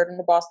 Larry Bird and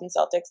the Boston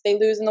Celtics. They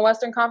lose in the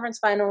Western Conference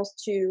Finals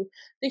to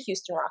the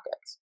Houston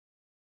Rockets.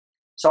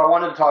 So I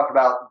wanted to talk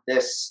about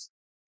this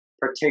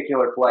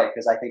particular play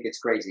because I think it's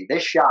crazy.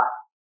 This shot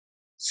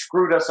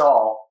screwed us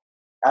all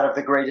out of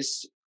the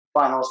greatest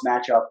finals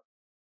matchup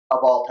of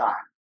all time.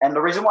 And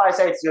the reason why I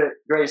say it's the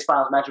greatest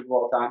finals matchup of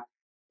all time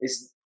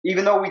is,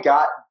 even though we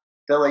got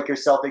the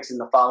Lakers Celtics in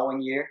the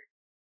following year,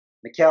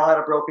 Mikal had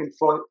a broken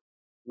foot.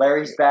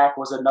 Larry's back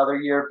was another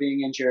year of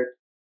being injured.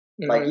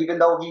 Mm-hmm. Like, even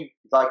though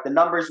the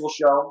numbers will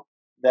show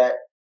that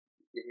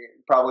it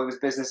probably was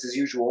business as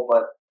usual,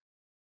 but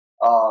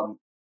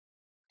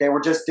they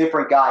were just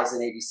different guys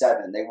in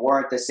 87. They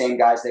weren't the same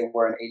guys they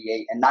were in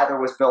 88, and neither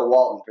was Bill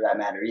Walton, for that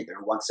matter, either,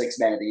 who won Sixth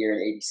Man of the Year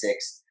in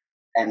 86,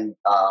 and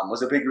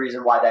was a big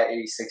reason why that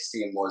 86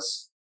 team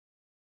was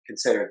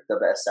considered the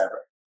best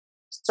ever.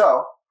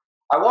 So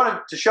I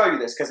wanted to show you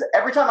this, because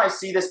every time I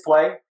see this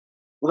play,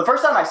 the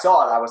first time I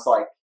saw it, I was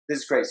like, this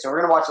is great. So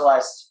we're going to watch the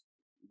last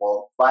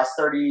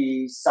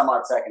 30 some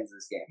odd seconds of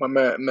this game. My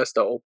man missed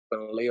the open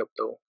layup,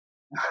 though.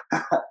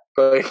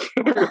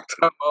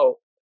 Time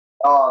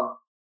out.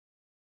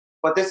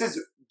 But this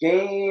is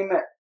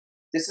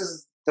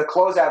the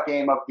closeout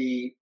game of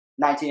the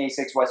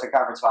 1986 Western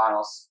Conference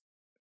Finals.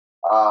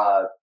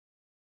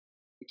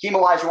 Hakeem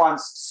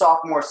Olajuwon's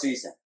sophomore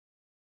season.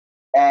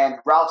 And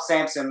Ralph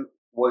Sampson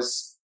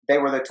they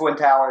were the Twin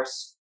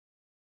Towers.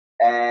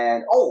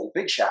 And,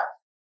 big shot.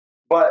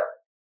 But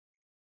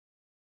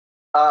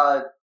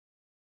I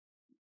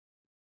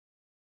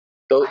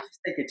just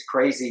think it's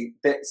crazy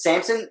that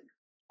Sampson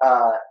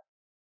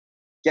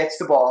gets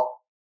the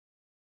ball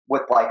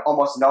with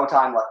almost no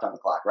time left on the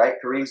clock, right?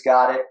 Kareem's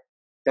got it.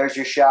 There's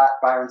your shot.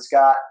 Byron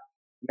Scott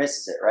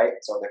misses it, right?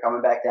 So they're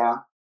coming back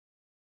down.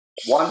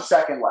 1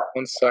 second left.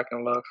 1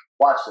 second left.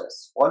 Watch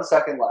this. 1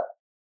 second left.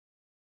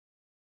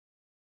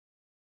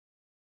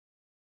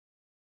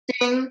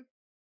 Ding.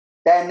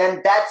 And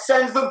then that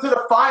sends them to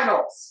the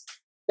finals.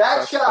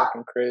 That's shot.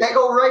 Crazy. They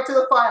go right to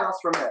the finals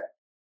from there.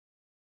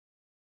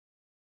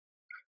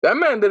 That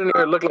man didn't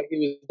even look like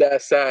he was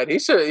that sad. He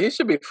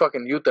should be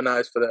fucking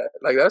euthanized for that.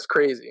 Like, that's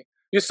crazy.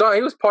 You saw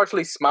he was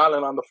partially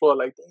smiling on the floor,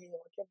 like, damn,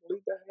 I can't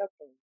believe that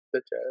happened.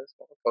 Bitch ass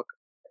motherfucker.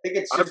 I think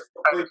it's just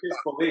complete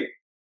disbelief.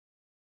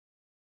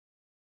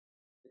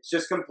 It's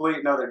just complete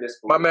another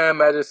disbelief. My man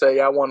Magic said,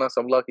 y'all want on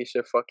some lucky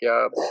shit, fuck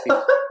y'all.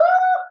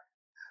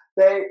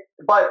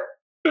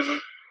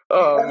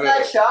 Oh, man.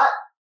 That shot,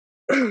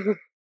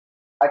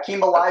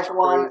 Hakeem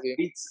Olajuwon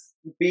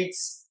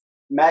beats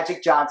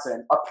Magic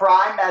Johnson, a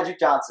prime Magic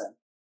Johnson.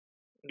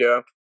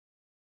 Yeah.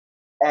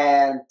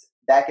 And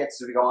that gets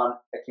to go on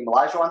Hakeem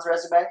Olajuwon's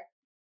resume.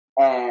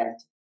 And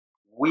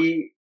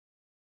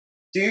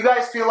do you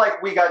guys feel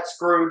like we got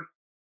screwed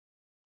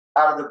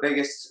out of the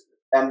biggest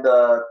and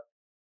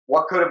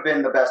what could have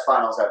been the best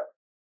finals ever?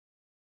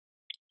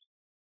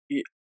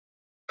 Yeah,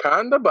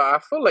 kinda, but I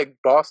feel like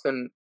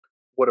Boston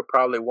would have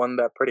probably won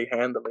that pretty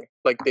handily.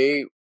 Like,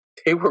 they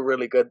were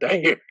really good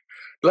that year.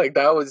 Like,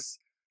 that was...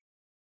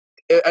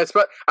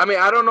 I mean,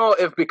 I don't know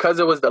if because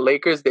it was the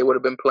Lakers, they would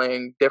have been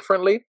playing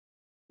differently.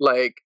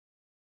 Like,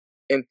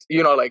 and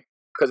like,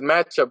 because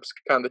matchups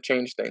kind of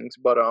change things.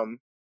 But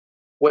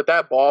with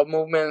that ball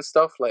movement and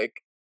stuff, like,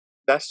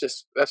 that's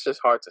just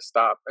hard to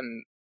stop.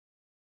 And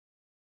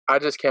I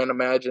just can't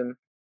imagine.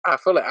 I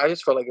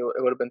just feel like it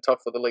would have been tough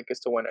for the Lakers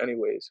to win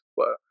anyways.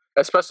 But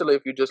especially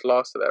if you just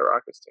lost to that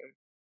Rockets team.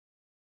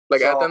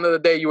 Like, at the end of the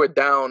day, you were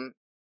down.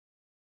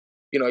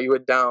 You were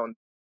down.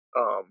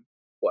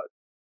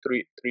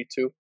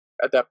 3-2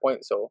 at that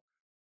point, so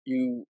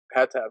you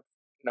had to have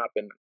not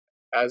been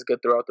as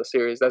good throughout the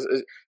series. That's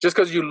just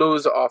because you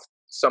lose off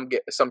some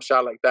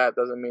shot like that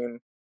doesn't mean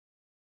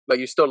like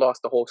you still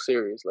lost the whole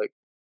series. Like,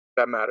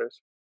 that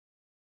matters.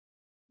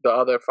 The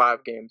other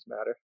 5 games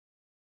matter.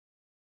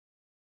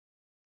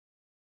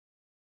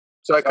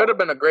 So it could have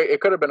been a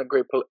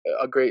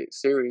great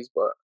series,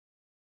 but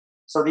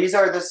so these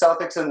are the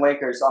Celtics and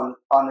Lakers on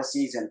the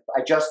season.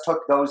 I just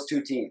took those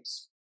 2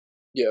 teams.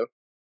 Yeah.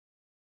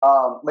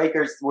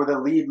 Lakers were the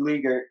league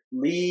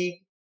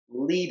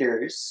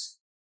leaders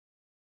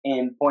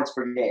in points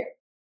per game.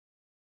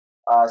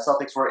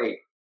 Celtics were 8.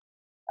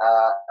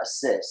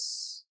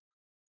 Assists.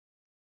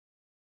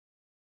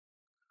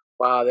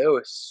 Wow, they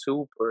were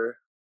super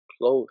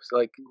close.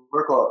 Like,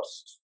 we're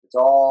close. It's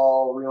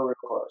all real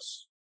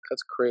close.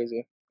 That's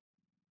crazy.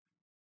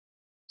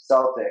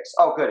 Celtics.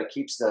 Oh, good. It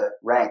keeps the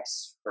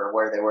ranks for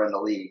where they were in the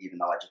league, even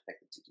though I just picked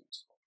the 2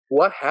 teams.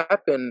 What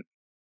happened?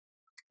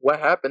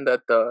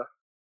 At the...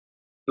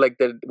 Like,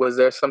 was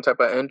there some type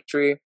of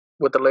injury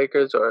with the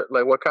Lakers, or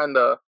like what kind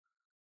of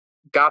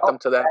got them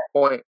to that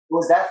point? It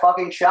was that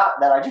fucking shot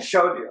that I just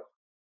showed you.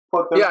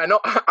 Yeah,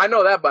 I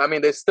know that, but I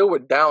mean, they still were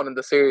down in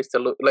the series to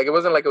lose. Like, it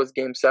wasn't like it was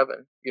Game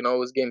 7. It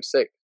was Game 6.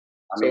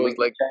 I mean, so it was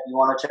like, you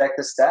want to check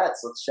the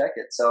stats? Let's check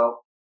it.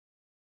 So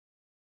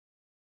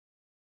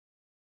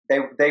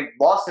they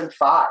lost in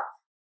 5.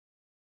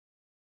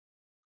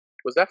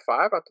 Was that 5?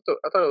 I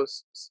thought it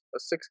was a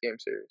 6-game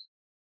series.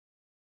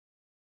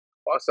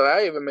 Oh, so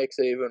that even makes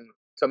it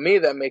to me,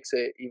 that makes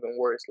it even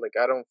worse. Like,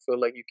 I don't feel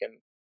like you can,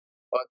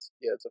 but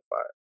yeah, it's a 5.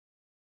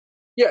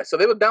 Yeah, so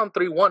they were down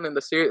 3-1 in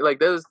the series. Like,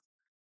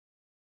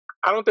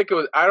 I don't think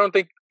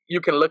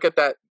you can look at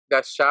that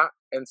shot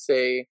and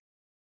say,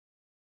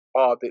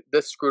 oh,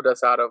 this screwed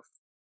us out of,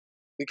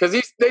 because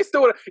they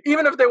still would,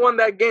 even if they won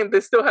that game,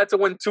 they still had to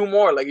win 2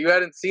 more. Like, you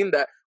hadn't seen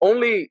that.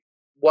 Only,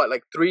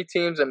 3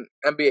 teams in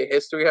NBA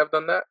history have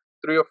done that?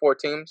 3 or 4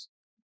 teams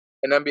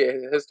in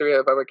NBA history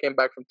have ever came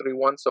back from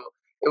 3-1. So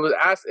it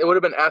would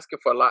have been asking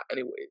for a lot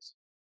anyways.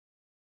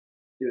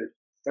 Dude,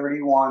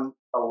 31,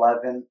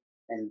 11,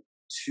 and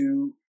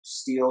 2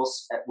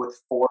 steals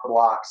with 4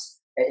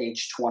 blocks at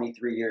age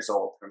 23 years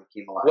old from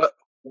Hakeem Olajuwon.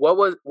 What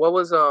was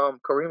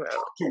Kareem at?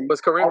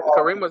 Was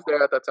Kareem was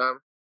there at that time?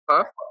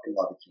 Huh? I fucking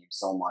love Hakeem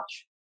so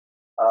much.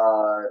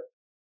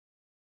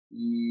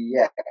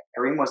 Yeah,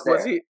 Kareem was there.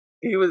 Was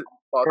he was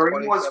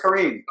Kareem was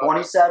Kareem.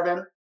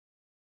 27.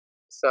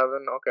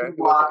 7, okay. 2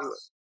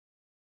 blocks.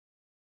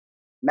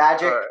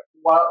 Magic,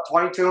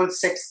 22 and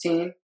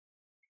 16.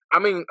 I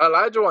mean,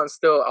 Olajuwon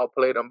still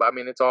outplayed him, but I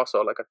mean, it's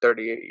also like a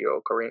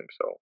 38-year-old Kareem,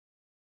 so.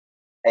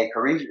 Hey,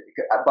 Kareem,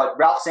 but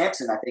Ralph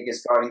Sampson, I think,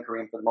 is guarding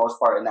Kareem for the most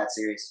part in that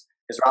series.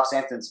 Because Ralph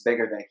Sampson's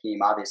bigger than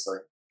Hakeem, obviously.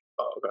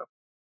 Oh, okay.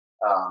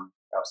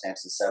 Ralph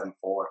Sampson's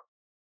 7'4".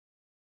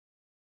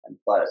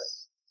 But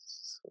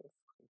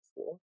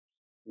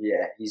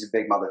yeah, he's a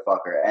big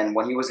motherfucker. And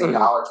when he was in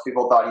college,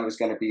 people thought he was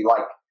going to be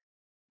like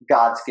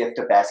God's gift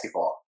to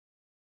basketball.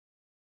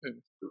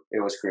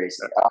 It was crazy.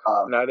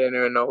 And I didn't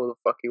even know who the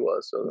fuck he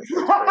was. So it's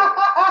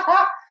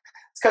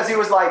because he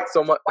was like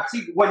so much.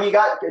 When he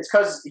got, it's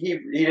because he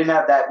didn't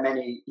have that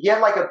many. He had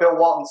like a Bill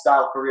Walton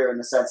style career in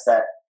the sense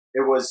that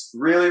it was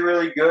really,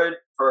 really good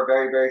for a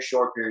very, very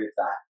short period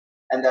of time.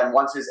 And then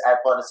once his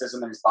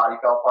athleticism and his body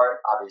fell apart,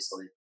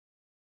 obviously,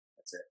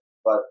 that's it.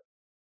 But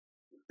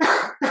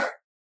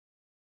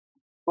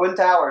Twin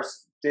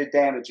Towers did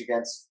damage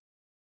against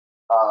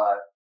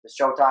the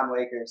Showtime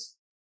Lakers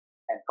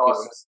and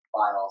cost us the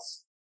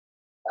finals.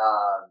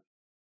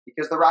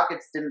 Because the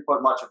Rockets didn't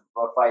put much of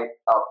a fight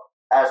up,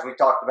 as we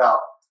talked about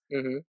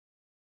in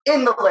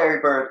the Larry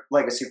Bird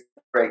Legacy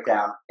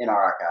breakdown in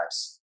our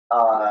archives.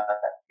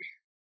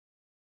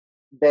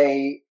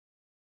 They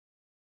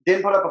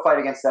didn't put up a fight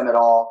against them at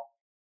all,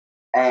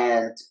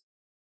 and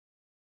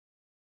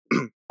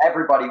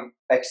everybody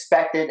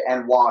expected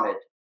and wanted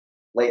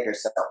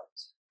Lakers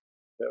Celtics.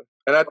 Yeah.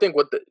 And I think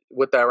with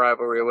that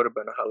rivalry, it would have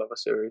been a hell of a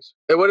series.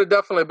 It would have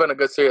definitely been a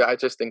good series. I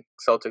just think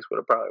Celtics would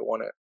have probably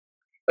won it.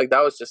 Like,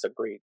 that was just a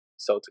great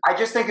Celtics. I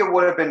just think it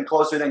would have been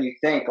closer than you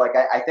think. Like,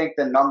 I think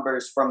the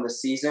numbers from the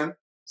season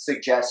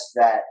suggest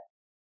that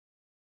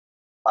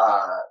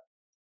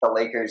the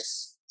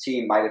Lakers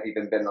team might have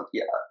even been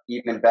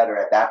even better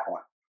at that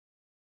point.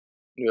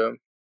 Yeah.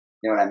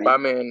 You know what I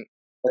mean?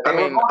 I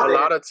mean, a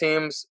lot of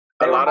teams,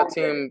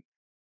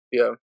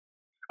 yeah.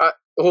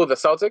 Who, the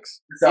Celtics?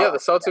 Yeah, the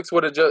Celtics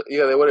would have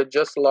they would have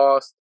just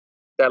lost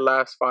that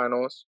last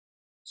finals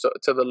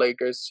to the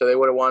Lakers, so they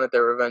would have wanted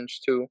their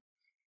revenge too.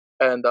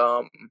 And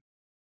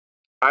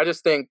I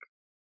just think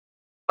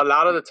a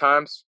lot of the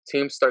times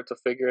teams start to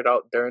figure it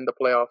out during the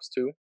playoffs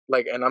too.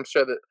 Like, and I'm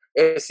sure that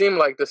it seemed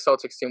like the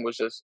Celtics team was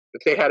just,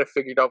 they had it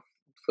figured out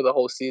for the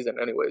whole season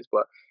anyways.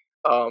 But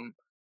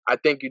I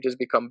think you just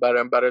become better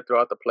and better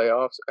throughout the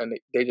playoffs, and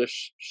they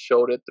just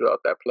showed it throughout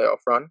that playoff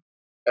run.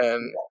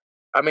 And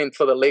I mean,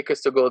 for the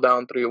Lakers to go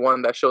down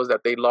 3-1, that shows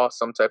that they lost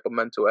some type of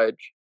mental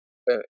edge,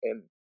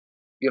 in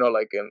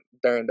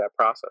during that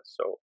process.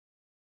 So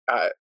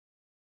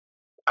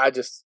I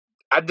just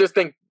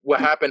think what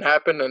happened,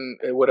 and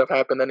it would have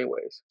happened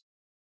anyways.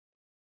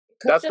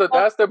 That's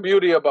the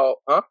beauty about,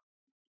 huh?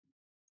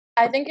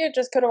 I think it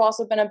just could have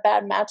also been a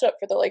bad matchup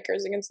for the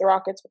Lakers against the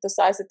Rockets with the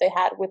size that they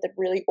had with a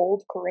really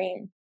old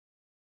Kareem.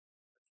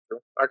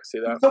 I can see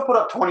that. Still put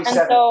up 27.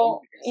 And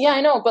so, yeah,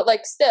 I know, but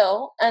like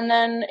still, and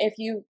then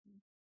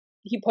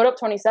he put up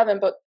 27,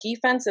 but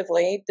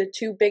defensively, the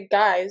two big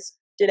guys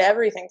did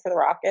everything for the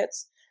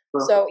Rockets.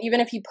 Sure. So even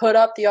if he put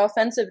up the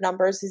offensive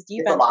numbers, his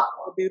defense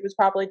dude was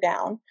probably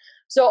down.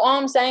 So all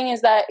I'm saying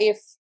is that if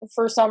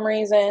for some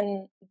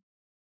reason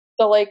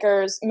the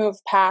Lakers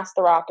moved past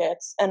the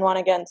Rockets and won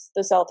against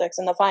the Celtics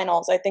in the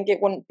finals, I think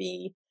it wouldn't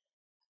be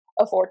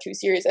a 4-2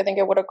 series. I think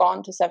it would have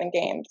gone to 7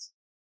 games.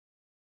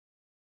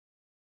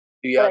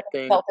 Yeah, I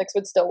think Celtics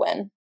would still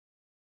win.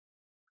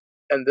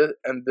 And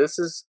this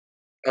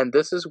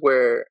is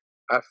where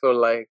I feel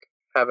like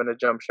having a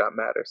jump shot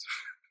matters.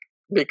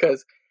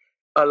 Because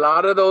a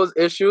lot of those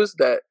issues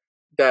that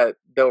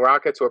the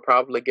Rockets were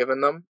probably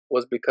giving them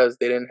was because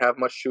they didn't have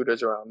much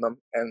shooters around them,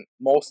 and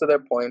most of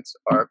their points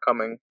are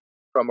coming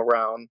from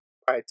around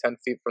probably 10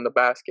 feet from the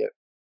basket.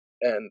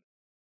 And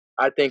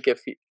I think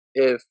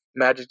if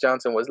Magic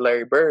Johnson was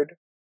Larry Bird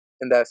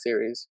in that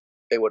series,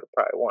 they would have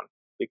probably won,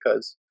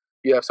 because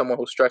you have someone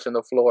who's stretching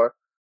the floor,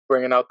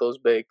 bringing out those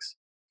bigs,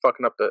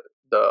 fucking up the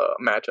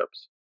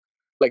matchups.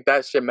 Like,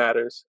 that shit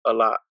matters a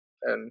lot,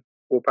 and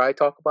we'll probably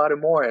talk about it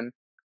more in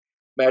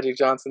Magic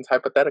Johnson's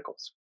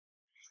hypotheticals.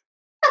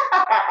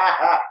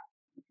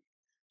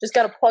 Just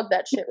gotta plug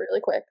that shit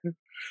really quick.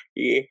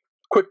 Yeah,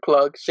 quick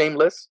plug,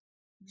 shameless.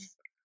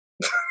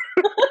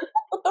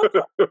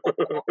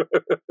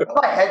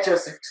 My head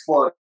just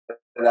exploded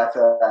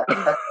after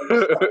that.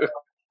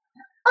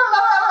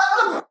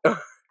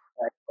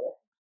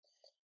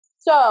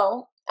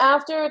 So,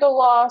 after the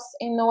loss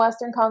in the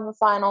Western Conference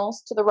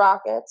Finals to the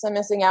Rockets and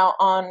missing out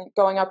on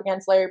going up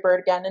against Larry Bird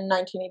again in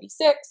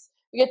 1986,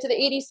 we get to the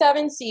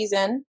 87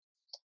 season,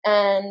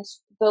 and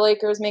the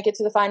Lakers make it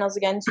to the finals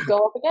again to go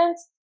up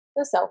against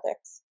the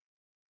Celtics.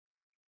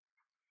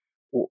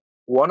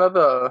 One of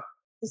the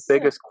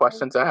biggest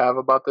questions I have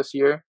about this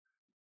year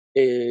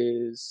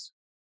is,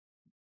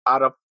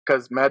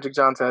 because Magic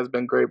Johnson has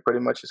been great pretty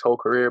much his whole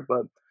career,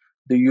 but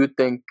do you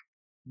think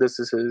this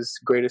is his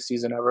greatest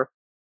season ever?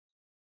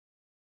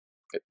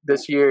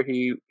 This year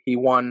he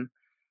won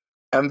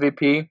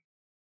MVP,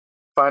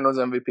 Finals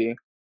MVP,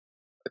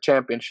 a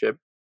championship,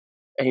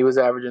 and he was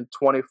averaging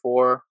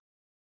 24,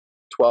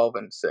 12,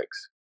 and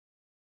 6.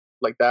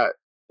 Like, that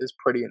is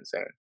pretty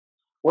insane.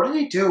 What did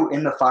he do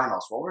in the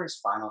finals? What were his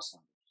finals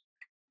numbers?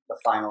 The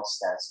final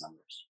stats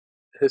numbers.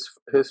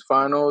 His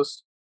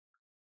finals,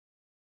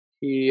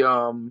 he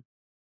had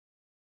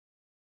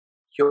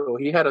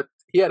a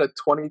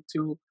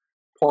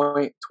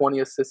 22-point, 20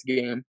 assist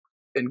game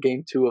in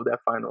game 2 of that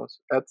finals.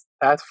 That's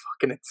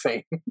fucking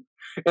insane.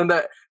 And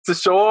that to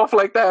show off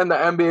like that in the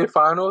NBA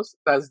finals,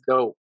 that's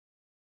dope.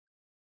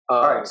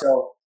 All right,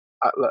 so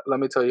let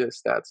me tell you his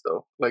stats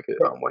though, like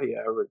what he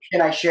averaged.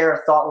 Can I share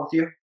a thought with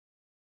you?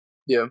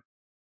 Yeah.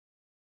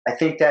 I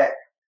think that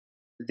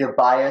the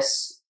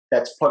bias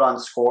that's put on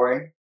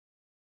scoring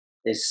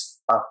is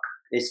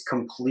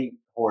complete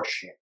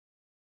horseshit.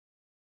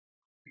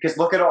 Because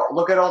look at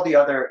all the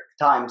other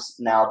times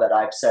now that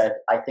I've said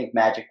I think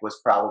Magic was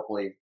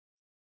probably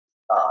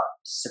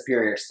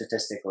superior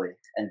statistically,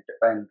 and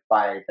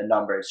by the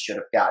numbers should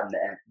have gotten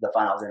the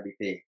Finals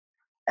MVP.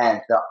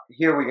 And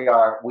here we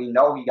are. We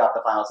know he got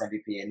the Finals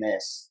MVP in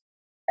this,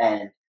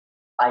 and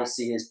I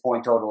see his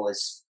point total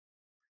is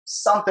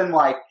something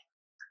like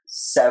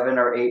 7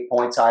 or 8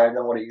 points higher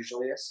than what it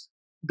usually is.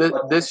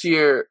 This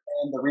year,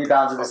 the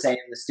rebounds are the same,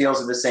 the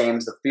steals are the same,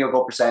 the field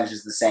goal percentage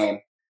is the same.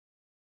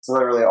 It's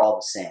literally all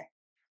the same.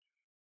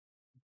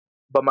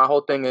 But my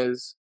whole thing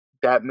is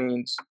that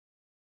means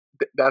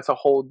that's a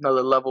whole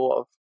nother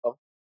level of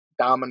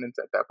dominance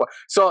at that point.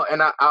 So,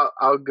 and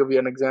I'll give you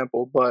an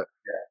example, but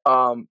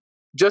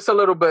just a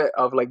little bit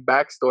of like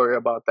backstory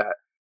about that.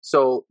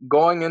 So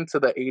going into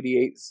the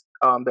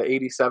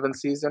 87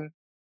 season,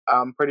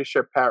 I'm pretty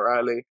sure Pat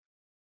Riley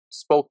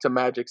spoke to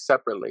Magic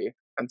separately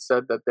and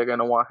said that they're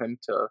gonna want him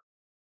to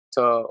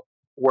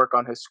work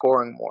on his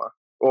scoring more,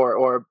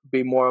 or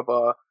be more of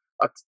a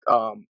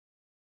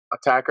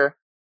attacker.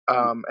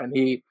 And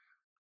he,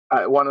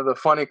 one of the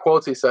funny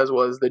quotes he says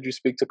was, "Did you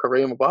speak to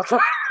Kareem about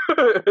that?"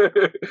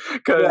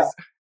 Because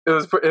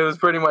it was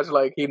pretty much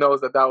like he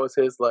knows that was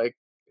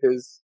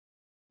his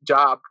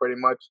job pretty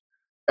much,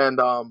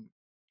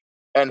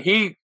 and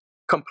he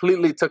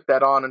completely took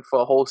that on, and for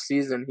a whole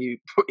season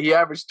he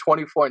averaged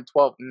 24 and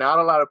 12. Not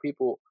a lot of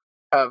people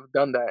have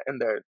done that in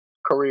their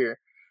career.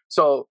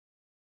 So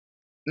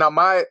now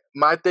my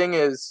thing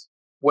is,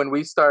 when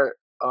we start,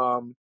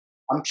 I'm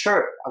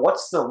sure,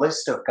 what's the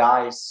list of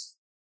guys?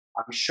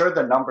 I'm sure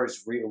the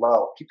number's real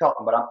low. Keep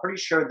talking, but I'm pretty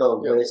sure the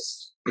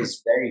list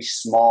is very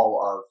small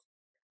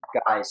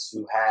of guys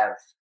who have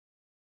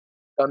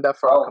done that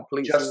for a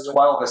complete just season.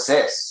 12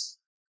 assists.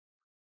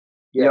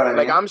 Yeah, you know what I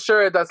mean? I'm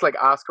sure that's like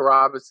Oscar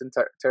Robertson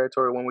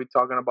territory when we're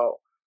talking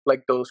about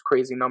like those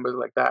crazy numbers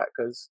like that,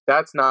 because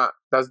that's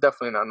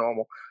definitely not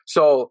normal.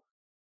 So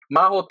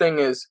my whole thing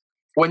is,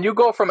 when you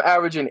go from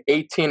averaging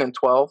 18 and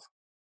 12,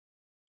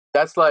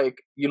 that's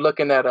like you're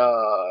looking at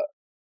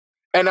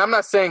and I'm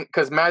not saying,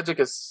 because Magic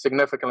is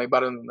significantly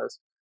better than this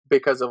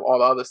because of all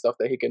the other stuff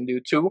that he can do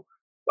too,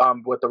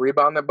 with the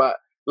rebounding, but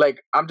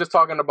like I'm just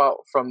talking about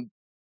from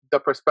the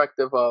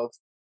perspective of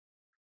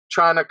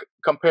trying to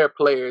compare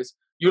players.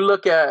 You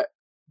look at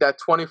that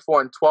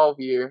 24 and 12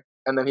 year,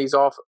 and then he's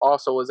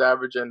also was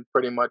averaging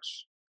pretty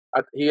much,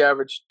 he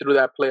averaged through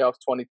that playoff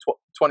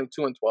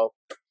 22 and 12.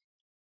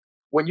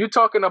 When you're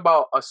talking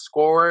about a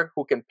scorer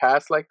who can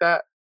pass like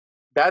that,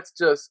 that's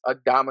just a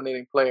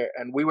dominating player.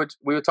 And we were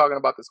talking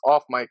about this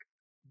off mic,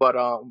 but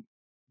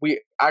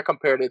I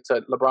compared it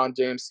to LeBron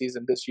James'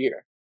 season this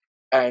year,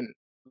 and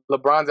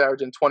LeBron's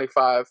averaging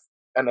 26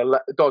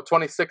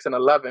 and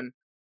 11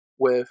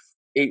 with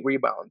 8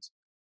 rebounds,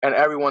 and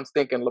everyone's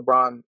thinking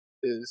LeBron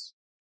is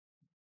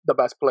the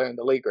best player in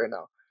the league right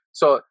now.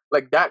 So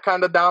like that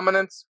kind of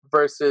dominance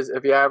versus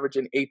if you're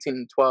averaging 18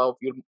 and 12,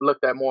 you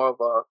looked at more of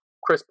a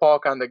Chris Paul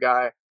kind of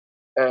guy,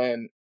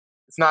 and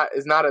it's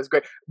not as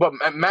great. But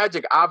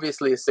Magic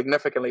obviously is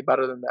significantly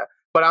better than that.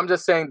 But I'm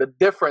just saying the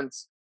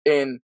difference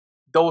in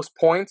those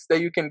points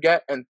that you can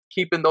get and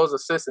keeping those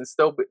assists and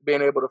still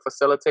being able to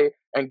facilitate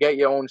and get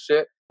your own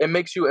shit, it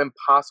makes you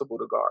impossible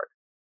to guard.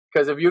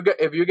 Because if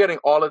you're getting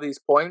all of these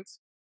points,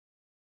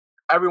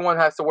 everyone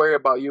has to worry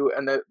about you,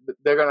 and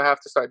they're gonna have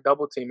to start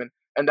double teaming,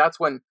 and that's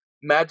when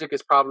Magic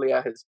is probably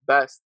at his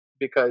best,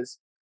 because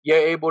you're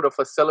able to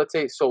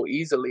facilitate so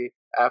easily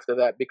after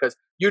that. Because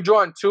you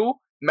drawing 2,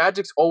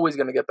 Magic's always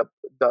gonna get the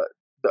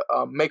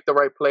make the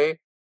right play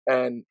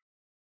and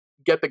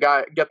get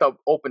the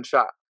open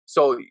shot.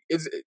 So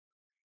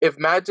if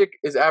Magic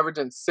is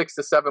averaging 6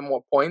 to 7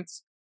 more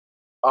points,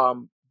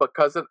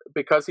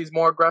 because he's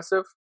more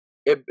aggressive,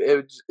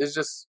 it's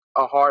just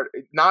a hard.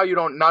 Now you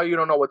don't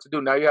know what to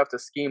do. Now you have to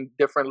scheme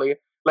differently.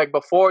 Like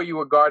before, you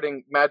were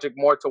guarding Magic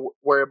more to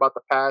worry about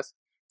the pass,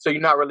 so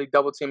you're not really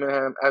double teaming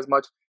him as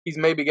much. He's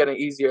maybe getting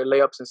easier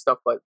layups and stuff,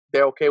 but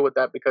they're okay with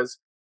that because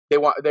they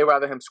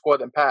rather him score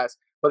than pass.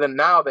 But then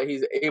now that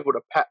he's able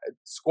to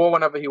score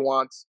whenever he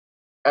wants,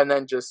 and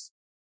then just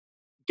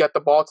get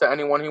the ball to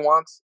anyone he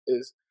wants,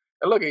 and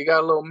look, you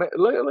got a little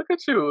look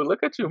at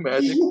you,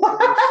 Magic. You're able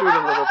to shoot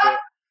a little bit.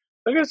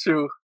 Look at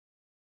you.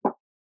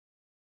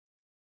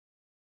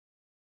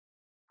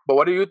 But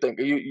what do you think?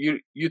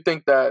 You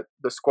think that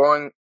the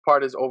scoring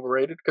part is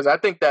overrated? Because I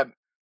think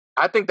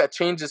that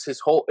changes his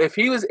whole. If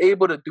he was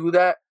able to do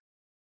that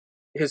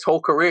his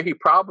whole career, he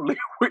probably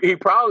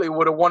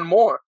would have won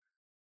more.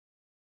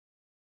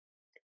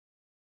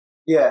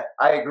 Yeah,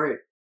 I agree.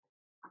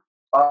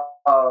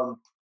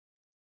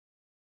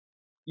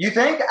 You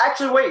think?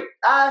 Actually, wait.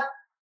 I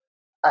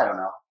don't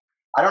know.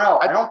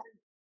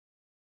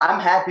 I'm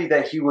happy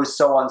that he was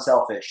so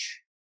unselfish.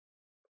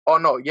 Oh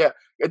no, yeah,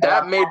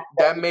 that made it.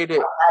 I'm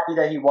happy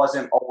that he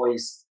wasn't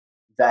always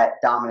that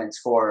dominant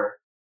scorer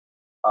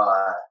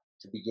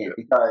to begin,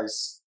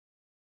 because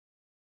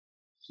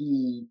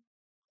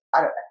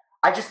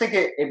I just think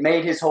it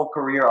made his whole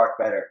career arc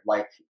better,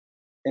 like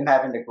him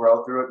having to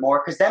grow through it more.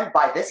 Because then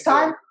by this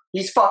time,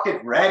 he's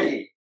fucking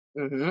ready.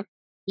 Mm-hmm.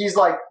 He's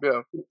like,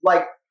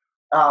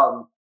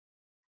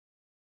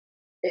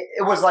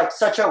 it was like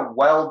such a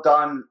well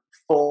done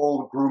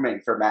full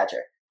grooming for Magic.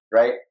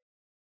 right?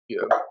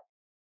 Yeah.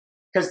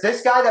 Because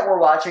this guy that we're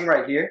watching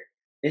right here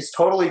is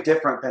totally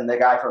different than the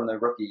guy from the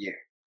rookie year.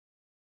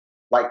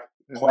 Like,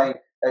 playing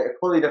a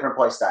completely different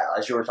play style,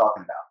 as you were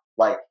talking about.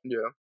 Like,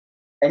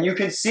 and you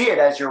can see it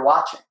as you're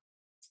watching.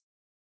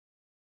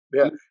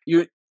 Yeah,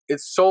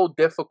 it's so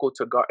difficult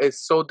to guard.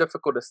 It's so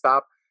difficult to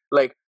stop.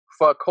 Like,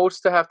 for a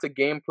coach to have to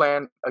game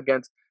plan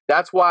against,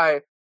 that's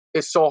why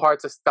it's so hard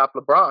to stop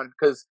LeBron,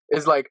 because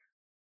it's like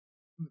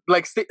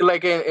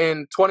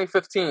in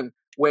 2015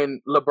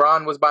 when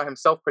LeBron was by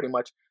himself pretty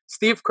much.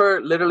 Steve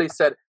Kerr literally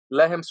said,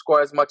 "Let him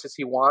score as much as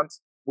he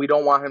wants. We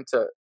don't want him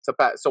to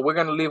pass. So we're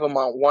gonna leave him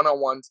on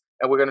one-on-ones,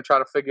 and we're gonna try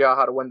to figure out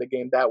how to win the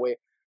game that way."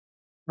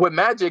 With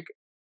Magic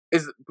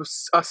is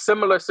a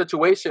similar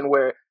situation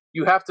where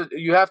you have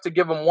to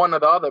give him one or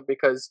the other,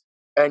 because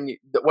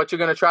what you're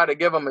going to try to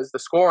give him is the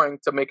scoring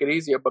to make it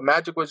easier. But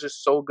Magic was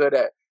just so good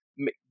at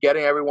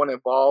getting everyone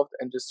involved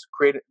and just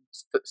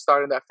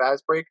starting that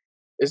fast break.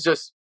 It's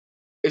just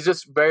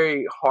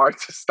very hard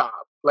to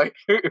stop. Like,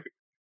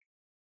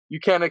 you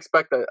can't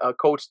expect a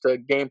coach to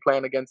game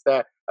plan against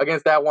that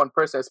one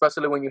person,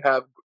 especially when you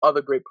have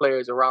other great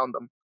players around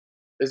them.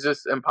 It's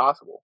just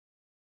impossible.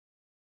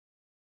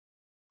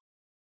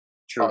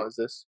 True. How is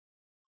this?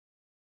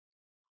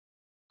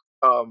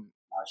 I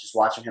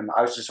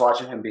was just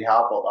watching him be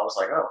hobbled. I was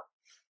like, oh.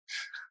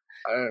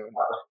 I don't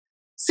know.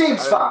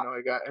 Seems fine.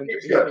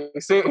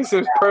 He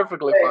seems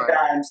perfectly fine.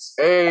 Times.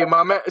 Hey,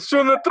 my man,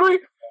 shooting a three.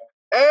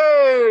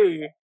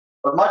 Hey.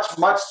 But much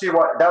to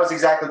what that was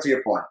exactly to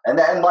your point, and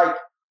like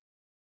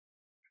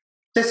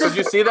this is. Did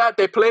you see that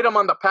they played him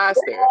on the pass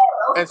there,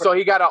 and so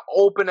he got an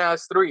open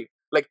ass three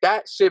like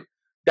that. Shit.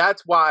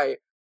 That's why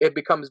it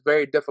becomes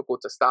very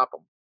difficult to stop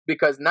him,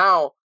 because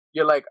now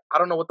you're like, I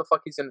don't know what the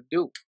fuck he's gonna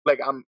do. Like,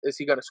 is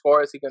he gonna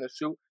score? Is he gonna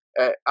shoot?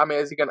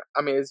 Is he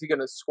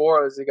gonna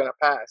score? Or is he gonna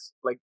pass?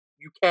 Like,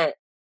 you can't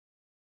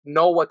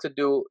know what to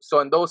do. So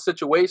in those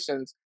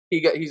situations,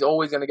 he's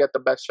always gonna get the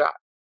best shot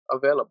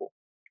available,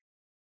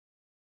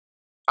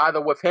 either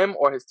with him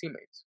or his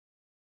teammates.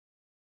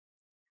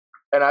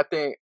 And I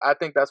think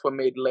that's what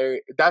made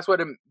Larry. That's what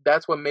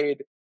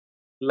made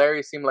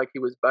Larry seem like he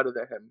was better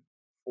than him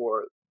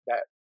for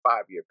that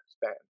 5-year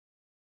span,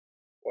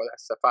 or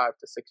that's a 5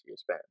 to 6 year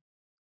span.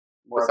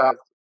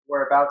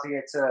 We're about to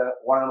get to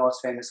one of the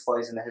most famous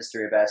plays in the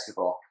history of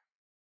basketball.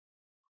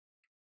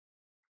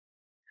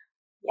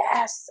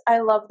 Yes, I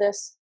love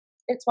this.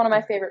 It's one of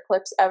my favorite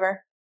clips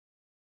ever.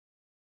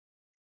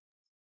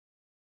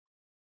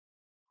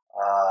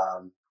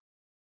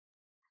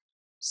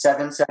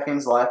 7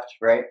 seconds left,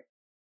 right?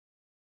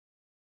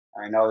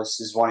 I know this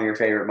is one of your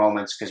favorite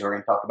moments because we're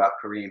going to talk about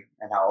Kareem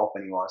and how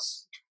open he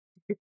was.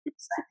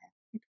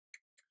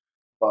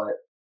 But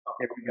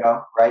here we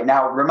go. Right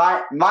now,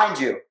 mind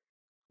you,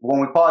 when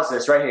we pause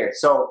this right here.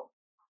 So,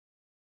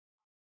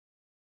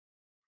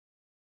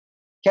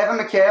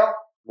 Kevin McHale,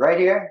 right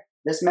here,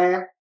 this man,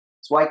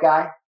 this white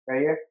guy,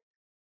 right here,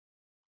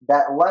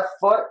 that left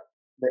foot,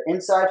 the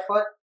inside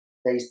foot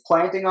that he's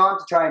planting on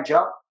to try and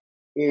jump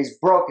is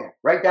broken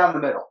right down the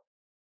middle.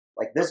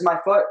 Like, this is my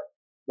foot,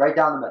 right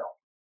down the middle.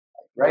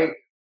 Right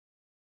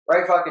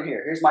fucking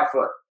here. Here's my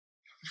foot.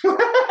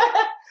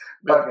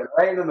 Fucking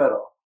right in the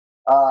middle.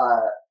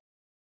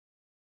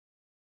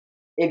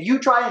 If you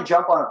try and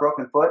jump on a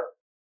broken foot,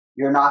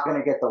 you're not going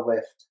to get the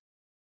lift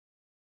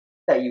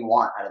that you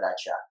want out of that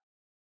shot.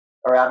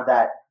 Or out of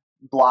that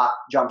block,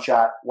 jump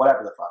shot,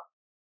 whatever the fuck.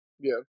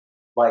 Yeah.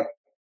 Like,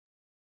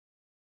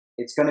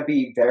 it's going to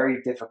be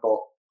very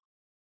difficult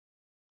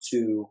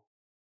to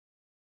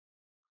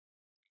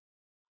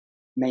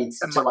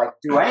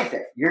do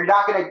anything. You're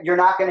not gonna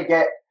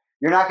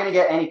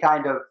get any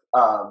kind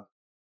of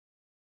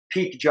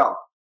peak jump.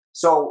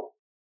 So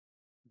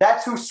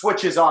that's who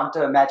switches on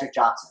to Magic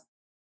Johnson.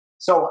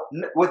 So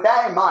with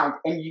that in mind,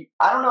 and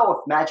I don't know if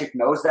Magic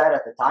knows that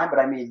at the time, but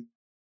I mean,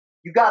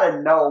 you got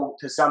to know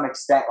to some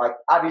extent. Like,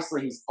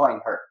 obviously he's playing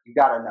hurt. You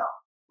got to know,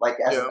 like,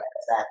 as an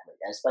athlete,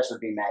 and especially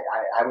being Magic.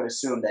 I would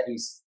assume that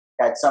he's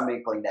had some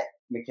inkling that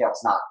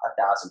McHale's not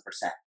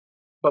 1,000%.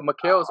 But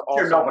McHale's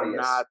also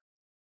not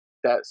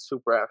that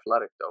super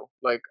athletic though.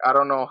 Like, I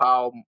don't know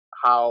how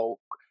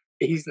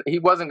he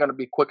wasn't gonna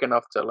be quick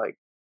enough to, like,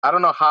 I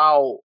don't know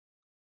how,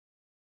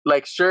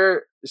 like,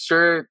 sure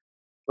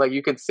like,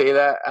 you can say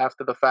that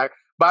after the fact,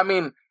 but I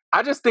mean,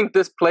 I just think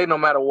this play, no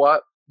matter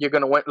what, you're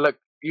gonna win. Look,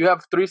 you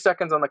have 3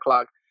 seconds on the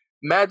clock.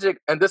 Magic,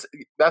 and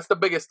that's the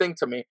biggest thing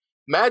to me.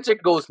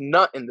 Magic goes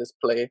nut in this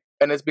play,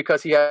 and it's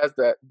because he has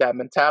that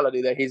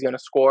mentality that he's gonna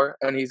score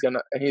and he's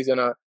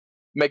gonna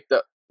make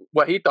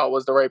what he thought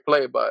was the right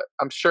play. But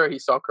I'm sure he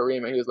saw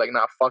Kareem and he was like,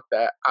 nah, fuck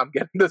that. I'm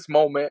getting this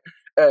moment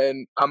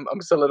and I'm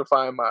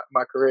solidifying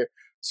my career.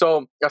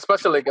 So,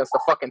 especially against the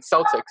fucking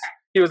Celtics,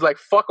 he was like,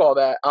 fuck all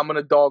that. I'm going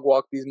to dog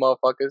walk these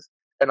motherfuckers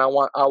and I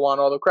want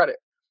all the credit.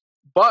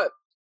 But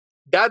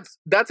that's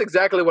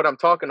exactly what I'm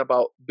talking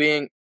about.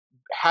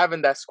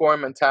 Having that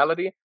scoring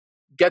mentality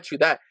gets you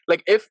that.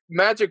 Like, if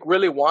Magic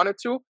really wanted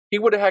to, he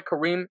would have had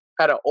Kareem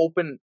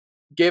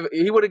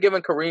he would have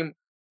given Kareem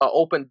an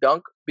open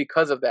dunk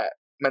because of that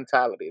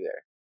mentality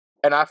there.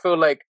 And I feel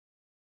like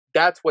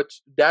that's what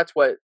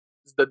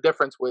the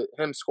difference with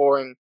him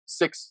scoring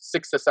six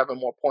to 7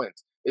 more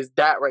points is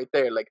that right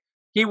there. Like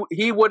he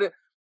wouldn't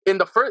in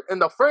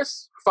the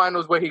first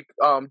finals where he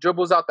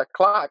dribbles out the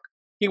clock.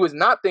 He was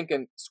not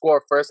thinking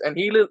score first, and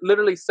he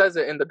literally says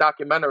it in the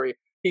documentary.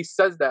 He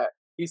says that.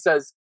 He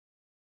says,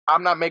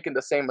 I'm not making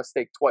the same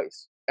mistake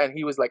twice. And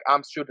he was like,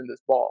 I'm shooting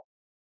this ball.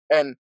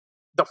 And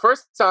the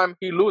first time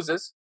he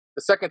loses,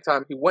 the second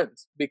time he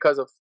wins because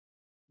of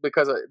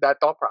that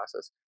thought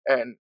process.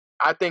 And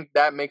I think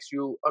that makes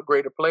you a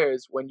greater player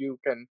is when you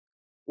can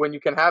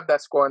have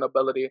that scoring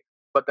ability,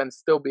 but then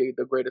still be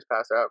the greatest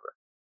passer ever.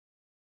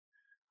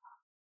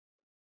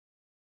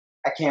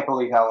 I can't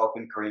believe how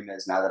open Kareem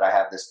is now that I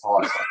have this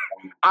pause.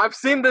 I've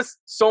seen this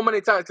so many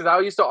times because I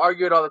used to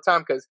argue it all the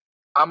time because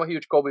I'm a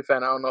huge Kobe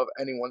fan. I don't know if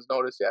anyone's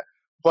noticed yet.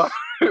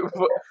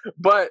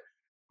 But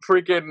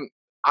freaking,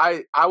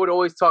 I would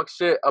always talk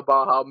shit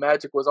about how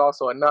Magic was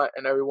also a nut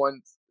and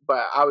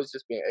but I was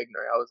just being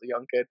ignorant. I was a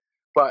young kid.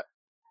 But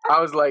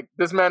I was like,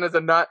 this man is a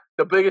nut.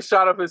 The biggest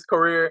shot of his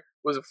career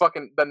was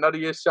the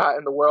nuttiest shot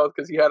in the world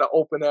because he had an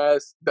open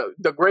ass,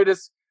 the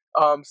greatest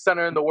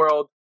center in the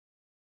world,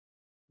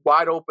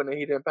 wide open, and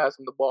he didn't pass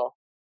him the ball.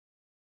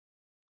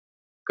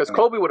 Because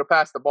Kobe would have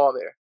passed the ball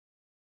there,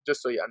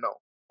 just so y'all know.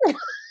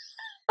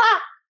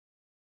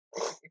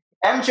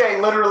 MJ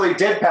literally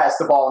did pass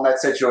the ball in that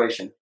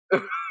situation.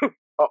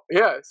 Oh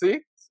yeah, see?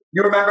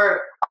 You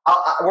remember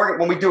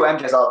when we do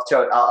MJs?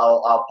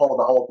 I'll pull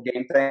the whole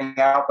game thing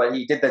out. But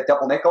he did the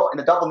double nickel in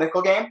the double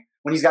nickel game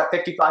when he's got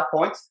 55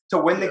 points to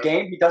win the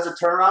game. He does a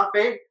turnaround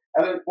fade,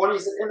 and then when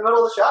he's in the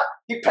middle of the shot,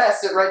 he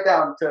passed it right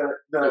down to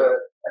the.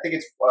 I think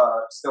it's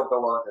still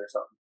below there,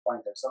 something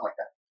like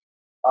that.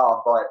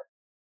 But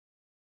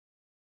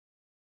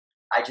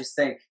I just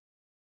think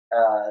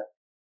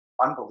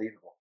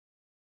unbelievable,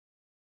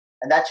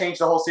 and that changed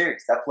the whole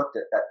series. That flipped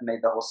it. That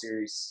made the whole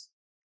series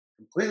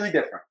completely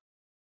different.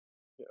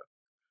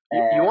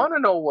 You want to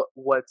know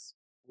what's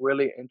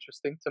really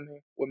interesting to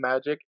me with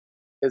Magic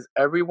is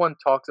everyone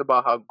talks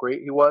about how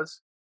great he was,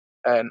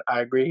 and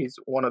I agree he's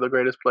one of the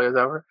greatest players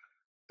ever,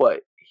 but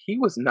he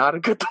was not a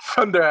good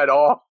defender at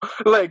all.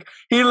 Like,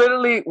 he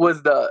literally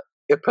was the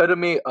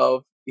epitome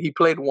of he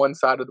played one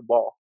side of the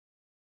ball.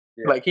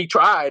 Yeah. Like, he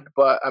tried,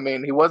 but I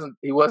mean, he wasn't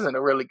a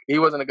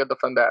good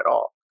defender at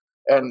all.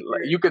 And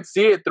you could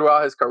see it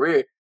throughout his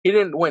career. He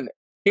didn't win.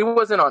 He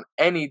wasn't on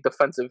any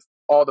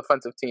all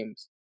defensive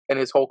teams in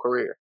his whole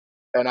career.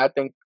 And I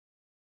think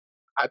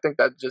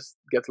that just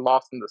gets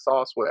lost in the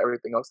sauce with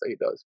everything else that he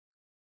does.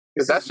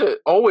 Because that shit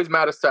always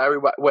matters to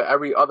everybody, with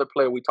every other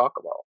player we talk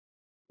about.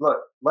 Look,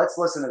 let's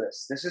listen to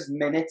this. This is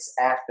minutes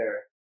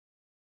after.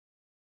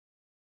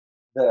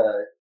 I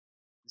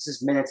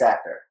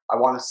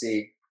want to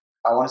see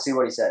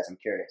what he says. I'm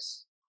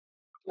curious.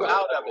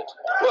 Out of it.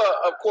 Well,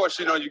 of course,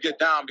 you get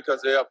down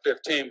because they're up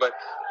 15, but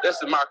that's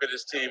the mark of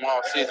this team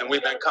all season.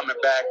 We've been coming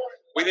back.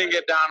 We didn't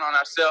get down on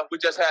ourselves. We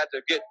just had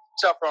to get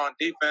tougher on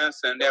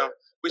defense, and then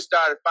we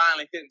started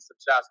finally hitting some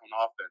shots on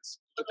offense.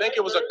 I think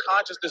it was a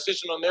conscious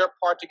decision on their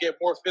part to get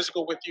more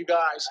physical with you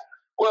guys.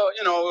 Well,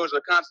 it was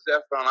a conscious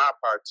effort on our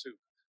part, too.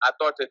 I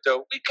thought that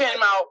we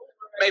came out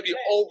maybe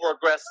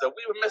over-aggressive.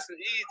 We were missing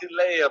easy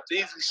layups,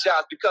 easy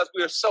shots because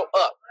we were so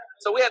up.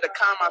 So we had to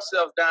calm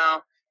ourselves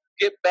down,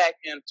 get back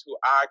into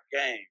our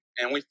game.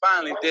 And we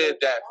finally did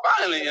that.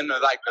 Finally, in the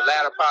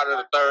latter part of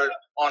the third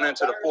on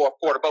into the fourth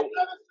quarter. But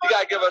you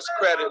got to give us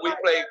credit. We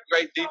played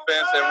great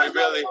defense, and we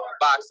really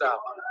boxed out.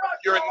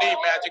 You're in need,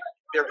 Magic.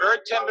 They're very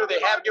tender. They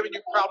have given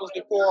you problems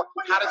before.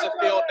 How does it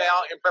feel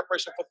now in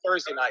preparation for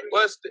Thursday night?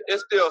 Well,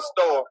 it's still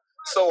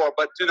sore,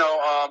 but,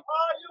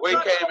 we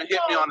came and hit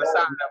me on the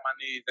side of my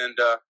knees, and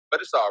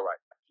but it's all right.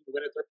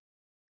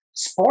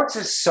 Sports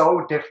is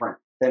so different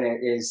than it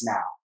is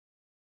now.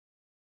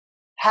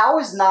 How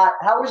is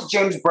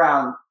James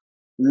Brown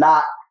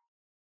not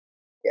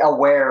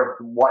aware of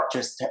what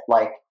just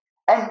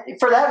and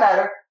for that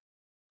matter,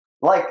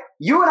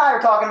 you and I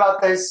are talking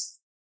about this,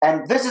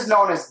 and this is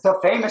known as the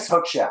famous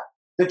hook shot,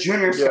 the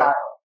junior Skyhook.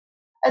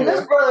 And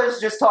this brother's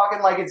just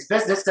talking like it's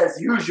business as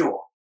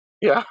usual.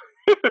 Yeah.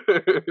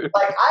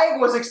 I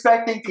was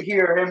expecting to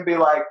hear him be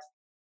like,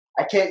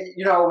 I can't, it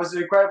was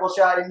an incredible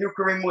shot. He knew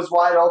Kareem was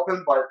wide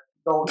open, but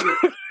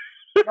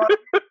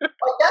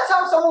that's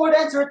how someone would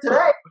answer it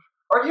today.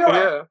 Or, just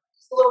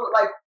a little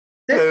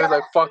this he was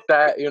like, fuck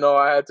that,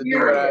 I had to do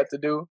what I had to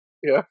do.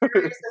 Yeah.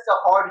 This is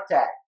a heart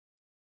attack.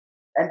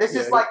 And this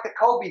is like the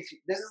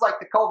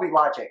Kobe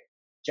logic.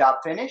 Job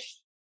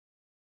finished,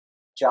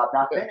 job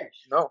not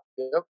finished. No.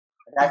 Yep.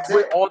 And that's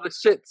it. All the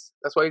shits.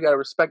 That's why you gotta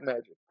respect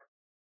Magic.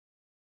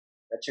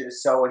 That shit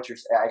is so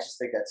interesting. I just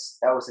think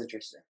that was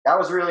interesting. That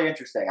was really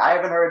interesting. I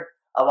haven't heard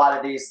a lot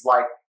of these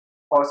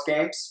post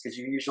games because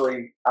you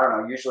usually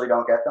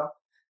don't get them.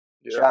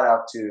 Yeah. Shout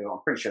out to, I'm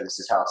pretty sure this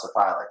is House of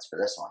Highlights for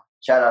this one.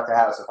 Shout out to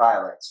House of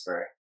Highlights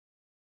for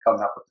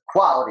coming up with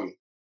quality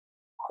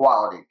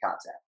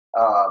content.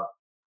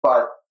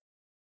 But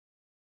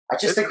I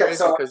just think that's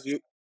so.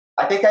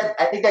 I think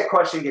that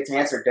question gets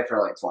answered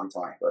differently in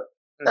 2020, but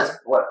that's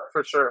whatever.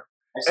 For sure.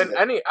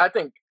 I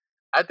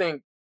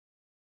think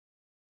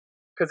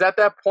because at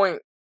that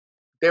point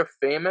they're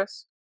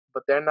famous,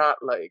 but they're not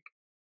like,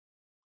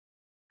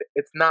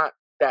 it's not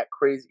that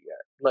crazy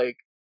yet. Like,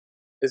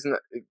 isn't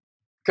it?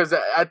 Because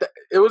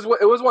it was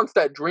once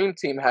that Dream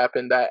Team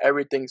happened that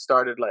everything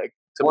started like.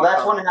 Well,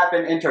 that's when it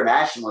happened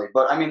internationally.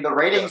 But I mean, the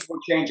ratings were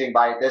changing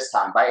by this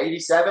time. By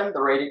 '87,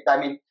 the rating. I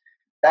mean,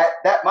 that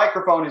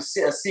microphone is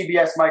a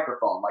CBS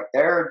microphone. Like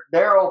they're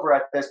over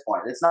at this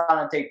point. It's not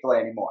on tape delay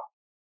anymore.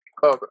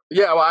 Oh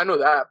yeah, well I know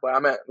that, but I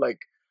meant like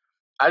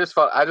I just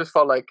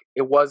felt like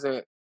it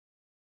wasn't.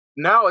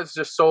 Now it's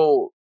just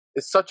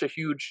it's such a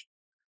huge,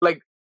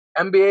 like,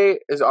 NBA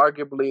is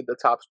arguably the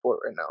top sport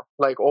right now.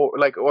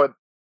 Or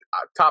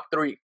top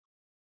 3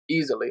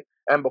 easily.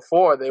 And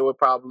before they were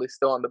probably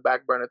still on the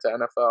back burner to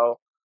NFL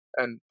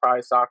and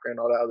probably soccer and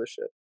all that other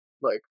shit.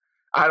 Like,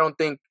 I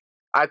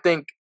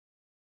think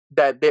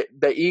that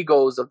the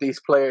egos of these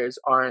players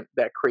aren't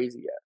that crazy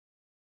yet.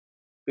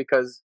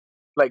 Because,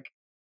 like,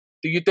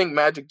 do you think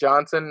Magic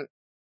Johnson?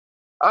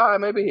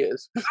 Maybe he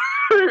is.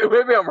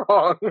 Maybe I'm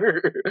wrong.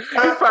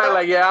 He's probably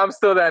like, yeah, I'm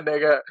still that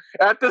nigga.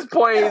 At this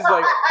point, he's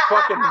like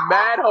fucking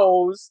mad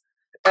hoes,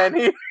 and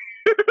he's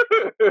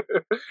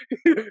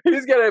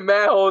getting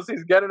mad hoes.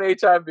 He's getting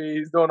HIV.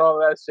 He's doing all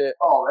that shit.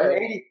 Oh,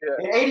 in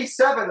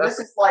 '87, this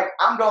is like,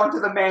 I'm going to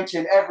the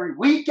mansion every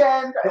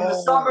weekend. In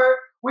the summer,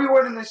 we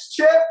winning this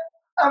chip.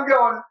 I'm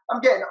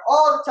getting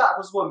all the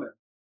topless women.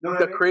 You know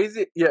what I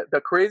mean?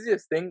 The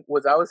craziest thing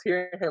was I was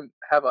hearing him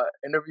have an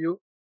interview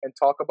and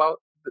talk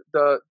about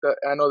the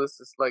I know this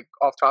is like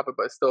off topic,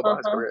 but it's still about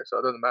his career, so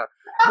it doesn't matter.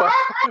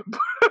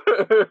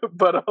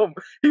 But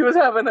he was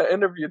having an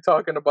interview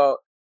talking about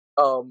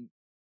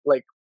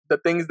like the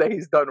things that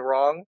he's done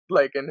wrong,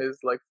 like in his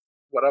like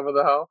whatever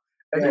the hell,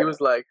 and he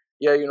was like,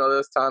 yeah,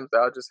 there's times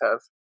that I'll just have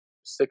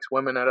 6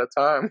 women at a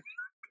time.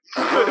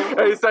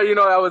 And he said,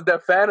 that was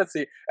their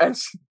fantasy, and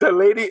the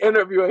lady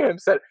interviewing him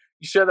said,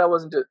 you sure that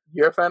wasn't just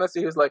your fantasy?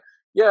 He was like,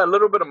 yeah, a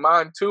little bit of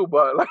mine too,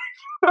 but like,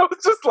 I was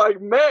just like,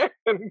 man,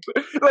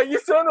 like,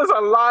 you're saying this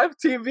on live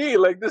TV,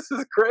 like, this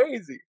is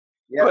crazy.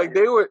 Yeah, like,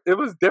 it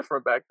was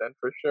different back then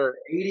for sure.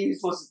 The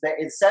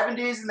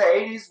 '70s and the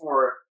 '80s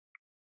were,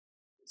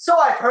 so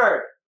I've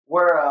heard,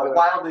 were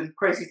wild and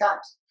crazy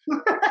times.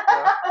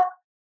 I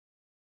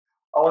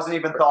wasn't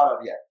even thought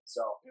of yet.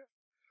 So,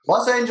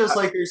 Los Angeles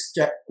Lakers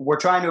were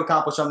trying to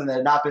accomplish something that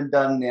had not been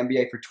done in the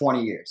NBA for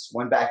 20 years,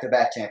 won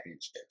back-to-back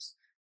championships.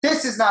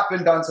 This has not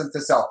been done since the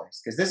Celtics,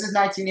 because this is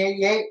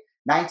 1988,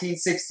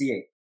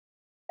 1968,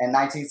 and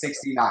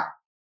 1969,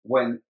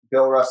 when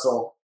Bill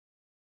Russell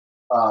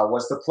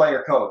was the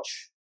player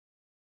coach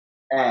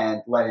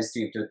and led his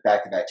team to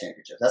back-to-back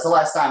championships. That's the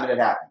last time it had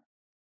happened.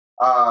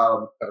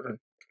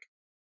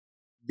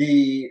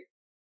 The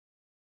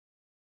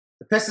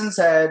Pistons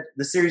had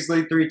the series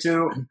lead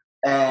 3-2,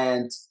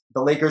 and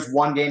the Lakers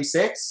won Game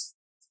 6,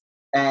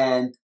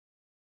 and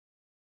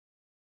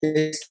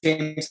this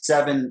Game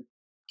 7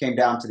 came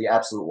down to the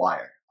absolute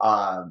wire.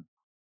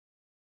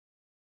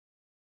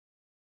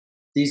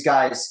 These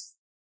guys,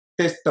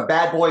 the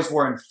bad boys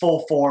were in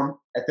full form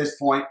at this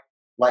point.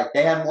 Like,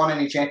 they hadn't won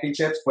any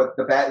championships, but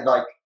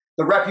the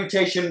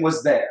reputation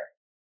was there.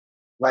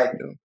 Like,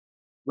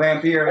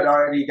 Lampier had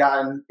already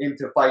gotten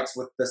into fights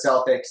with the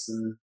Celtics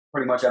and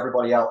pretty much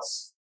everybody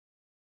else.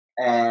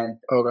 And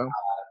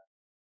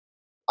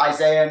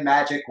Isiah and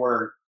Magic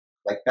were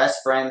like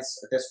best friends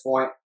at this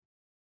point.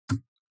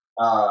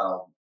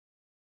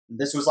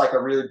 This was like a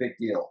really big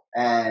deal,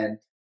 and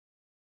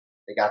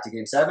they got to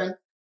Game 7,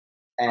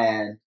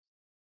 and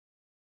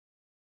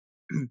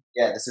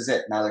yeah, this is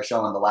it. Now they're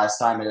showing the last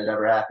time it had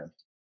ever happened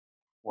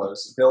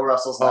was Bill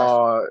Russell's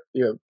last.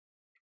 Yeah,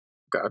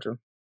 gotcha.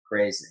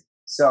 Crazy.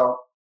 So,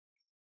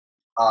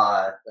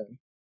 I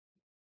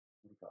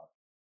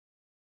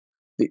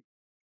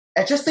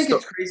just think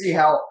it's crazy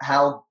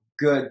how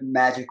good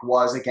Magic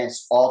was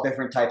against all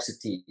different types of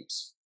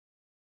teams.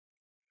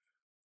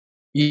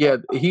 Yeah,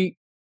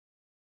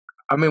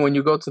 I mean, when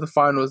you go to the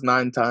finals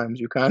 9 times,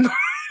 you kind of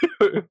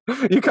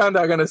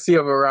are gonna see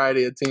a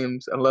variety of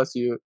teams, unless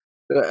you,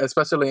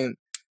 especially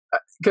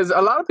because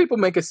a lot of people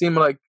make it seem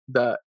like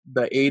the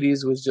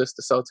 '80s was just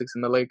the Celtics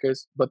and the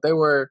Lakers, but they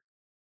were.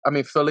 I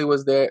mean, Philly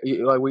was there.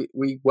 Like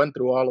we went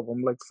through all of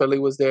them. Like Philly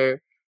was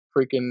there,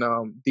 freaking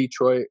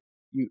Detroit.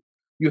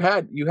 You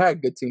had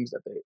good teams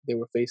that they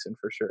were facing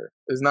for sure.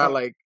 It's not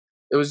like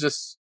it was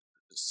just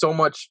so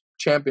much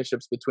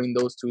championships between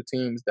those 2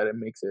 teams that it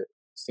makes it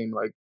seem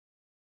like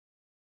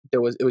it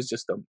was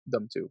just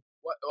them two.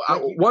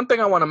 One thing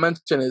I want to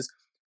mention is,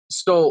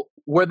 so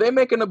were they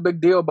making a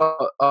big deal about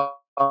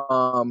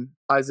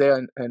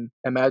Isiah and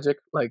Magic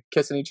like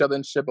kissing each other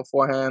and shit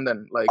beforehand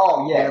and like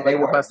they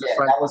were best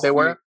friends? That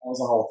was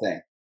a whole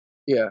thing.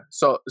 Yeah.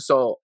 So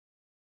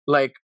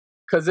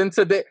because in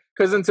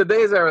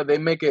today's era they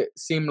make it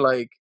seem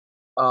like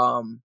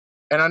and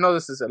I know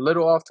this is a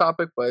little off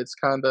topic, but it's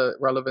kind of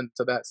relevant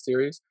to that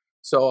series.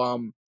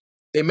 So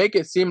they make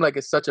it seem like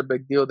it's such a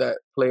big deal that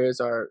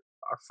players are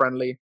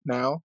friendly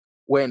now,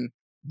 when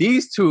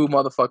these 2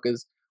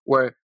 motherfuckers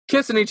were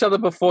kissing each other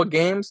before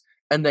games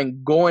and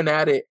then going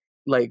at it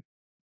like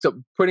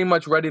pretty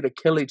much ready to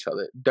kill each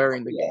other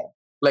during the game.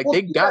 Like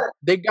Well,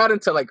 they got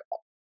into like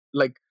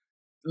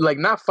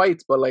not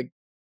fights, but like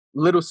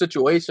little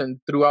situations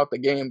throughout the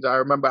games. I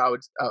remember I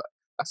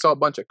saw a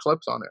bunch of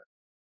clips on it.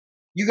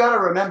 You got to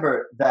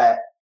remember that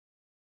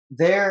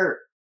they're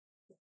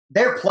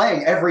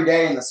playing every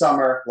day in the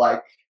summer.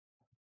 Like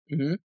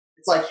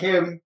it's like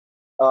him.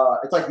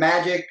 It's like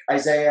Magic,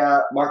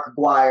 Isiah, Mark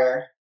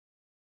Aguirre,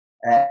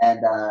 and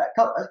a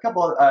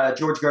couple of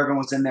George Gervin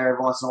was in there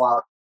every once in a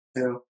while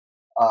too.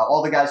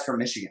 All the guys from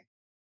Michigan.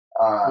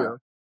 It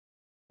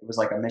was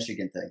like a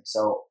Michigan thing.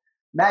 So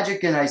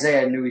Magic and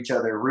Isiah knew each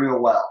other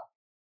real well.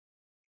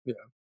 Yeah.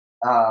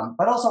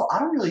 But also, I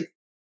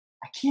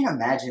can't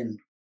imagine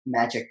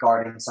Magic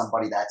guarding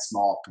somebody that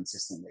small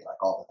consistently,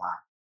 like all the time.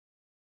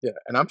 Yeah,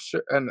 and I'm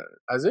sure, and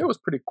Isiah was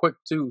pretty quick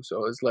too.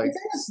 So it's like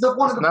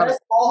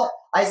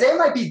Isiah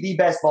might be the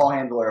best ball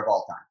handler of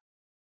all time.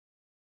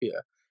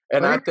 Yeah,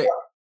 and I think.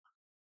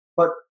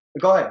 But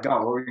go ahead. Go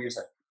on. What were you gonna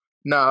say?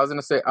 No, I was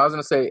gonna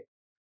say,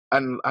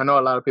 and I know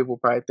a lot of people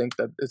probably think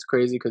that it's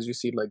crazy because you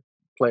see like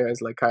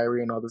players like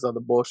Kyrie and all this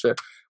other bullshit,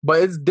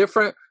 but it's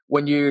different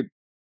when you're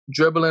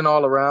dribbling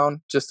all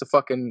around just to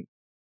fucking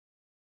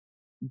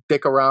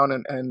dick around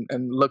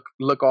and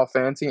look all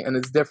fancy, and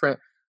it's different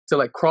to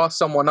like cross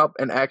someone up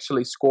and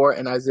actually score.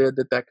 And Isiah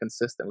did that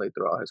consistently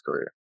throughout his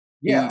career.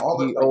 Yeah,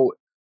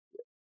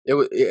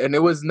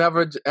 it was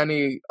never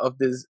any of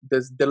this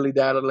diddly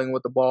daddling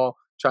with the ball,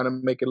 trying to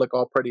make it look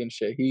all pretty and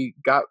shit. He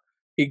got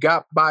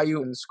by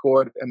you and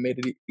scored and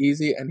made it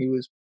easy, and he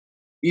was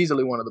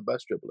easily one of the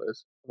best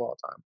dribblers of all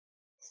time.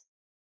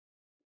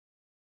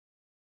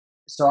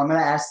 So I'm going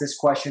to ask this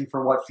question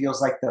for what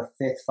feels like the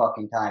fifth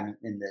fucking time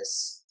in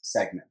this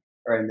segment,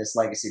 or in this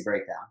legacy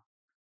breakdown.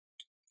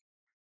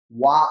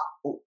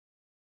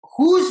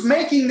 Who's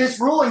making this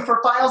ruling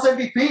for Finals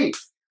MVP?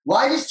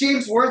 Why does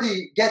James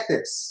Worthy get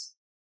this?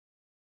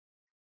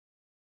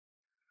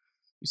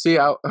 You see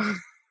how...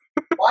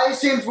 Why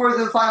is James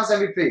Worthy the Finals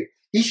MVP?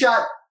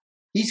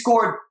 He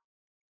scored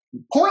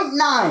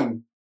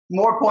 0.9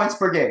 more points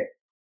per game,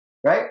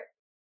 right?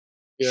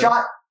 Yeah.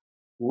 Shot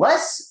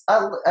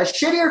a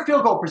shittier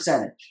field goal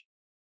percentage,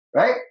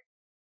 right?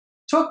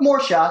 Took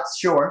more shots,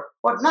 sure,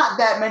 but not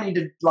that many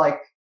to like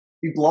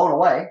be blown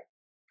away.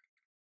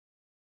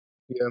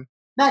 Yeah.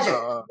 Magic,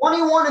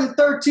 21 and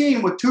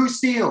 13 with 2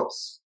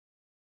 steals.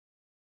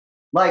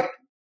 Like,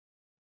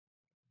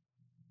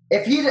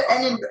 if he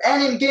and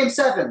in Game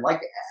 7,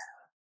 like,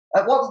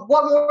 what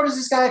more does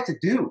this guy have to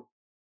do?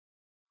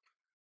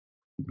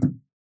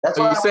 That's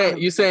so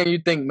you saying you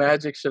think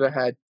Magic should have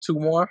had 2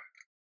 more?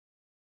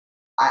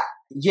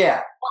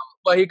 Yeah,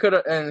 but he could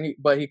have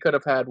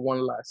had 1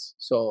 less.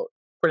 So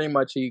pretty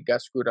much he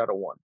got screwed out of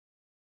 1.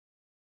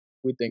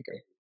 We thinking.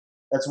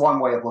 That's one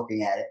way of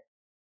looking at it.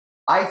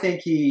 I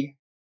think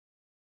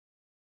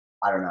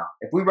I don't know.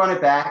 If we run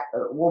it back,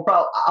 I'm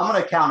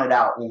going to count it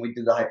out when we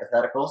do the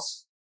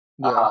hypotheticals.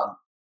 Yeah.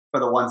 For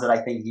the ones that I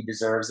think he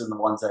deserves and the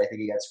ones that I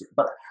think he got screwed.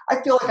 But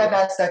I feel like I've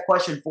asked that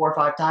question 4 or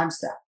 5 times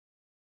now.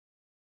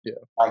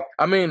 Yeah. Like,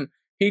 I mean,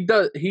 he's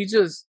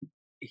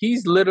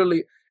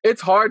literally,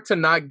 it's hard to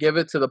not give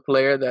it to the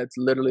player that's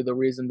literally the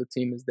reason the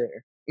team is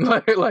there.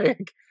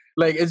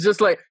 like it's just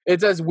like,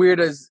 it's as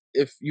weird as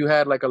if you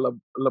had like a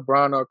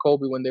LeBron or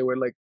Kobe when they were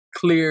like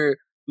clearly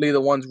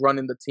the ones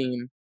running the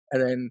team,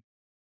 and then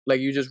like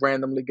you just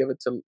randomly give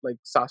it to like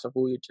Sasha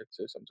Vujacic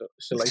or some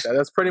shit like that.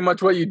 That's pretty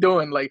much what you're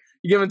doing. Like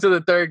you give it to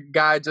the third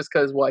guy just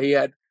because he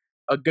had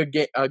a good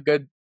game,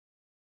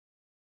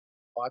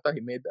 Oh, I thought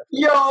he made that.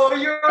 Yo,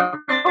 you're. I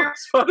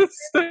was about to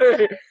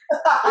say.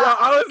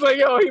 I was like,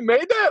 yo, he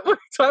made that?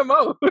 Time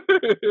out. We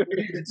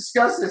need to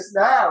discuss this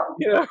now.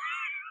 Yeah.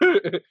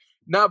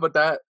 Nah, but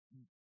that.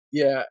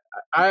 Yeah,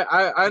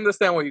 I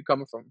understand where you're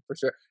coming from for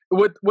sure.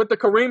 With the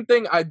Kareem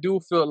thing, I do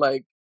feel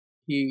like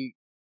he.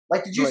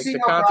 Like, did you see the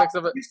context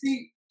of it?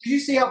 Did you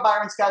see how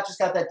Byron Scott just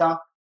got that dunk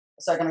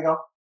a second ago?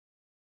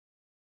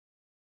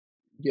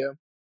 Yeah.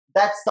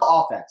 That's the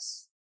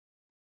offense.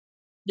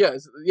 Yeah,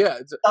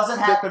 it doesn't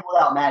happen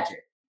without Magic.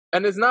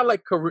 And it's not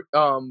like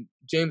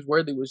James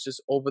Worthy was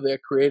just over there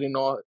creating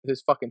all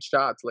his fucking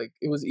shots. Like,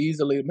 it was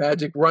easily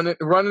Magic running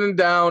him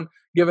down,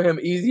 giving him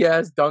easy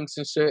ass dunks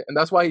and shit. And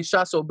that's why he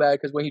shot so bad,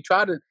 because when he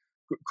tried to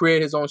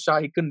create his own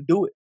shot, he couldn't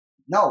do it.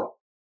 No,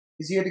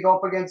 because he had to go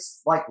up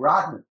against like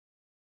Rodman.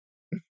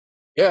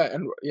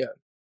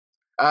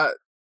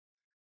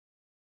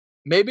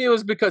 Maybe it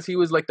was because he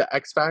was like the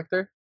X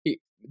factor.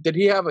 Did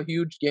he have a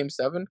huge Game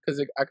 7?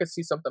 Because I could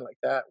see something like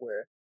that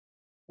where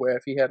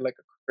if he had like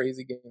a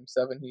crazy Game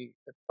 7, he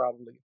could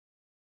probably.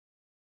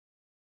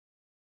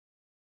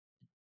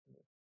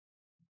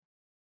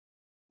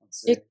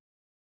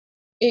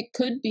 It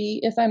could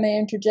be, if I may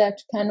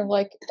interject, kind of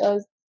like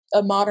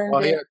a modern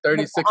day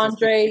 36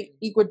 Andre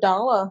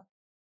Iguodala,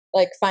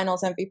 like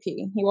Finals MVP.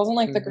 He wasn't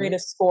like the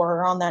greatest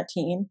scorer on that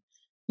team.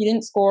 He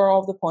didn't score all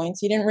of the points.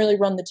 He didn't really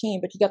run the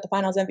team, but he got the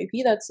Finals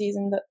MVP that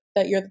season,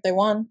 that year that they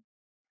won.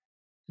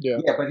 Yeah.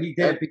 Yeah, but he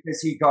did it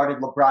because he guarded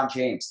LeBron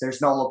James.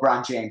 There's no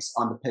LeBron James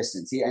on the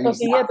Pistons.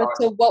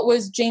 So what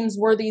was James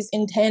Worthy's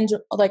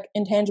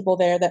intangible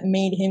there that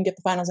made him get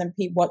the Finals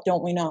MVP? What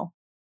don't we know?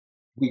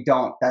 We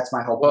don't. That's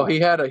my whole point. Well, he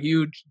had a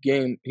huge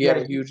game. He had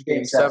a huge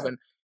game 7.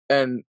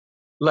 And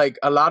like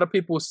a lot of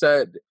people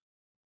said,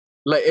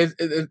 like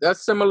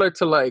that's similar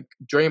to like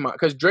Draymond,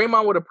 because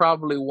Draymond would have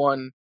probably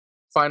won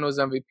Finals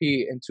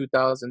MVP in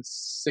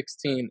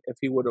 2016 if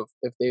they would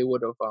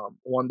have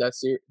won the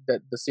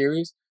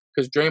series,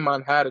 because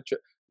Draymond had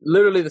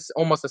literally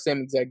almost the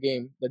same exact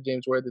game that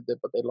James Worthy did,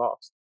 but they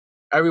lost.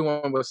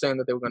 Everyone was saying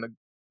that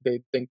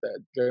they think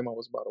that Draymond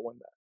was about to win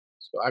that.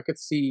 So I could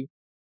see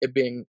it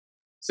being,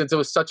 since it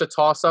was such a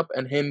toss up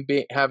and him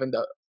having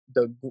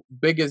the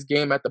biggest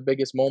game at the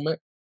biggest moment,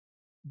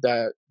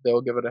 that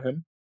they'll give it to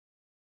him.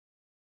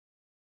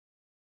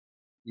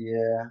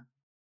 Yeah.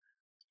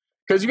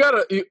 Because you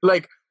gotta,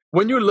 like,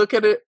 when you look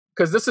at it,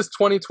 because this is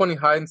 2020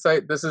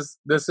 hindsight. This is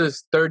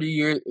 30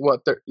 years.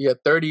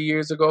 30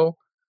 years ago.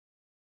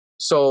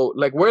 So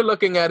like we're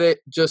looking at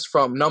it just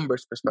from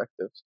numbers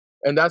perspectives,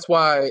 and that's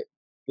why,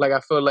 like, I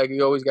feel like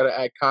you always gotta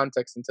add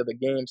context into the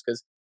games,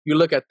 because you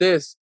look at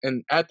this,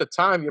 and at the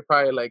time you're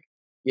probably like,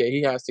 yeah,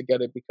 he has to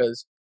get it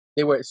because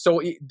they were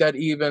so dead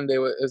even. It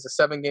was a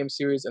 7-game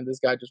series, and this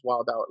guy just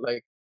wilded out.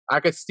 Like, I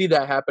could see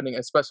that happening,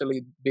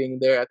 especially being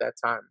there at that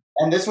time.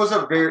 And this was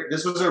a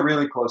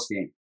really close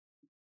game.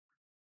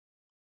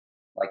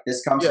 Like,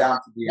 this comes down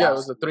to the it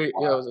was a 3.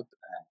 Yeah, it was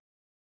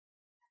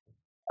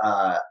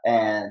a.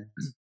 And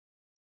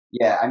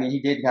yeah, I mean, he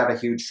did have a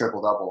huge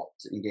triple double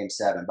in Game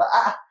 7, but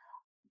I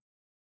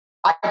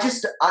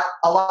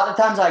a lot of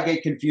times I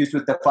get confused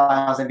with the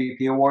Finals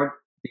MVP award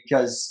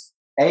because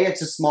A,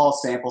 it's a small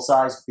sample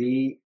size.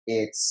 B,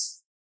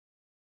 it's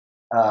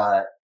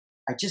a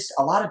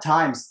lot of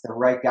times the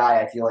right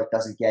guy I feel like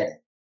doesn't get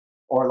it,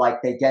 or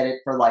like they get it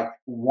for like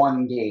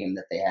one game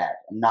that they had,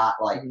 and not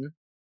like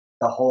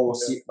the whole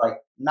like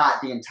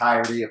not the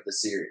entirety of the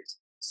series.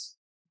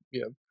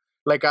 Yeah,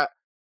 like I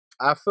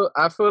feel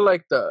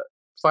like the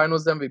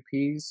Finals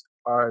MVPs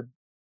are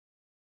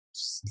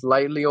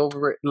slightly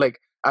over it. Like,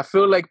 I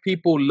feel like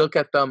people look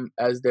at them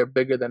as they're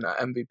bigger than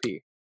an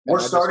MVP. We're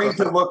starting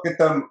to look at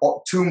them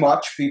too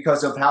much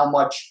because of how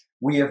much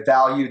we have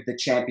valued the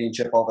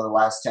championship over the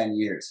last 10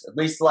 years, at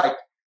least like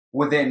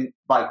within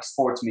like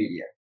sports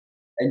media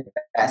and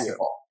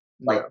basketball.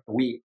 Yeah. Like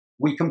we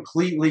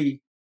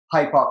completely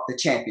hype up the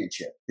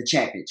championship. You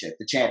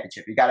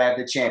got to have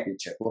the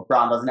championship.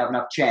 LeBron doesn't have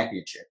enough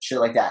championships, shit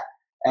like that.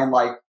 And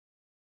like,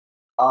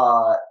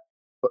 I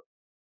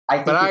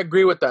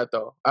agree with that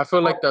though. I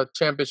feel like the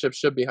championship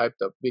should be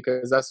hyped up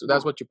because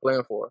that's what you're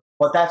playing for.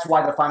 But that's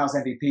why the Finals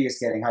MVP is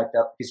getting hyped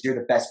up, because you're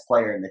the best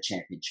player in the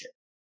championship.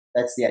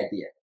 That's the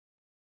idea.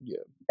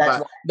 Yeah.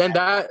 That's then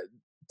that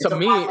to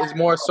me is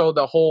more so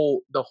the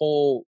whole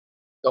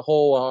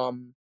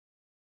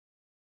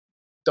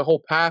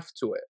path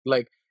to it.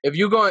 Like, if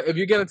you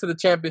get into the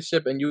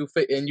championship and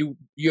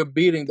you're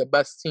beating the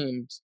best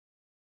teams,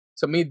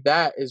 to me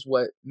that is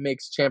what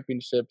makes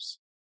championships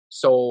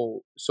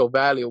so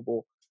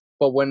valuable.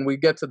 But when we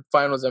get to the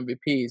Finals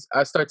MVPs,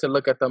 I start to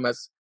look at them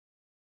as,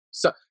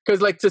 because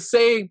like to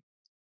say,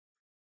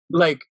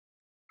 like,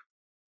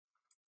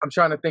 I'm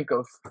trying to think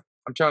of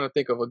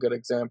a good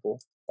example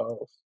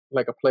of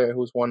like a player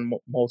who's won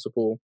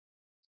multiple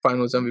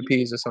Finals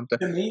MVPs or something.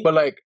 To me, but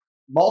like,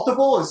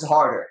 multiple is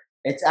harder.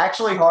 It's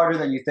actually harder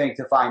than you think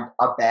to find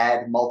a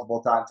bad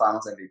multiple-time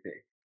Finals MVP.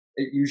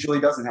 It usually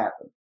doesn't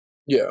happen.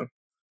 Yeah.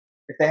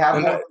 If they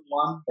have more than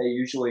one, they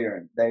usually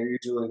earn. They're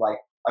usually like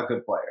a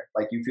good player.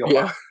 Like, you feel.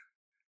 Yeah.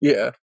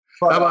 Yeah.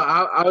 But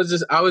I was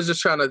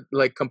just trying to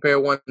like compare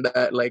one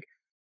that like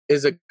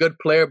is a good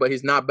player, but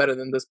he's not better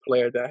than this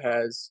player that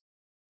has.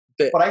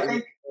 But I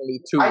think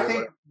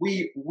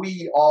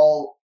we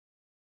all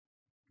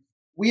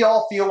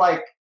feel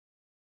like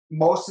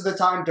most of the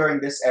time during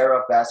this era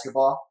of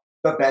basketball,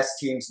 the best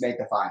teams make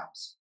the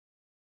finals.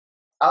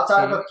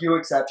 Outside of a few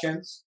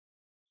exceptions,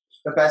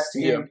 the best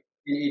team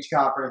in each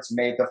conference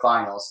made the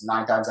finals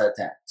 9 times out of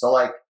 10. So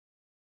like,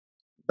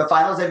 the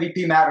Finals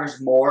MVP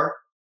matters more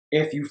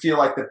if you feel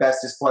like the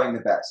best is playing the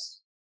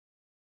best.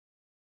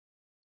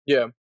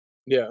 Yeah.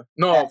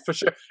 No, for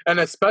sure. And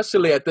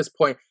especially at this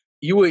point,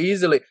 you were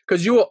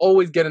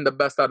always getting the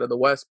best out of the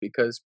West,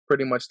 because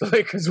pretty much the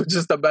Lakers were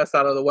just the best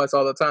out of the West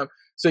all the time.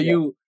 So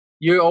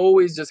you're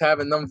always just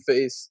having them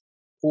face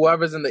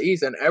whoever's in the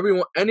East, and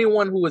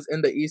anyone who was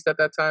in the East at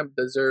that time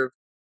deserved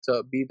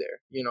to be there.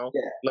 You know,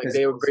 like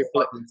they were great.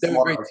 They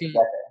were a great team.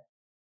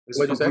 It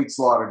was a complete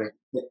slaughter.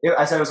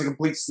 I said it was a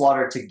complete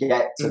slaughter to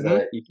get to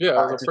the East. Yeah,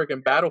 it was a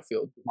freaking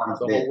battlefield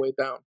the whole way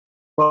down.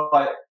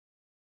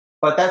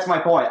 But that's my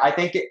point. I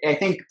think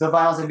the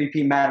Finals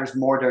MVP matters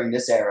more during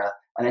this era,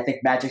 and I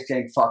think Magic's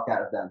getting fucked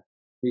out of them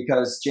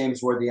because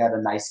James Worthy had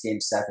a nice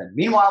Game 7.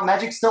 Meanwhile,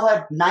 Magic still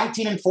had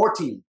 19 and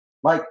 14.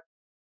 Like,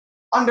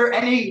 under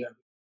any,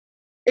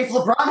 if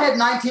LeBron had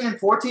 19 and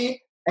 14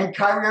 and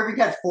Kyrie Irving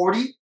had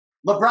 40,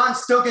 LeBron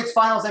still gets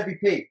Finals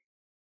MVP.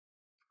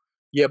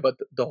 Yeah, but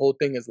the whole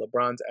thing is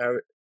LeBron's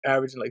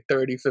averaging like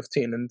 30,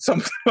 15, and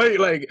something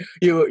like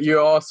you're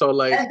also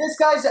like. And this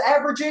guy's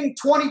averaging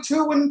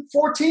 22 and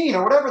 14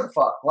 or whatever the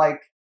fuck. Like,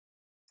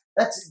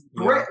 that's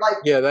great. Like,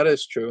 yeah, that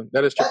is true.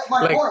 That's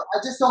my point. I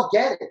just don't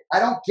get it. I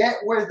don't get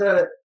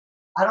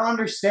I don't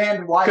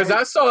understand why. Because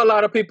I saw a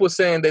lot of people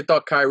saying they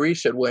thought Kyrie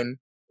should win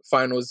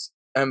Finals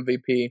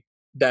MVP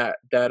that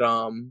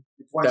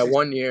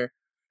 1 year,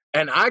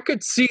 and I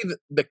could see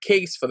the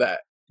case for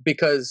that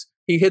because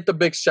he hit the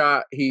big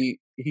shot. He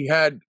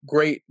had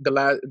great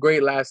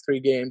last 3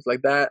 games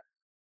like that.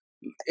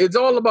 It's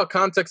all about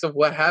context of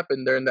what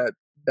happened during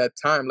that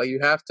time. Like, you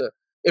have to,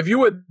 if you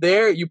were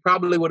there, you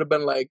probably would have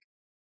been like,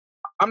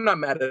 I'm not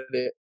mad at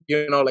it,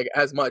 like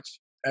as much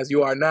as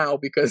you are now,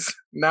 because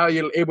now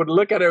you're able to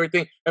look at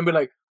everything and be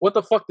like, what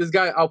the fuck, this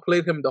guy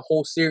outplayed him the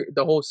whole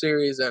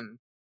series,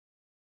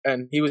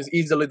 and he was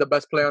easily the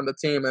best player on the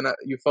team, and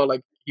you felt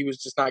like he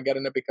was just not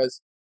getting it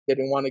because they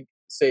didn't want to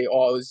say,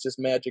 oh, it was just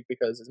Magic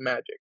because it's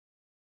Magic.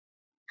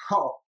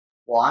 Oh,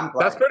 well, I'm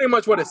glad. That's pretty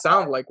much what it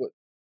sounded like. What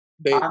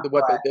they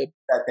did.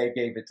 That they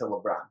gave it to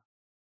LeBron,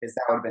 because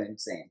that would have been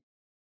insane.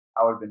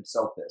 I would have been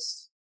so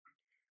pissed.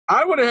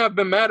 I wouldn't have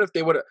been mad if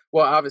they would have.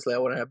 Well, obviously, I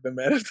wouldn't have been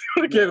mad if they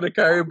would have given it to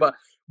Kyrie,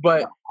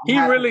 but he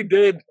really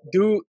did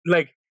do,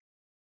 like,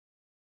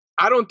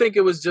 I don't think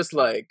it was just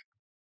like,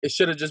 it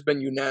should have just been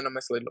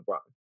unanimously LeBron.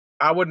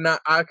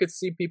 I could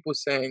see people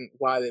saying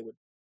why they would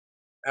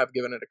have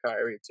given it to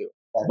Kyrie too.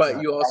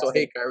 But you also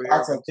hate Kyrie.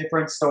 That's a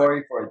different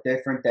story for a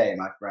different day,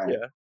 my friend.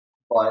 Yeah.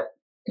 But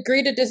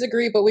agree to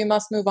disagree, but we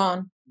must move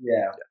on.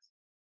 Yeah.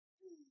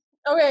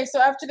 Okay, so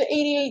after the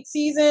 88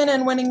 season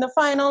and winning the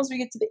finals, we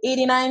get to the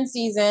 89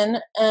 season,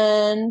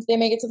 and they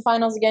make it to the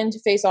finals again to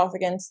face off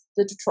against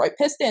the Detroit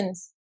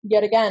Pistons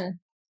yet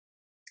again.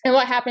 And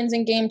what happens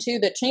in game 2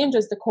 that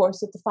changes the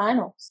course of the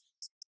finals?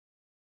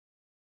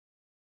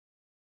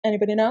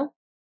 Anybody know?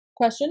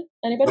 Question?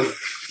 Anybody?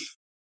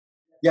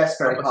 Yes,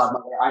 Fairy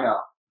Godmother.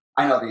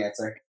 I know the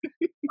answer.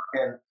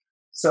 Okay.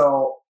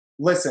 So,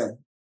 listen.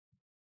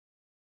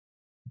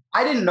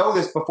 I didn't know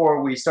this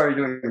before we started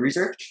doing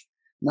research.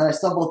 And then I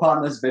stumbled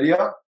upon this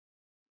video.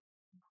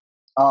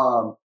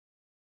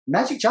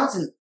 Magic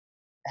Johnson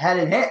had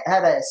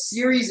a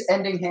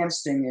series-ending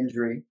hamstring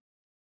injury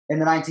in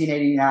the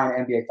 1989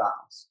 NBA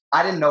Finals.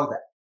 I didn't know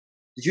that.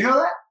 Did you know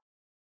that?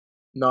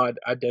 No,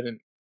 I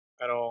didn't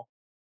at all.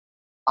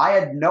 I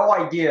had no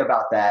idea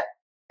about that,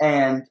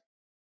 and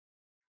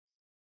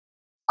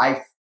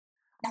I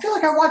feel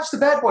like I watched the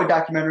Bad Boy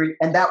documentary,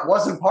 and that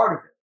wasn't part of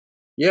it.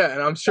 Yeah,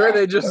 and I'm sure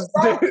they just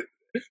did.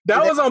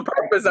 That was on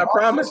purpose. I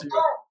promise you.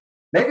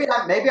 Maybe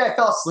I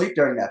fell asleep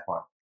during that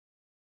part.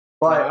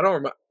 But no, I don't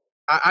remember.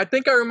 I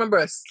think I remember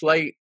a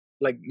slight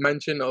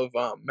mention of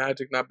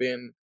Magic not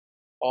being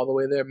all the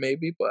way there,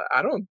 maybe, but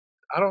I don't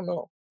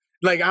know.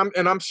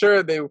 I'm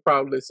sure they were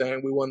probably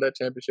saying we won that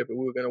championship and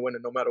we were going to win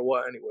it no matter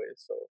what anyway.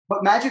 So,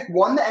 but Magic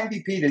won the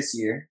MVP this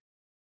year,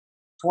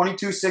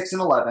 22, 6,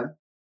 and 11,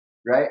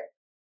 right?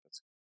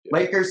 Yeah.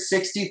 Lakers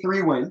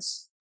 63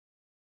 wins.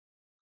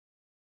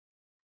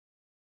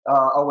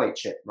 Oh wait,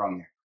 shit, wrong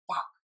year.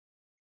 Fuck.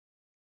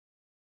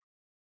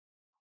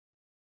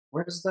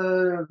 Where's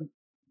the?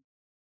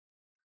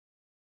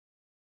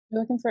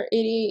 You're looking for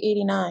 88,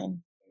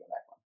 89.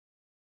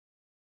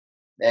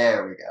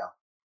 There we go.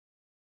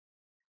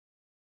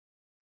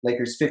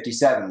 Lakers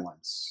 57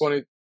 wins.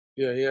 20.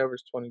 Yeah, he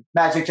averaged 20.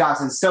 Magic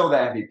Johnson's still the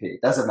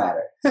MVP. Doesn't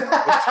matter.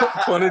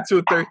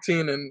 22,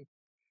 13, and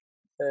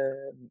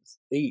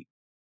 8.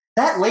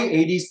 That late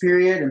 80s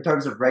period in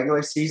terms of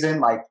regular season,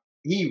 like,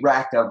 he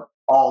racked up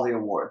all the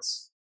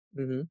awards.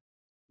 Mm-hmm.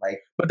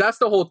 But that's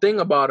the whole thing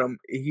about him.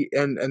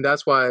 And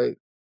that's why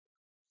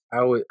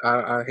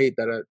I hate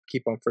that I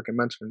keep on freaking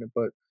mentioning it,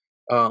 but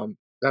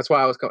that's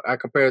why I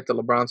compare it to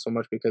LeBron so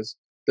much, because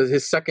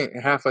his second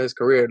half of his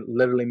career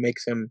literally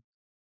makes him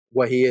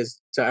what he is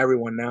to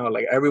everyone now.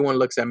 Like, everyone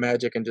looks at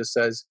Magic and just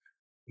says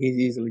he's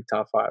easily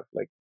top 5.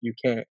 Like, you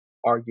can't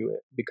argue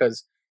it,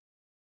 because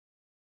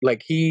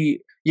like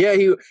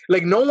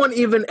no one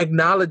even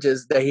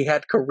acknowledges that he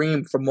had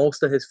Kareem for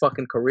most of his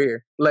fucking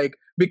career. Like,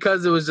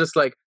 because it was just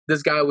like,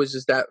 this guy was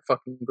just that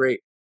fucking great.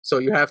 So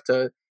you have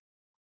to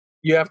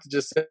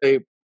just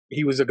say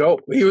he was a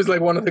GOAT. He was like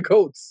one of the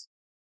GOATs.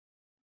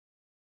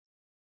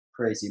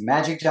 Crazy.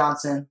 Magic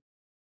Johnson,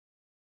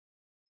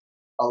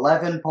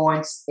 11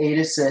 points, 8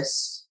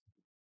 assists,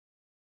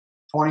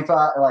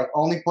 25,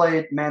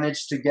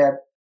 managed to get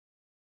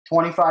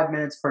 25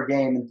 minutes per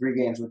game in 3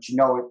 games, which,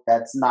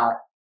 that's not,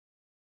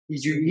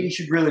 he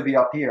should really be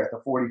up here at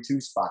the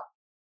 42 spot.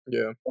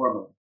 Yeah.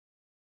 Normally.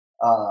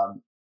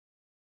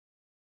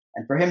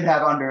 And for him to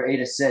have under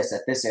 8 assists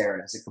at this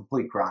era is a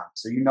complete crime.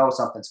 So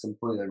something's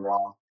completely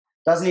wrong.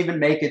 Doesn't even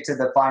make it to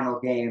the final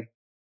game,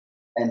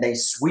 and they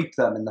sweep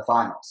them in the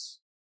finals.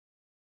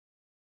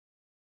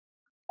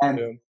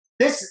 And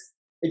this,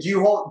 do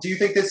you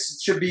think this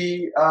should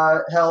be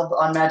held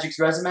on Magic's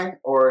resume,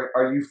 or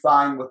are you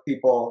fine with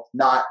people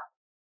not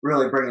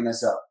really bringing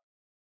this up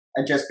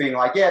and just being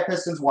like, yeah,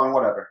 Pistons won,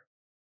 whatever?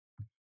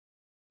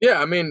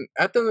 Yeah, I mean,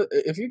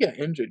 if you get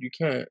injured, you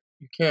can't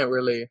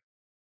really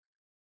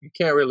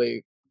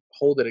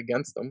hold it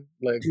against them.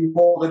 Like, to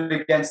hold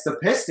it against the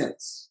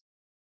Pistons.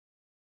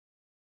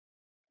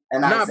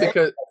 And not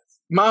because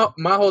my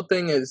whole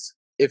thing is,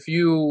 if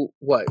you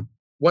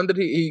when did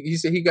he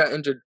said he got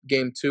injured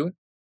game 2,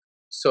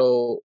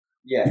 so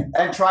yeah,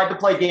 and tried to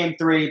play game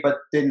 3, but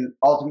didn't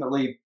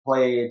ultimately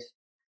played.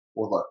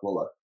 We'll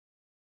look.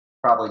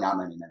 Probably not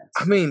many minutes.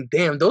 I mean,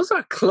 damn, those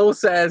are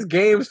close ass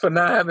games for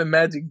not having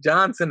Magic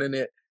Johnson in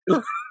it.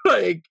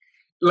 like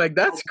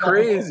that's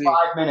crazy. 5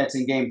 minutes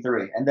in game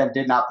 3, and then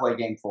did not play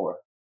game 4.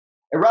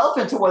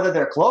 Irrelevant to whether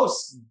they're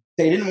close,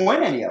 they didn't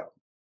win any of them.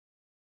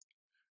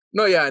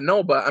 No, yeah, I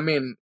know, but I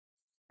mean,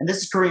 and this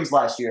is Kareem's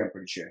last year, I'm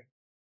pretty sure.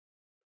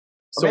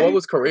 So what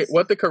was Kareem?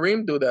 What did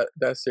Kareem do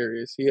that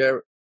series?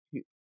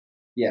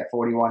 Yeah,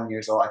 41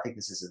 years old. I think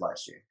this is his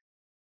last year.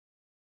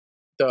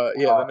 The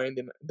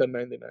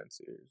 99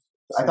 series.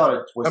 I thought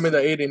it was. I mean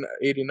the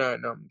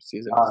 89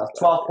 season.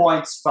 12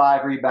 points,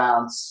 5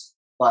 rebounds.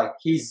 Like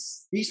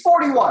he's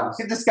 41.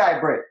 Give this guy a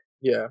break.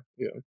 Yeah.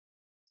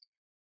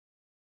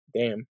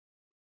 Damn.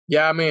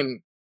 Yeah, I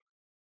mean,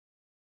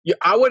 yeah,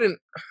 I wouldn't,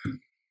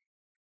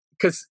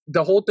 because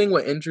the whole thing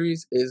with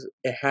injuries is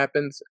it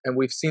happens, and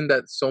we've seen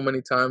that so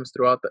many times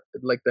throughout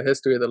the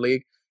history of the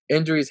league.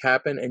 Injuries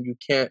happen, and you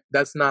can't.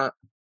 That's not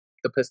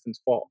the Pistons'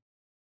 fault.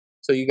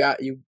 So you got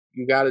to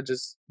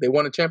they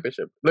won a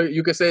championship.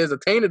 You could say it's a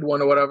tainted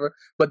one or whatever,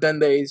 but then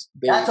they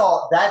That's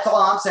all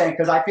I'm saying,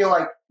 because I feel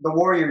like the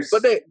Warriors'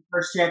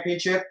 first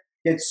championship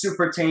gets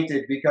super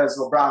tainted because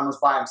LeBron was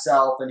by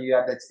himself and you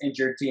had this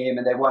injured team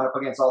and they went up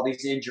against all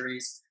these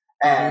injuries.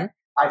 And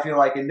I feel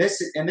like in this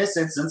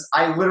instance,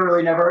 I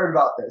literally never heard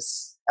about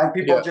this. And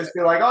people just be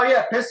like, oh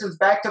yeah, Pistons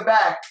back to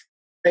back.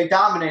 They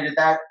dominated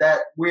that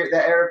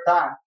era of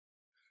time.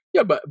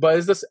 Yeah, but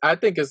is this? I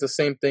think it's the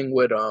same thing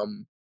with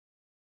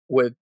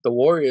the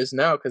Warriors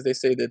now, because they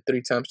say that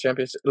 3 times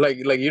championship. Like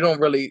you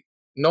don't really,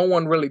 no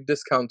one really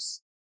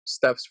discounts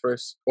Steph's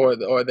first or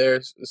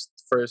their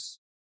first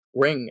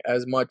ring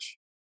as much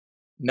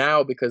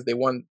now because they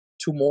won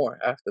 2 more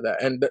after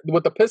that. And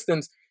with the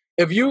Pistons,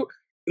 if you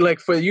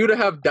for you to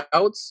have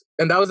doubts,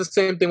 and that was the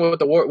same thing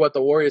with what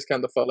the Warriors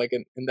kind of felt like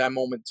in that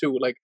moment too.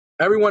 Like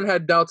everyone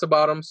had doubts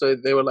about them, so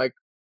they were like,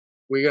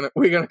 we're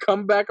gonna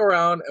come back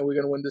around and we're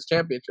gonna win this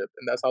championship,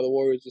 and that's how the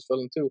Warriors was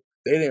feeling too.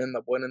 They didn't end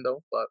up winning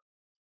though, but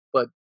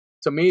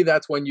to me,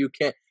 that's when there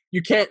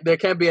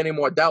can't be any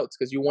more doubts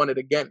because you won it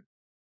again.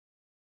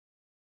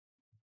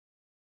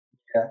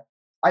 Yeah,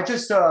 I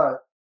just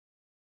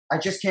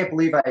can't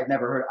believe I had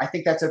never heard. I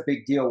think that's a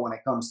big deal when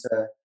it comes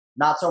to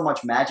not so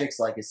much Magic's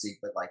legacy,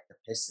 but like the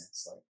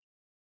Pistons.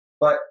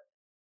 But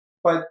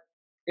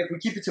if we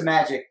keep it to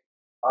Magic,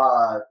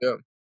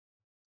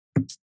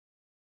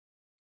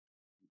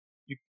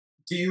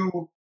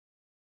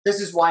 this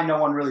is why no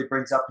one really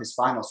brings up his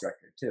finals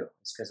record too.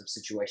 It's because of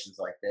situations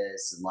like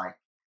this and like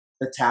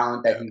the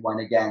talent that he went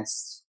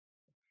against.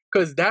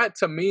 Because that,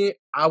 to me,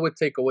 I would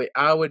take away.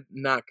 I would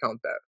not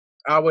count that.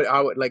 I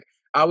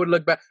would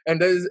look back,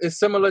 and it's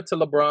similar to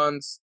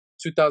LeBron's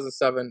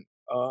 2007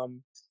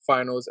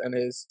 finals and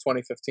his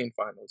 2015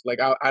 finals. Like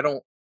I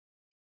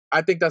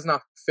think that's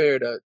not fair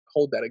to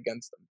hold that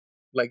against them.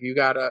 Like you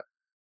gotta,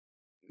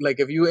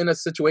 if you're in a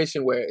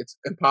situation where it's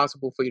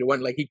impossible for you to win,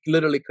 like he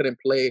literally couldn't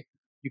play.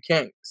 You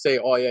can't say,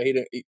 oh yeah, he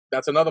didn't.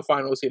 That's another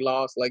finals he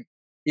lost. Like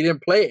he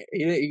didn't play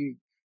it.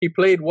 He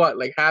played what,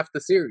 like half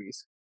the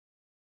series.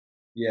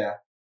 Yeah.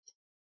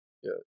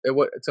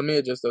 To me,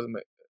 it just doesn't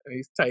make.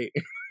 He's tight.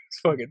 He's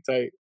fucking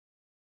tight.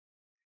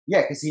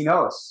 Yeah, because he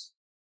knows.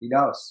 He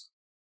knows.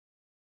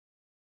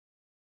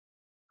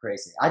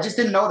 Crazy. I just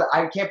didn't know that.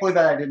 I can't believe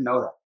that I didn't know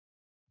that.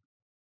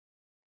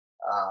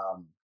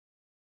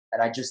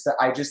 And I just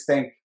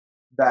think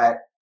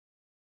that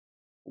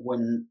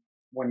when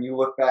you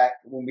look back,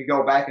 when we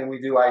go back and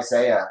we do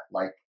Isiah,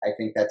 like I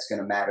think that's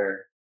going to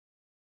matter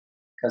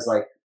because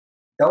like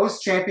those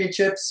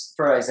championships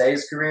for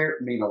Isaiah's career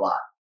mean a lot.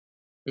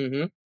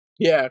 Mm-hmm.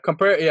 Yeah,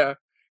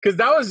 because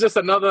that was just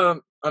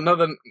another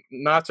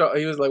notch.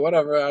 He was like,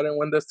 whatever, I didn't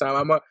win this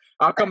time.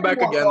 I'll come back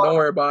again. Don't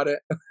worry about it.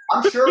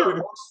 I'm sure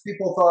most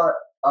people thought,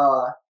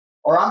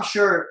 or I'm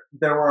sure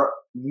there were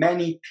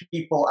many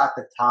people at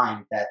the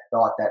time that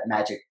thought that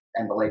Magic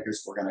and the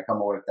Lakers were going to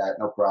come away with that,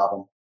 no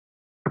problem.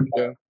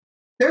 Yeah.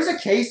 There's a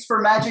case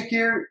for Magic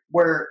here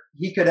where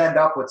he could end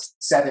up with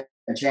 7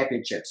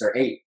 championships or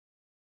 8.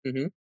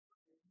 Mm-hmm.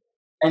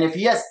 And if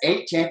he has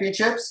 8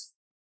 championships,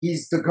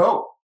 he's the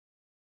GOAT.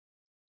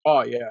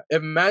 Oh yeah,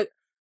 because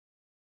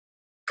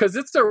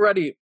it's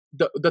already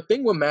the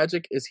thing with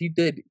Magic is he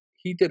did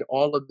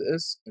all of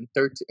this in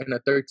a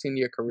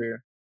 13-year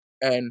career,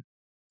 and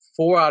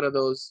 4 out of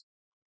those,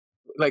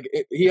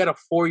 he had a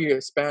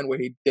 4-year span where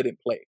he didn't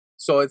play.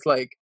 So it's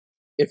like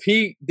if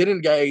he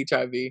didn't get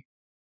HIV,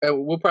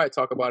 and we'll probably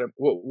talk about it.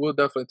 We'll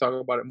definitely talk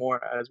about it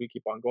more as we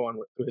keep on going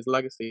with his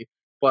legacy.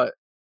 But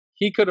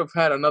he could have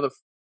had another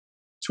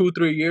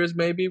 2-3 years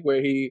maybe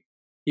where he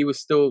was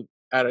still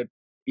at an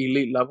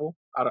elite level.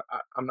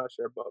 I'm not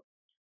sure, but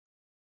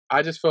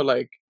I just feel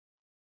like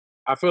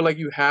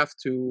you have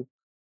to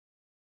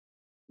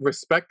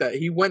respect that.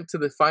 He went to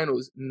the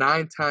finals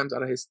 9 times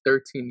out of his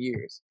 13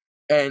 years,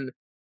 and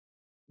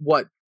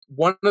one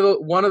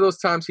of those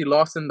times he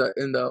lost in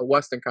the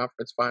Western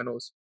Conference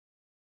Finals,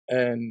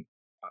 and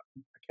I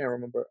can't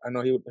remember. I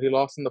know he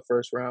lost in the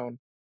first round.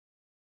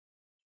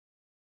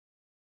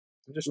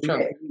 I'm just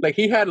trying. Like,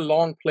 he had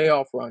long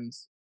playoff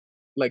runs,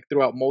 like,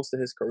 throughout most of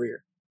his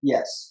career.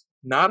 Yes.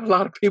 Not a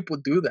lot of people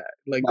do that.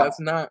 Like, No. that's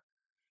not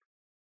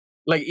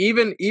like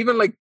even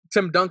like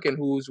Tim Duncan,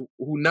 who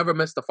never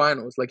missed the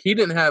finals. Like, he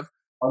didn't have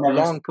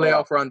long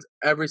playoff runs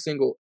every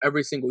single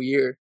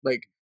year.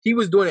 Like, he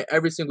was doing it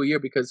every single year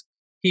because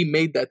he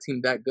made that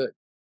team that good.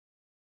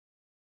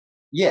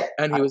 Yeah.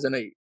 And he was in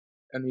a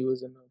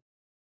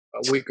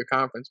weaker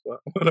conference, but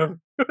whatever.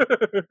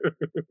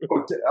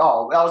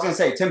 Oh, I was gonna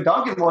say Tim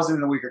Duncan wasn't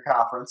in the weaker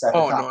conference at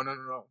the time.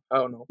 No.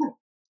 Oh no.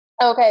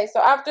 Okay, so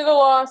after the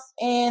loss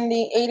in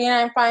the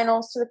 89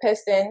 finals to the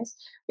Pistons,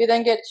 we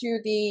then get to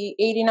the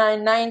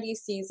 89-90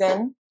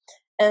 season,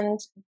 and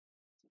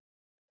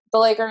the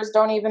Lakers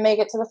don't even make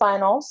it to the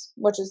finals,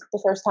 which is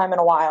the first time in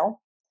a while,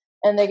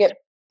 and they get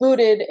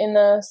booted in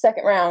the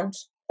second round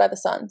by the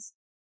Suns.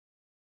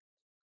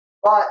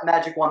 But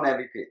Magic won the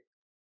MVP.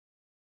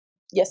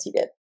 Yes, he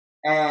did.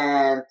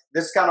 And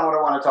this is kind of what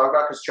I want to talk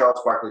about because Charles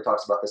Barkley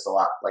talks about this a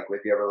lot. Like,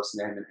 if you ever listen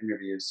to him in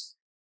interviews,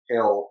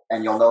 you'll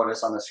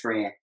notice on the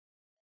screen,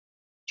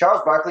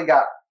 Charles Barkley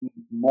got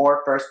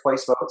more first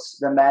place votes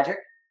than Magic.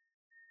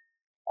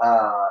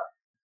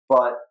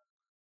 But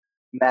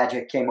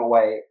Magic came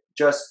away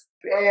just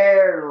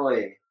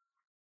barely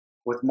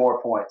with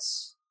more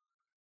points,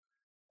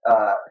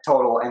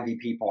 total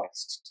MVP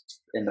points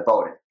in the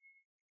voting.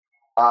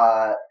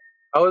 How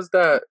does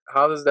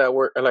that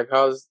work? Like,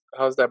 how's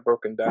that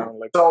broken down?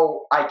 Like,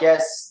 so I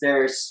guess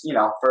there's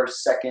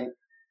first, second.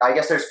 I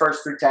guess there's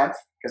first through 10th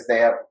because they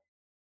have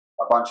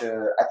a bunch of.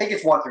 I think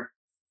it's 1 through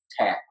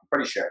 10. I'm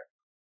pretty sure.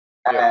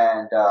 Yeah.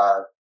 And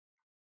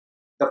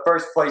the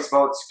first place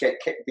votes get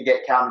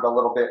counted a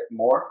little bit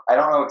more. I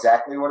don't know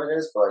exactly what it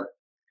is, but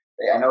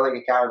I know they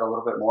get counted a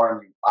little bit more,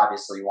 and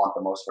obviously you want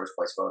the most first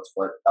place votes.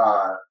 But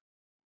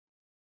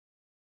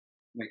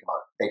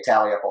they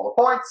tally up all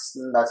the points,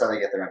 and that's how they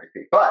get their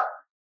MVP. But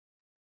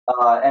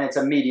and it's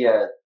a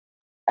media.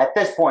 At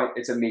this point,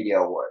 it's a media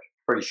award.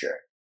 Pretty sure.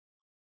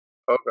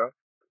 Okay.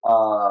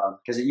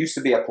 Because it used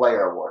to be a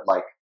player award,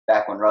 like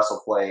back when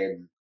Russell played,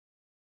 and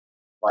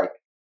like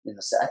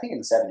I think in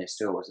the 70s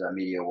too, it was a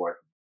media award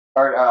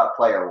or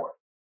player award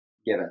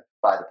given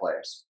by the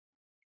players.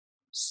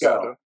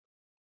 So,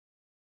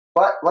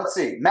 but let's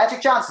see,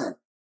 Magic Johnson,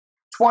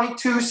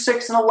 22,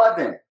 6, and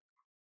 11,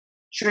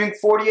 shooting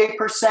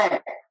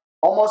 48%,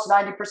 almost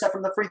 90%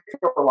 from the free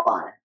throw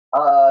line.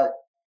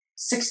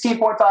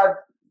 16.5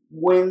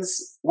 win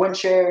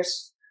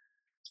shares.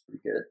 It's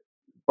pretty good.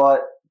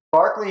 But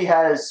Barkley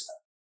has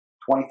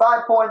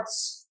 25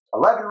 points,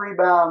 11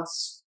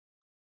 rebounds,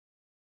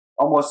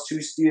 almost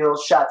 2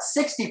 steals, shot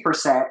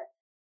 60%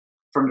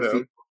 from the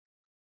field,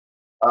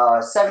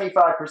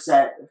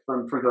 75%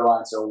 from free throw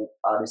line, so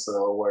obviously a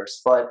little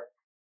worse. But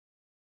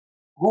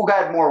who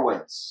had more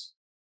wins?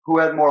 Who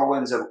had more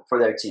wins for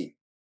their team?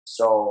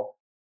 So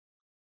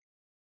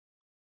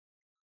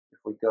if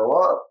we go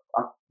up,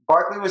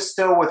 Barkley was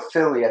still with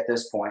Philly at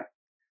this point.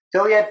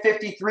 Philly had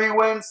 53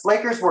 wins.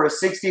 Lakers were a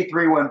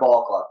 63-win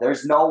ball club.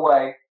 There's no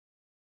way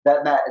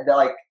that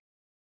like.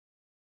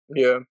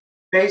 Yeah.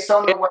 Based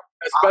on the way,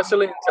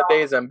 especially in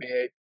today's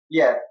NBA.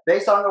 Yeah,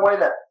 based on the way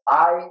that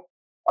I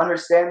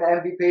understand the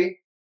MVP,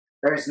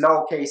 there's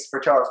no case for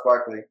Charles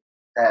Barkley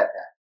to have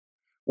that.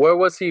 Where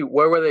was he?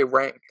 Where were they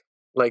ranked?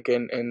 Like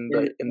in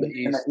the East. In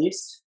the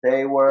East,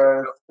 they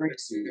were 3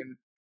 seed.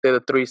 They're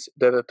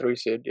the 3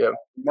 seed. Yeah.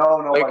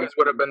 No, Lakers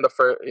would have been the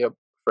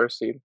first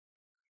seed.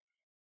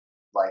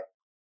 Like.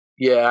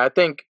 Yeah, I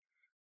think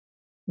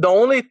the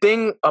only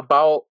thing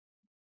about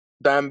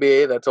the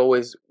NBA that's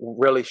always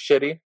really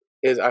shitty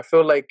is I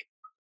feel like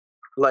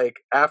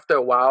after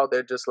a while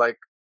they're just like,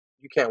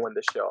 you can't win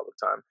this shit all the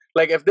time.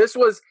 Like, if this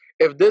was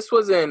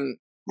in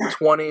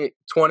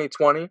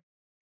 2020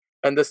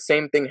 and the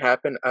same thing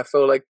happened, I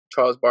feel like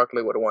Charles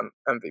Barkley would have won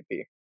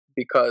MVP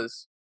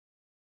because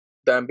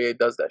the NBA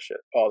does that shit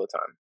all the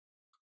time.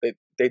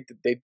 They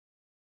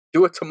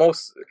do it to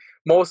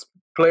most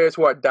players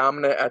who are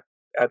dominant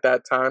at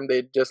that time.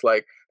 They just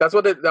like, that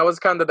was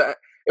kind of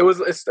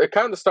it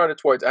kind of started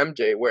towards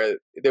MJ, where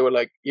they were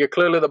like, you're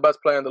clearly the best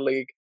player in the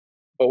league,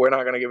 but we're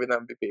not going to give you the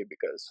MVP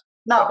because.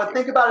 No, but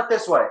think about it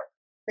this way.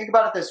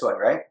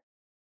 Right?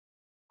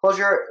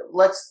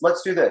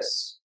 Let's do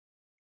this.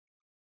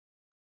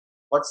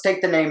 Let's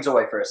take the names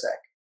away for a sec.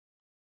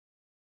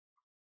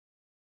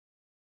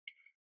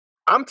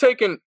 I'm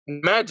taking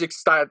Magic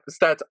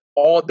stats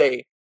all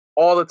day,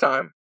 all the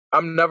time. I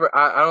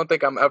don't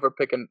think I'm ever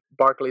picking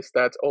Barkley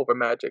stats over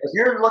Magic. If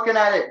you're looking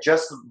at it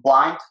just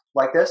blind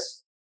like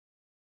this,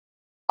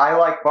 I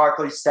like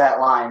Barkley's stat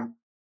line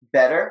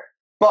better,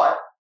 but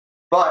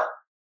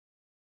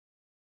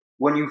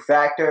when you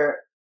factor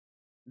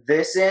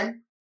this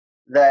in,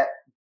 that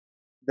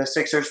the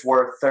Sixers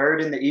were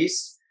 3rd in the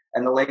East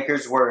and the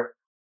Lakers were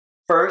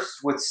first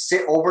with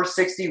over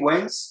 60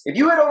 wins. If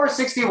you hit over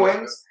 60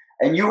 wins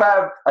and you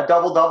have a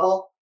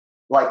double-double,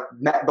 like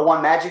the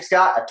one Magic's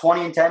got, a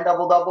 20-10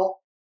 double-double,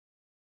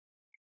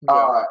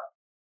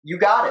 you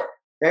got it.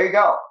 There you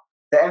go.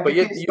 The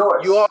MVP is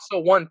yours. You also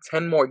won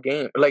 10 more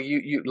games. Like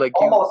you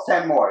almost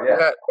 10 more.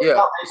 Yeah.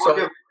 Yeah. So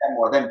 10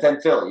 more than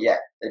Philly. Yeah,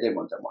 they did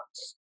win 10 more.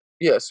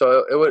 Yeah.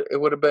 So it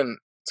would have been,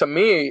 to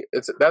me,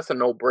 that's a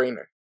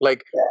no-brainer.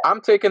 Like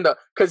I'm taking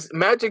because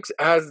Magic's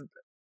has,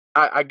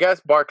 I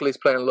guess Barkley's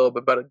playing a little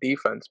bit better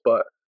defense,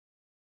 but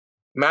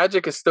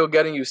Magic is still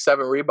getting you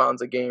 7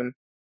 rebounds a game,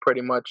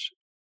 pretty much,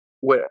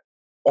 with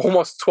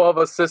almost 12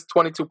 assists,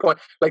 22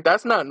 points. Like,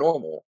 that's not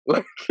normal.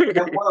 Like,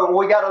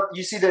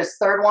 you see this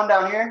third one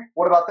down here?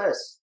 What about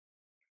this?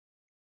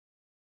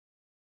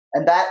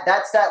 And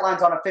that stat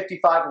line's on a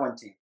 55-win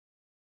team.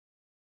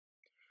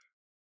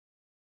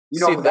 You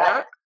know see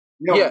that?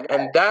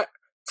 And that,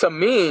 to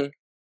me,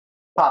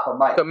 Papa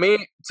Mike. To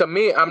me,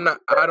 I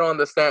don't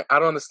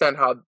understand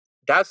how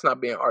that's not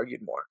being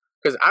argued more.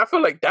 Because I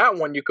feel like that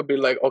one you could be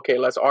like, okay,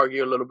 let's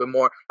argue a little bit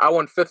more. I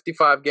won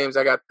 55 games.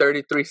 I got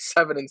 33,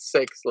 7, and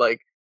 6. Like,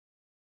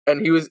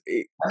 and he was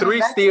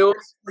 3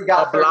 steals, a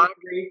block.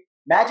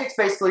 Magic's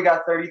basically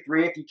got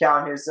 33 if you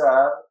count his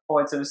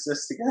points and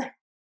assists together.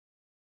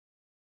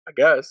 I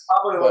guess.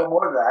 Probably a little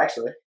more than that,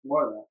 actually.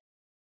 More than that.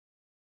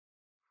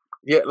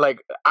 Yeah,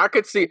 like I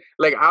could see,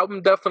 like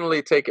I'm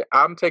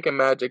taking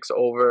Magic's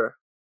over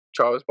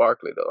Charles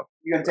Barkley though.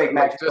 You're gonna take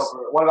Magic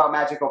over. What about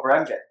Magic over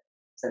MJ?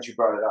 Since you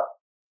brought it up,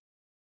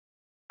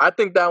 I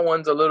think that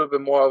one's a little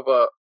bit more of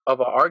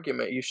an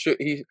argument.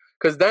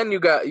 Because then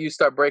you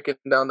start breaking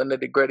down the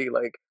nitty gritty.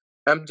 Like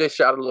MJ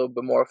shot a little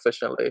bit more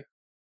efficiently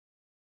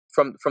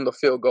from the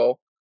field goal.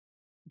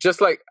 Just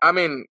like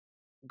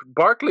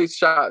Barkley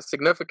shot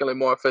significantly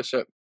more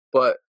efficient,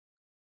 but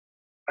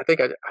I think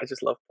I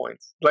just love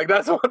points. Like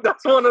that's one of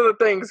the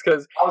things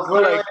because I was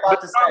literally about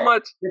to say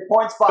your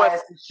points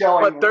bias is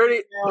showing. But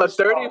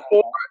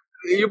 34,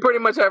 you're pretty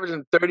much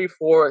averaging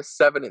 34,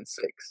 7, and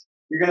 6.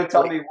 You're gonna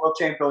tell me World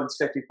Champions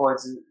 50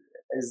 points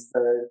is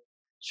the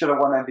should have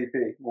won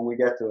MVP when we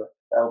get to it.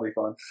 That'll be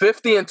fun.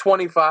 50 and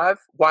 25.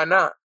 Why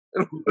not?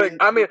 Like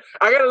I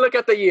gotta look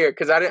at the year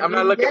because I'm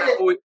not looking at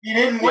who you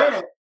didn't win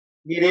it.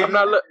 You didn't.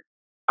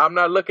 I'm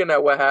not looking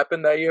at what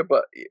happened that year,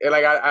 but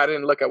like I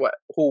didn't look at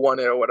who won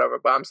it or whatever.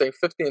 But I'm saying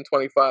 50 and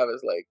 25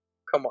 is like,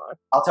 come on.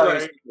 I'll tell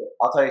you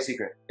a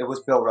secret. It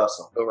was Bill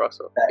Russell.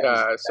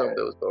 I assumed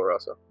it was Bill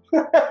Russell.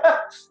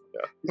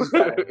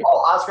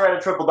 Oscar had a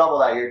triple-double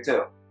that year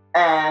too,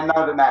 and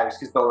none of it matters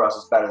because Bill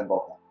Russell's better than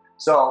both of them.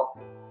 So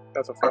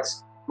that's a fact.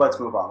 Let's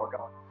move on. We're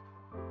going.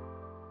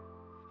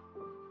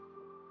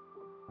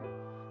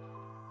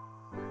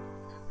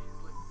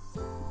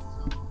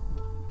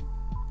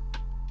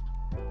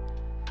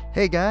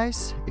 Hey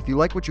guys, if you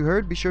like what you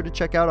heard, be sure to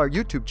check out our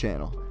YouTube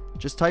channel.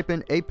 Just type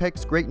in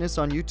Apex Greatness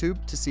on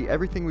YouTube to see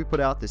everything we put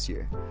out this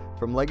year.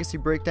 From legacy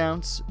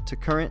breakdowns to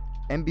current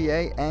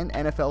NBA and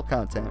NFL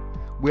content.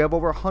 We have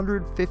over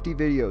 150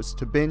 videos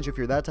to binge if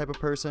you're that type of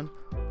person,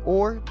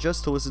 or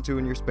just to listen to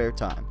in your spare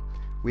time.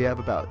 We have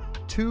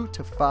about 2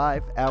 to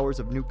 5 hours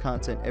of new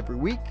content every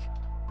week.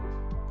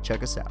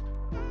 Check us out.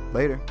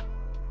 Later.